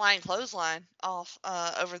a flying clothesline off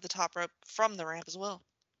over the top rope from the ramp as well.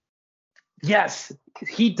 Yes,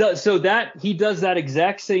 he does. So he does that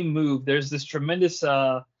exact same move. There's this tremendous.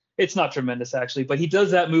 It's not tremendous actually, but he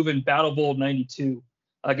does that move in Battle Bowl '92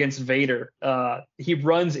 against Vader. He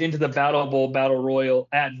runs into the Battle Bowl Battle Royal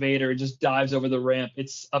at Vader and just dives over the ramp.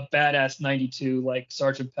 It's a badass 92, like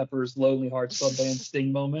Sgt. Pepper's Lonely Hearts Club Band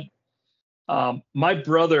Sting moment. My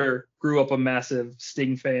brother grew up a massive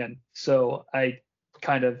Sting fan, so I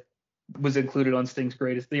kind of was included on Sting's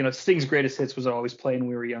greatest. Sting's greatest hits was always playing when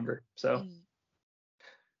we were younger. So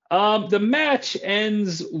the match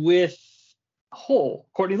ends with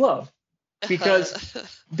Courtney Love. Because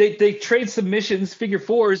they trade submissions, figure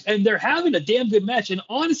fours, and they're having a damn good match. And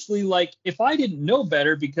honestly, like, if I didn't know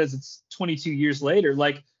better, because it's 22 years later,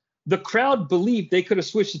 like, the crowd believed they could have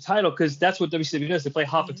switched the title because that's what WCW does. They play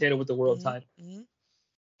hot potato with the world title. Mm-hmm.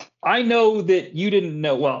 I know that you didn't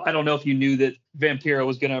know. Well, I don't know if you knew that Vampiro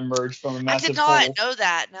was going to emerge from a massive hole. I did not know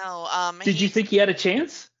that. No. Did you think he had a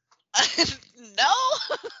chance? No.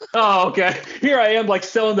 Oh, okay. Here I am, like,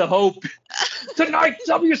 selling the hope. Tonight,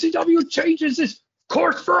 WCW changes its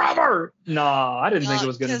course forever. Nah, I didn't think it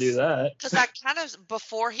was going to do that. Because I kind of,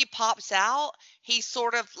 before he pops out, he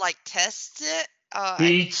sort of, like, tests it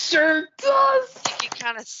He sure does. You can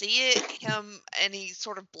kind of see it, and he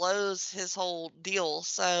sort of blows his whole deal.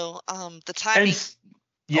 So the timing.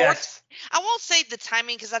 Yes. I won't say the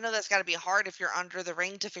timing because I know that's got to be hard if you're under the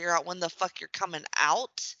ring to figure out when the fuck you're coming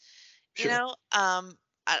out. You Sure. know, I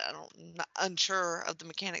don't, not unsure of the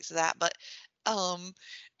mechanics of that, but I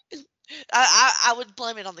would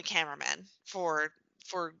blame it on the cameraman for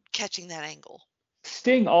catching that angle.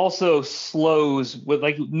 Sting also slows with,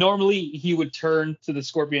 like, normally he would turn to the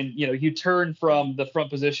Scorpion, he'd turn from the front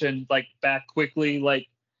position like back quickly, like,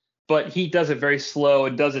 but he does it very slow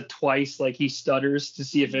and does it twice, like he stutters to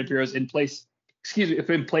see if Imperial's in place. If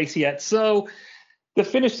in place yet. So the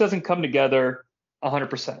finish doesn't come together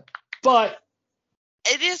 100%. But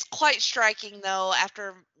it is quite striking though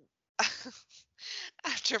after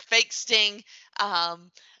fake Sting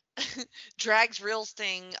drags real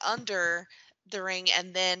Sting under the ring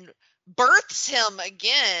and then births him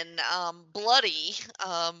again, bloody,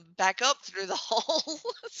 back up through the hole.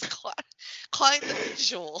 It's quite the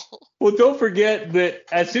visual. Well, don't forget that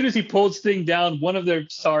as soon as he pulled Sting down, one of their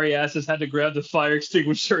sorry asses had to grab the fire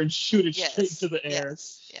extinguisher and shoot it straight to the air.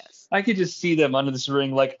 Yes. I could just see them under this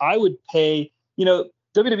ring. Like, I would pay,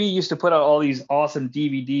 WWE used to put out all these awesome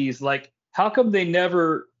DVDs. Like, how come they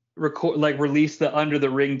never release the under the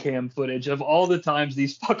ring cam footage of all the times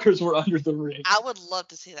these fuckers were under the ring? I would love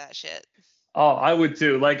to see that shit. Oh, I would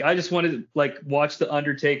too. Like, I just wanted to watch the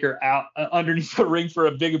Undertaker out underneath the ring for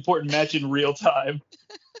a big important match in real time.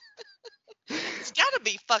 It's gotta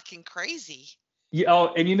be fucking crazy. Yeah,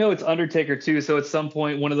 oh, and it's Undertaker too. So at some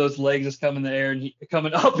point, one of those legs is coming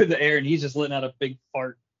up in the air, and he's just letting out a big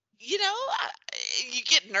fart. You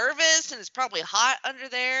get nervous, and it's probably hot under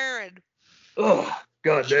there, and oh,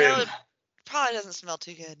 goddamn, it probably doesn't smell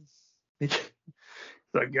too good. It's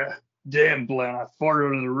like, damn, Glenn, I farted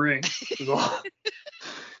under the ring.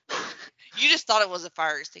 You just thought it was a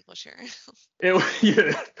fire extinguisher.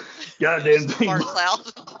 Yeah, goddamn thing. Fart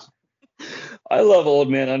cloud. I love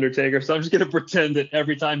old man Undertaker, so I'm just gonna pretend that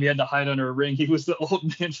every time he had to hide under a ring, he was the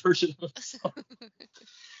old man version of himself.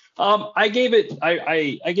 I gave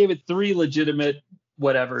it 3 legitimate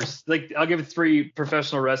whatevers. Like, I'll give it 3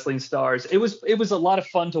 professional wrestling stars. It was a lot of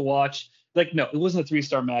fun to watch. Like, no, it wasn't a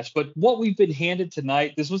 3-star match, but what we've been handed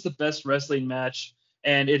tonight, this was the best wrestling match,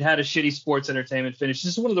 and it had a shitty sports entertainment finish.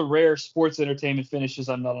 This is one of the rare sports entertainment finishes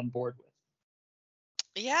I'm not on board with.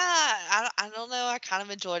 Yeah, I don't know. I kind of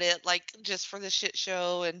enjoyed it, like, just for the shit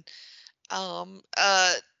show, and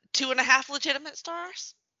 2.5 legitimate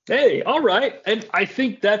stars. Hey, all right. And I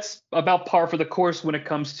think that's about par for the course when it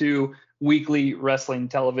comes to weekly wrestling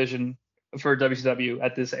television for WCW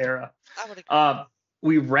at this era. I would agree.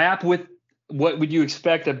 We wrap with what would you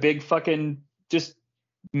expect, a big fucking just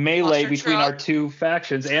melee Monster between truck. our two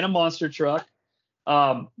factions and a monster truck.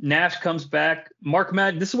 Nash comes back. Mark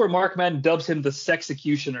Madden, this is where Mark Madden dubs him the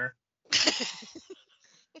Sexecutioner.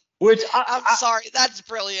 Which I'm sorry, that's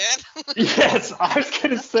brilliant. Yes, I was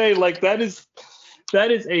gonna say, like, that is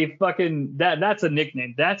a fucking that's a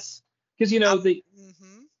nickname. That's because you've got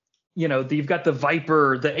the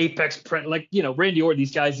Viper, the Apex, like, Randy Orton.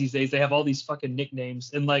 These guys these days, they have all these fucking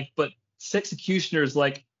nicknames, and but Sexecutioner is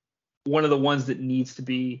like one of the ones that needs to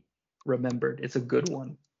be remembered. It's a good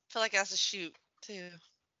one. I feel like that's a shoot too.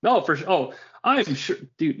 No, for sure. Oh, I'm sure,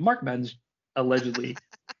 dude. Mark Madden's allegedly,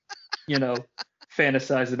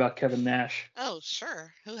 fantasized about Kevin Nash. Oh,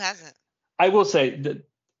 sure. Who hasn't? I will say that,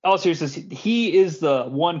 all seriousness, he is the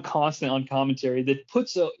one constant on commentary that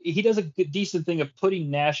he does a decent thing of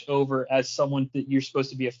putting Nash over as someone that you're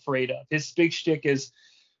supposed to be afraid of. His big shtick is,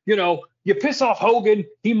 you piss off Hogan,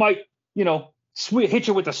 he might, hit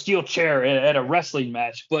you with a steel chair at a wrestling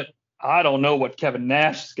match, but I don't know what Kevin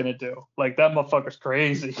Nash is gonna do. Like, that motherfucker's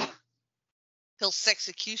crazy. He'll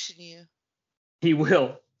sexecution you. He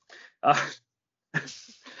will.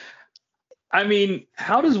 I mean,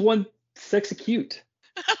 how does one sexecute?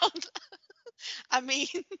 I mean,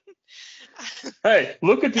 hey,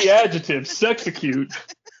 look at the adjective, sexecute.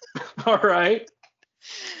 All right.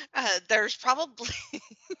 There's probably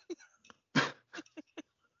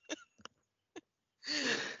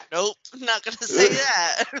nope, I'm not gonna say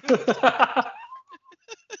that.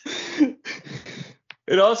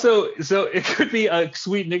 It could be a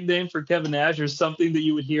sweet nickname for Kevin Nash, or something that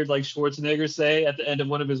you would hear like Schwarzenegger say at the end of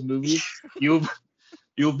one of his movies. You've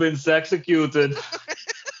been sexecuted.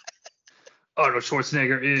 Arnold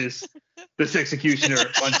Schwarzenegger is the Sexecutioner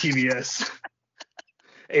on TBS.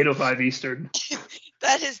 8:05 Eastern.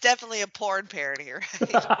 That is definitely a porn parody, right?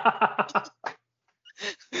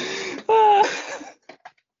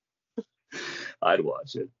 I'd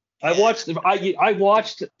watch it. I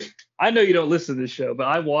watched. I know you don't listen to this show, but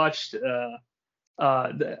I watched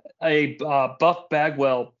Buff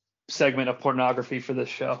Bagwell segment of pornography for this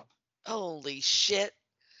show. Holy shit.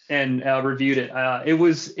 And reviewed it. It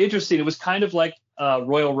was interesting. It was kind of like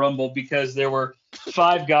Royal Rumble because there were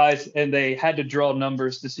 5 guys and they had to draw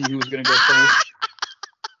numbers to see who was going to go first.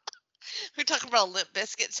 We're talking about a Limp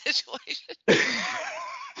Bizkit situation.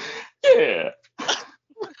 Yeah.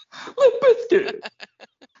 Limp Bizkit.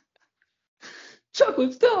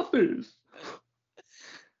 Chocolate Starfish.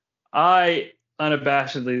 I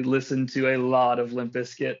unabashedly listened to a lot of Limp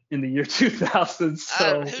Bizkit in the year 2000.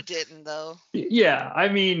 So Who didn't, though? yeah, I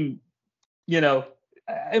mean,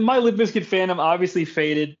 and my Limp Bizkit fandom obviously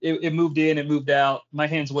faded. It moved in, it moved out. My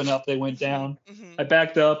hands went up, they went down. Mm-hmm. I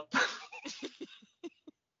backed up.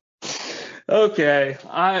 Okay,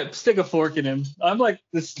 I stick a fork in him. I'm like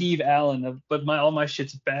the Steve Allen but all my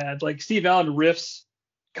shit's bad. Like Steve Allen riffs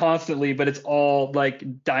constantly, but it's all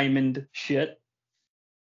like diamond shit.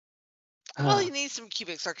 Well, you need some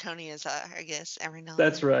cubic zirconias, I guess, every now and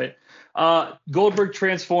That's then. right. Goldberg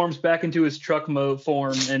transforms back into his truck mode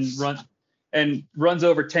form and runs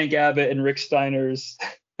over Tank Abbott and Rick Steiner's.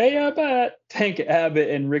 Hey, Abbott! Tank Abbott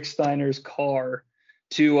and Rick Steiner's car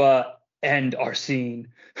to end our scene.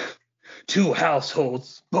 2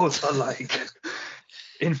 households, both alike,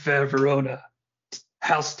 in Fair Verona.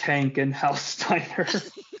 House Tank and House Steiner.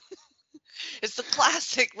 It's the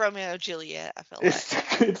classic Romeo and Juliet, I feel like.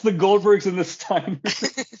 It's the Goldbergs and the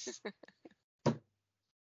Steiners.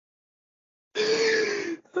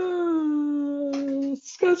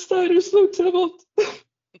 Scott Steiner so tumbled.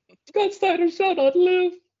 Scott Steiner shall not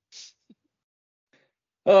live.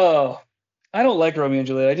 Oh, I don't like Romeo and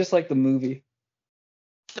Juliet. I just like the movie.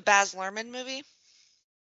 The Baz Luhrmann movie?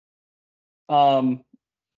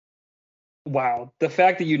 Wow. The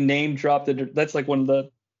fact that you name dropped it, that's like one of the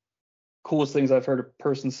coolest things I've heard a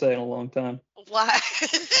person say in a long time. Why?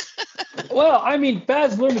 Well, I mean,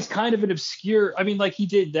 Baz Luhrmann's kind of an obscure. I mean, like he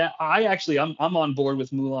did that. I'm on board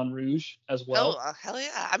with Moulin Rouge as well. Oh, hell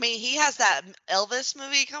yeah. I mean, he has that Elvis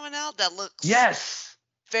movie coming out that looks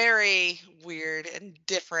very weird and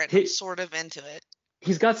different. I'm sort of into it.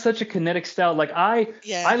 He's got such a kinetic style. Like I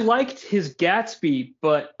liked his Gatsby,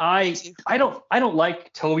 but I don't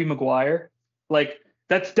like Tobey Maguire. Like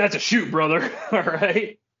that's a shoot, brother. All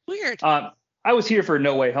right. Weird. I was here for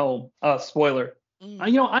No Way Home. Spoiler. I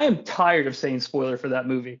am tired of saying spoiler for that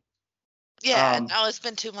movie. Yeah. No, it's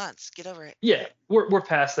been 2 months. Get over it. Yeah, we're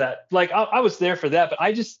past that. Like I was there for that, but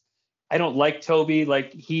I don't like Tobey.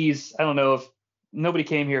 Like I don't know if nobody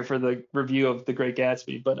came here for the review of The Great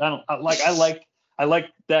Gatsby, but I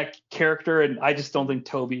like that character, and I just don't think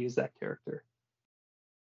Tobey is that character.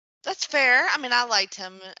 That's fair. I mean, I liked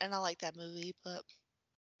him, and I like that movie,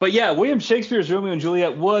 But yeah, William Shakespeare's Romeo and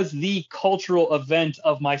Juliet was the cultural event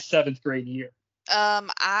of my 7th grade year.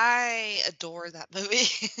 I adore that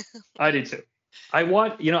movie. I do too. I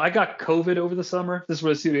got COVID over the summer. This is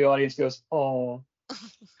where the studio audience goes, oh.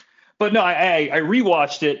 But no, I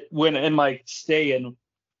rewatched it when in my stay in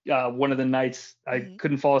one of the nights I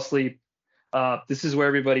couldn't fall asleep. This is where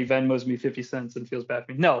everybody Venmos me 50 cents and feels bad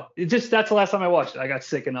for me. No, that's the last time I watched it. I got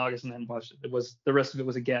sick in August and then watched it. The rest of it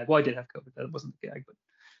was a gag. Well, I did have COVID. That wasn't a gag, but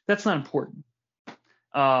that's not important.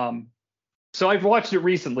 So I've watched it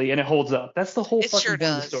recently and it holds up. That's the whole fucking point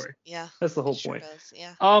of the story. Yeah. That's the whole point. Does.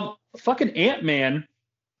 Yeah. Fucking Ant-Man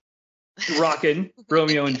rocking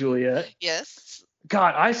Romeo and Juliet. Yes.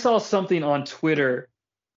 God, I saw something on Twitter.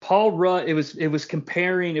 Paul Rudd, it was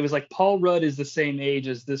comparing, it was like Paul Rudd is the same age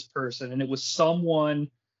as this person, and it was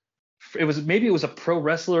maybe it was a pro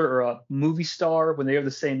wrestler or a movie star when they are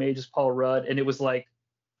the same age as Paul Rudd, and it was like,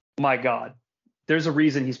 my God, there's a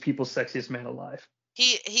reason he's people's sexiest man alive.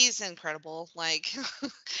 He's incredible. Like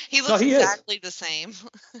he looks exactly the same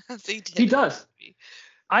as he did. He does.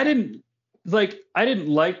 I didn't like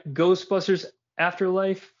Ghostbusters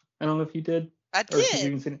Afterlife. I don't know if you did. I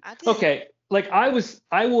did. Okay. Like I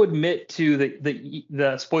will admit to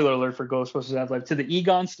the spoiler alert for Ghostbusters Afterlife, to the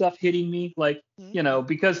Egon stuff hitting me, like,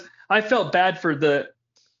 because I felt bad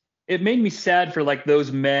it made me sad for like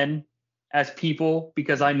those men as people,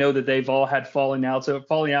 because I know that they've all had falling outs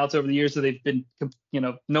over the years, that they've been,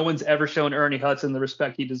 no one's ever shown Ernie Hudson the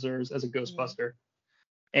respect he deserves as a Ghostbuster.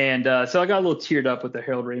 And so I got a little teared up with the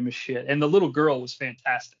Harold Ramis shit. And the little girl was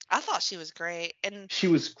fantastic. I thought she was great. And she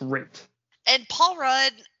was great. And Paul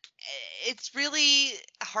Rudd, it's really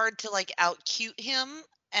hard to like out cute him.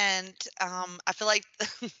 And I feel like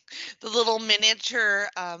the little miniature,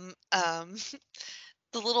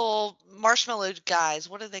 the little marshmallow guys,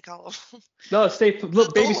 what do they call them? No,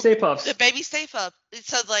 baby Stay Puffs. The baby Stay Puff.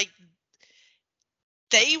 So like,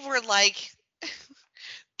 they were like,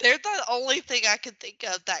 they're the only thing I could think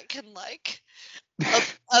of that can like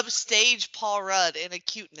upstage Paul Rudd in a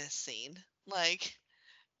cuteness scene. Like,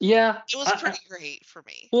 Yeah. it was pretty great for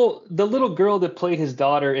me. Well, the little girl that played his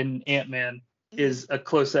daughter in Ant-Man is a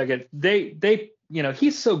close second. They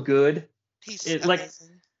he's so good. He's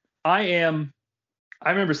amazing. I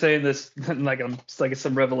remember saying this it's like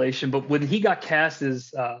some revelation, but when he got cast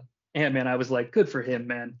as Ant-Man, I was like, good for him,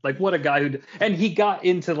 man. Like, what a guy and he got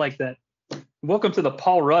into like that. Welcome to the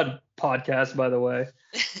Paul Rudd podcast, by the way.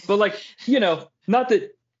 But like, not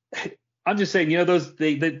that I'm just saying,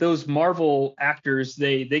 those Marvel actors,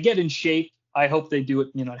 they get in shape. I hope they do it,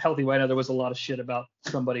 a healthy way. I know there was a lot of shit about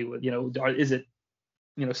somebody with, is it,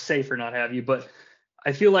 safe or not have you? But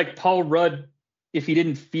I feel like Paul Rudd, if he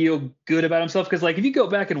didn't feel good about himself, because like if you go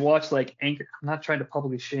back and watch like Anchor, I'm not trying to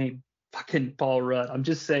publicly shame fucking Paul Rudd. I'm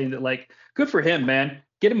just saying that like, good for him, man.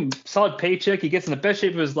 Get him a solid paycheck. He gets in the best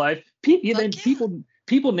shape of his life.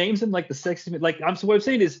 People names him like the sexy. Like what I'm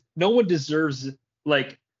saying is, no one deserves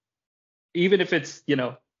like, even if it's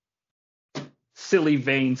silly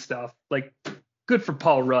vain stuff. Like, good for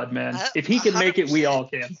Paul Rudd, man. If he can make it, we all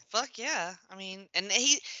can. Fuck yeah. I mean, and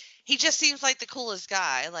he just seems like the coolest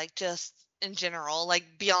guy. Like, just in general, like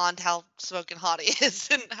beyond how smoking hot he is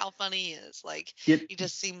and how funny he is. Like, he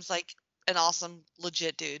just seems like an awesome,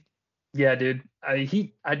 legit dude. Yeah, dude. I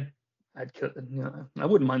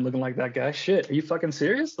wouldn't mind looking like that guy. Shit, are you fucking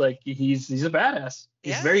serious? Like, he's a badass.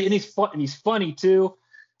 He's funny too.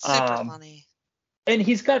 Super funny. And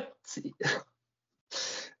he's got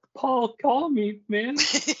Paul, call me, man.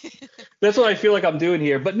 That's what I feel like I'm doing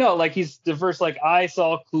here. But no, like, he's diverse. Like, I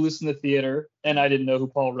saw Clueless in the theater, and I didn't know who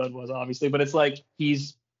Paul Rudd was, obviously. But it's like,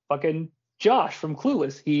 he's fucking Josh from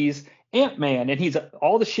Clueless. He's Ant-Man, and he's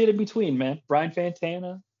all the shit in between, man. Brian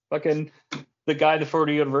Fantana, fucking the guy, the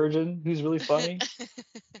 40-year-old virgin, who's really funny,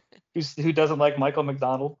 who doesn't like Michael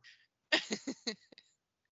McDonald.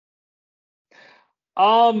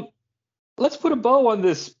 Let's put a bow on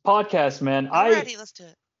this podcast, man. Alrighty, let's do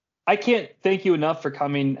it. I can't thank you enough for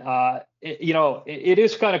coming. It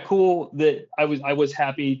is kind of cool that I was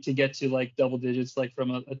happy to get to like double digits, like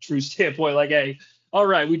from a true standpoint. Like, hey, all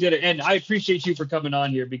right, we did it, and I appreciate you for coming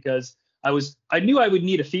on here, because I knew I would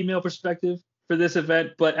need a female perspective for this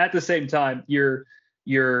event, but at the same time, your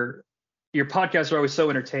podcasts are always so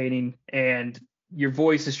entertaining, and your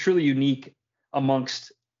voice is truly unique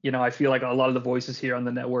amongst, I feel like a lot of the voices here on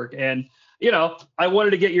the network. And I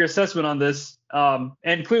wanted to get your assessment on this.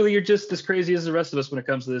 And clearly you're just as crazy as the rest of us when it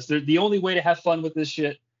comes to this. The only way to have fun with this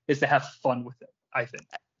shit is to have fun with it, I think.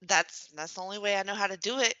 That's the only way I know how to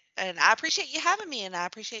do it. And I appreciate you having me, and I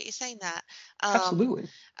appreciate you saying that. Absolutely.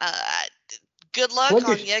 Good luck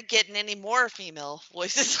on you getting any more female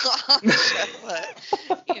voices on the show, but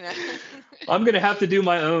I'm gonna have to do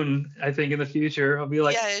my own, I think, in the future. I'll be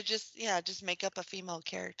like, just make up a female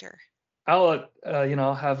character. I'll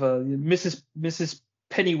have a Mrs.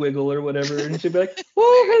 Pennywiggle or whatever, and she'll be like,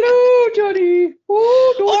 "Oh, hello, Johnny."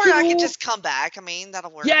 Oh, or I could just come back. I mean,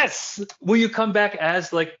 that'll work. Yes. Will you come back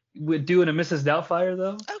as like we're doing a Mrs. Doubtfire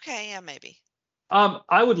though? Okay, yeah, maybe.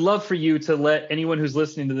 I would love for you to let anyone who's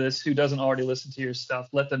listening to this who doesn't already listen to your stuff,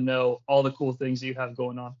 let them know all the cool things you have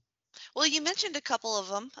going on. Well, you mentioned a couple of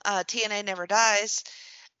them. TNA Never Dies,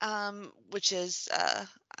 which is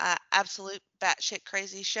absolute batshit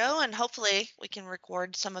crazy show, and hopefully we can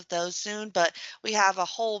record some of those soon. But we have a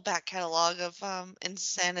whole back catalog of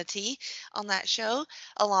insanity on that show,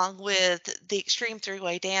 along with the Extreme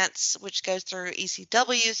Three-Way Dance, which goes through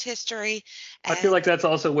ECW's history. I feel like that's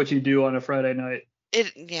also what you do on a Friday night.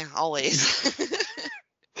 Always.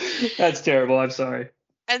 That's terrible. I'm sorry.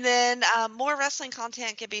 And then more wrestling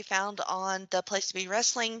content can be found on the Place to Be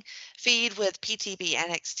Wrestling feed with PTB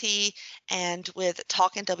NXT and with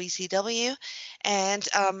Talkin' WCW. And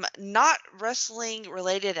not wrestling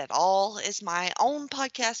related at all is my own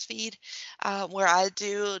podcast feed, where I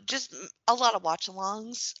do just a lot of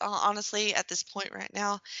watch-alongs, honestly, at this point right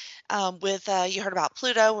now. With You Heard About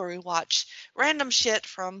Pluto, where we watch random shit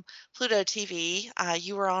from Pluto TV.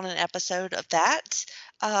 You were on an episode of that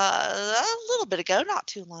a little bit ago, not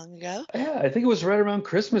too long ago. Yeah, I think it was right around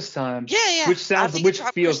Christmas time. Yeah. Which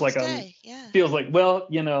feels like feels like, well,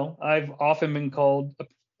 I've often been called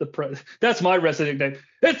that's my resident name.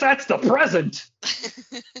 That's the present.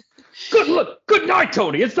 Good night,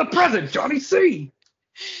 Tony. It's the present, Jonnie Sea.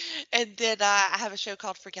 And then I have a show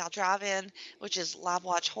called Freak Out Drive-In, which is live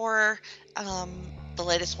watch horror. The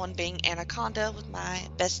latest one being Anaconda with my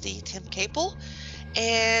bestie Tim Capel.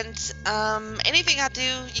 And anything I do,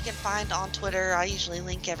 you can find on Twitter. I usually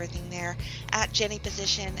link everything there at Jenny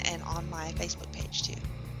Position and on my Facebook page too.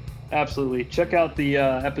 Absolutely. Check out the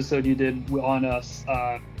episode you did on us.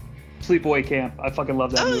 Sleepaway Camp. I fucking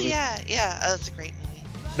love that movie. Oh yeah. Oh, that's a great movie.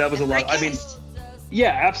 That was a lot. I mean,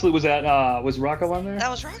 yeah, absolutely. Was that was Rocco on there? That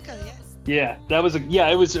was Rocco, yeah. Yeah, that was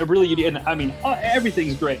it was a really unique, and I mean,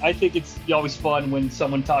 everything's great. I think it's always fun when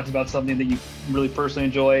someone talks about something that you really personally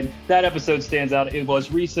enjoyed. That episode stands out. It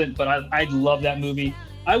was recent, but I love that movie.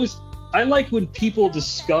 I like when people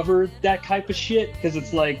discover that type of shit, because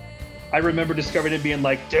it's like, I remember discovering it being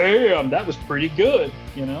like, damn, that was pretty good,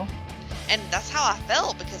 you know? And that's how I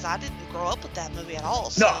felt, because I didn't grow up with that movie at all. No,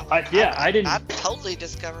 So I didn't. I totally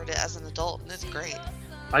discovered it as an adult, and it's great.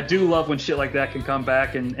 I do love when shit like that can come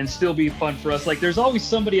back and still be fun for us. Like, there's always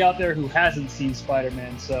somebody out there who hasn't seen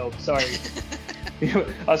Spider-Man, so sorry.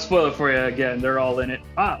 I'll spoil it for you again. They're all in it.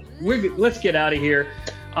 Let's get out of here.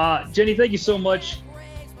 Jenny, thank you so much.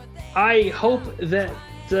 I hope that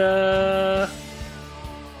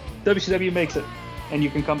WCW makes it and you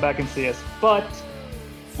can come back and see us. But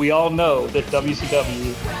we all know that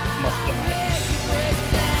WCW must die.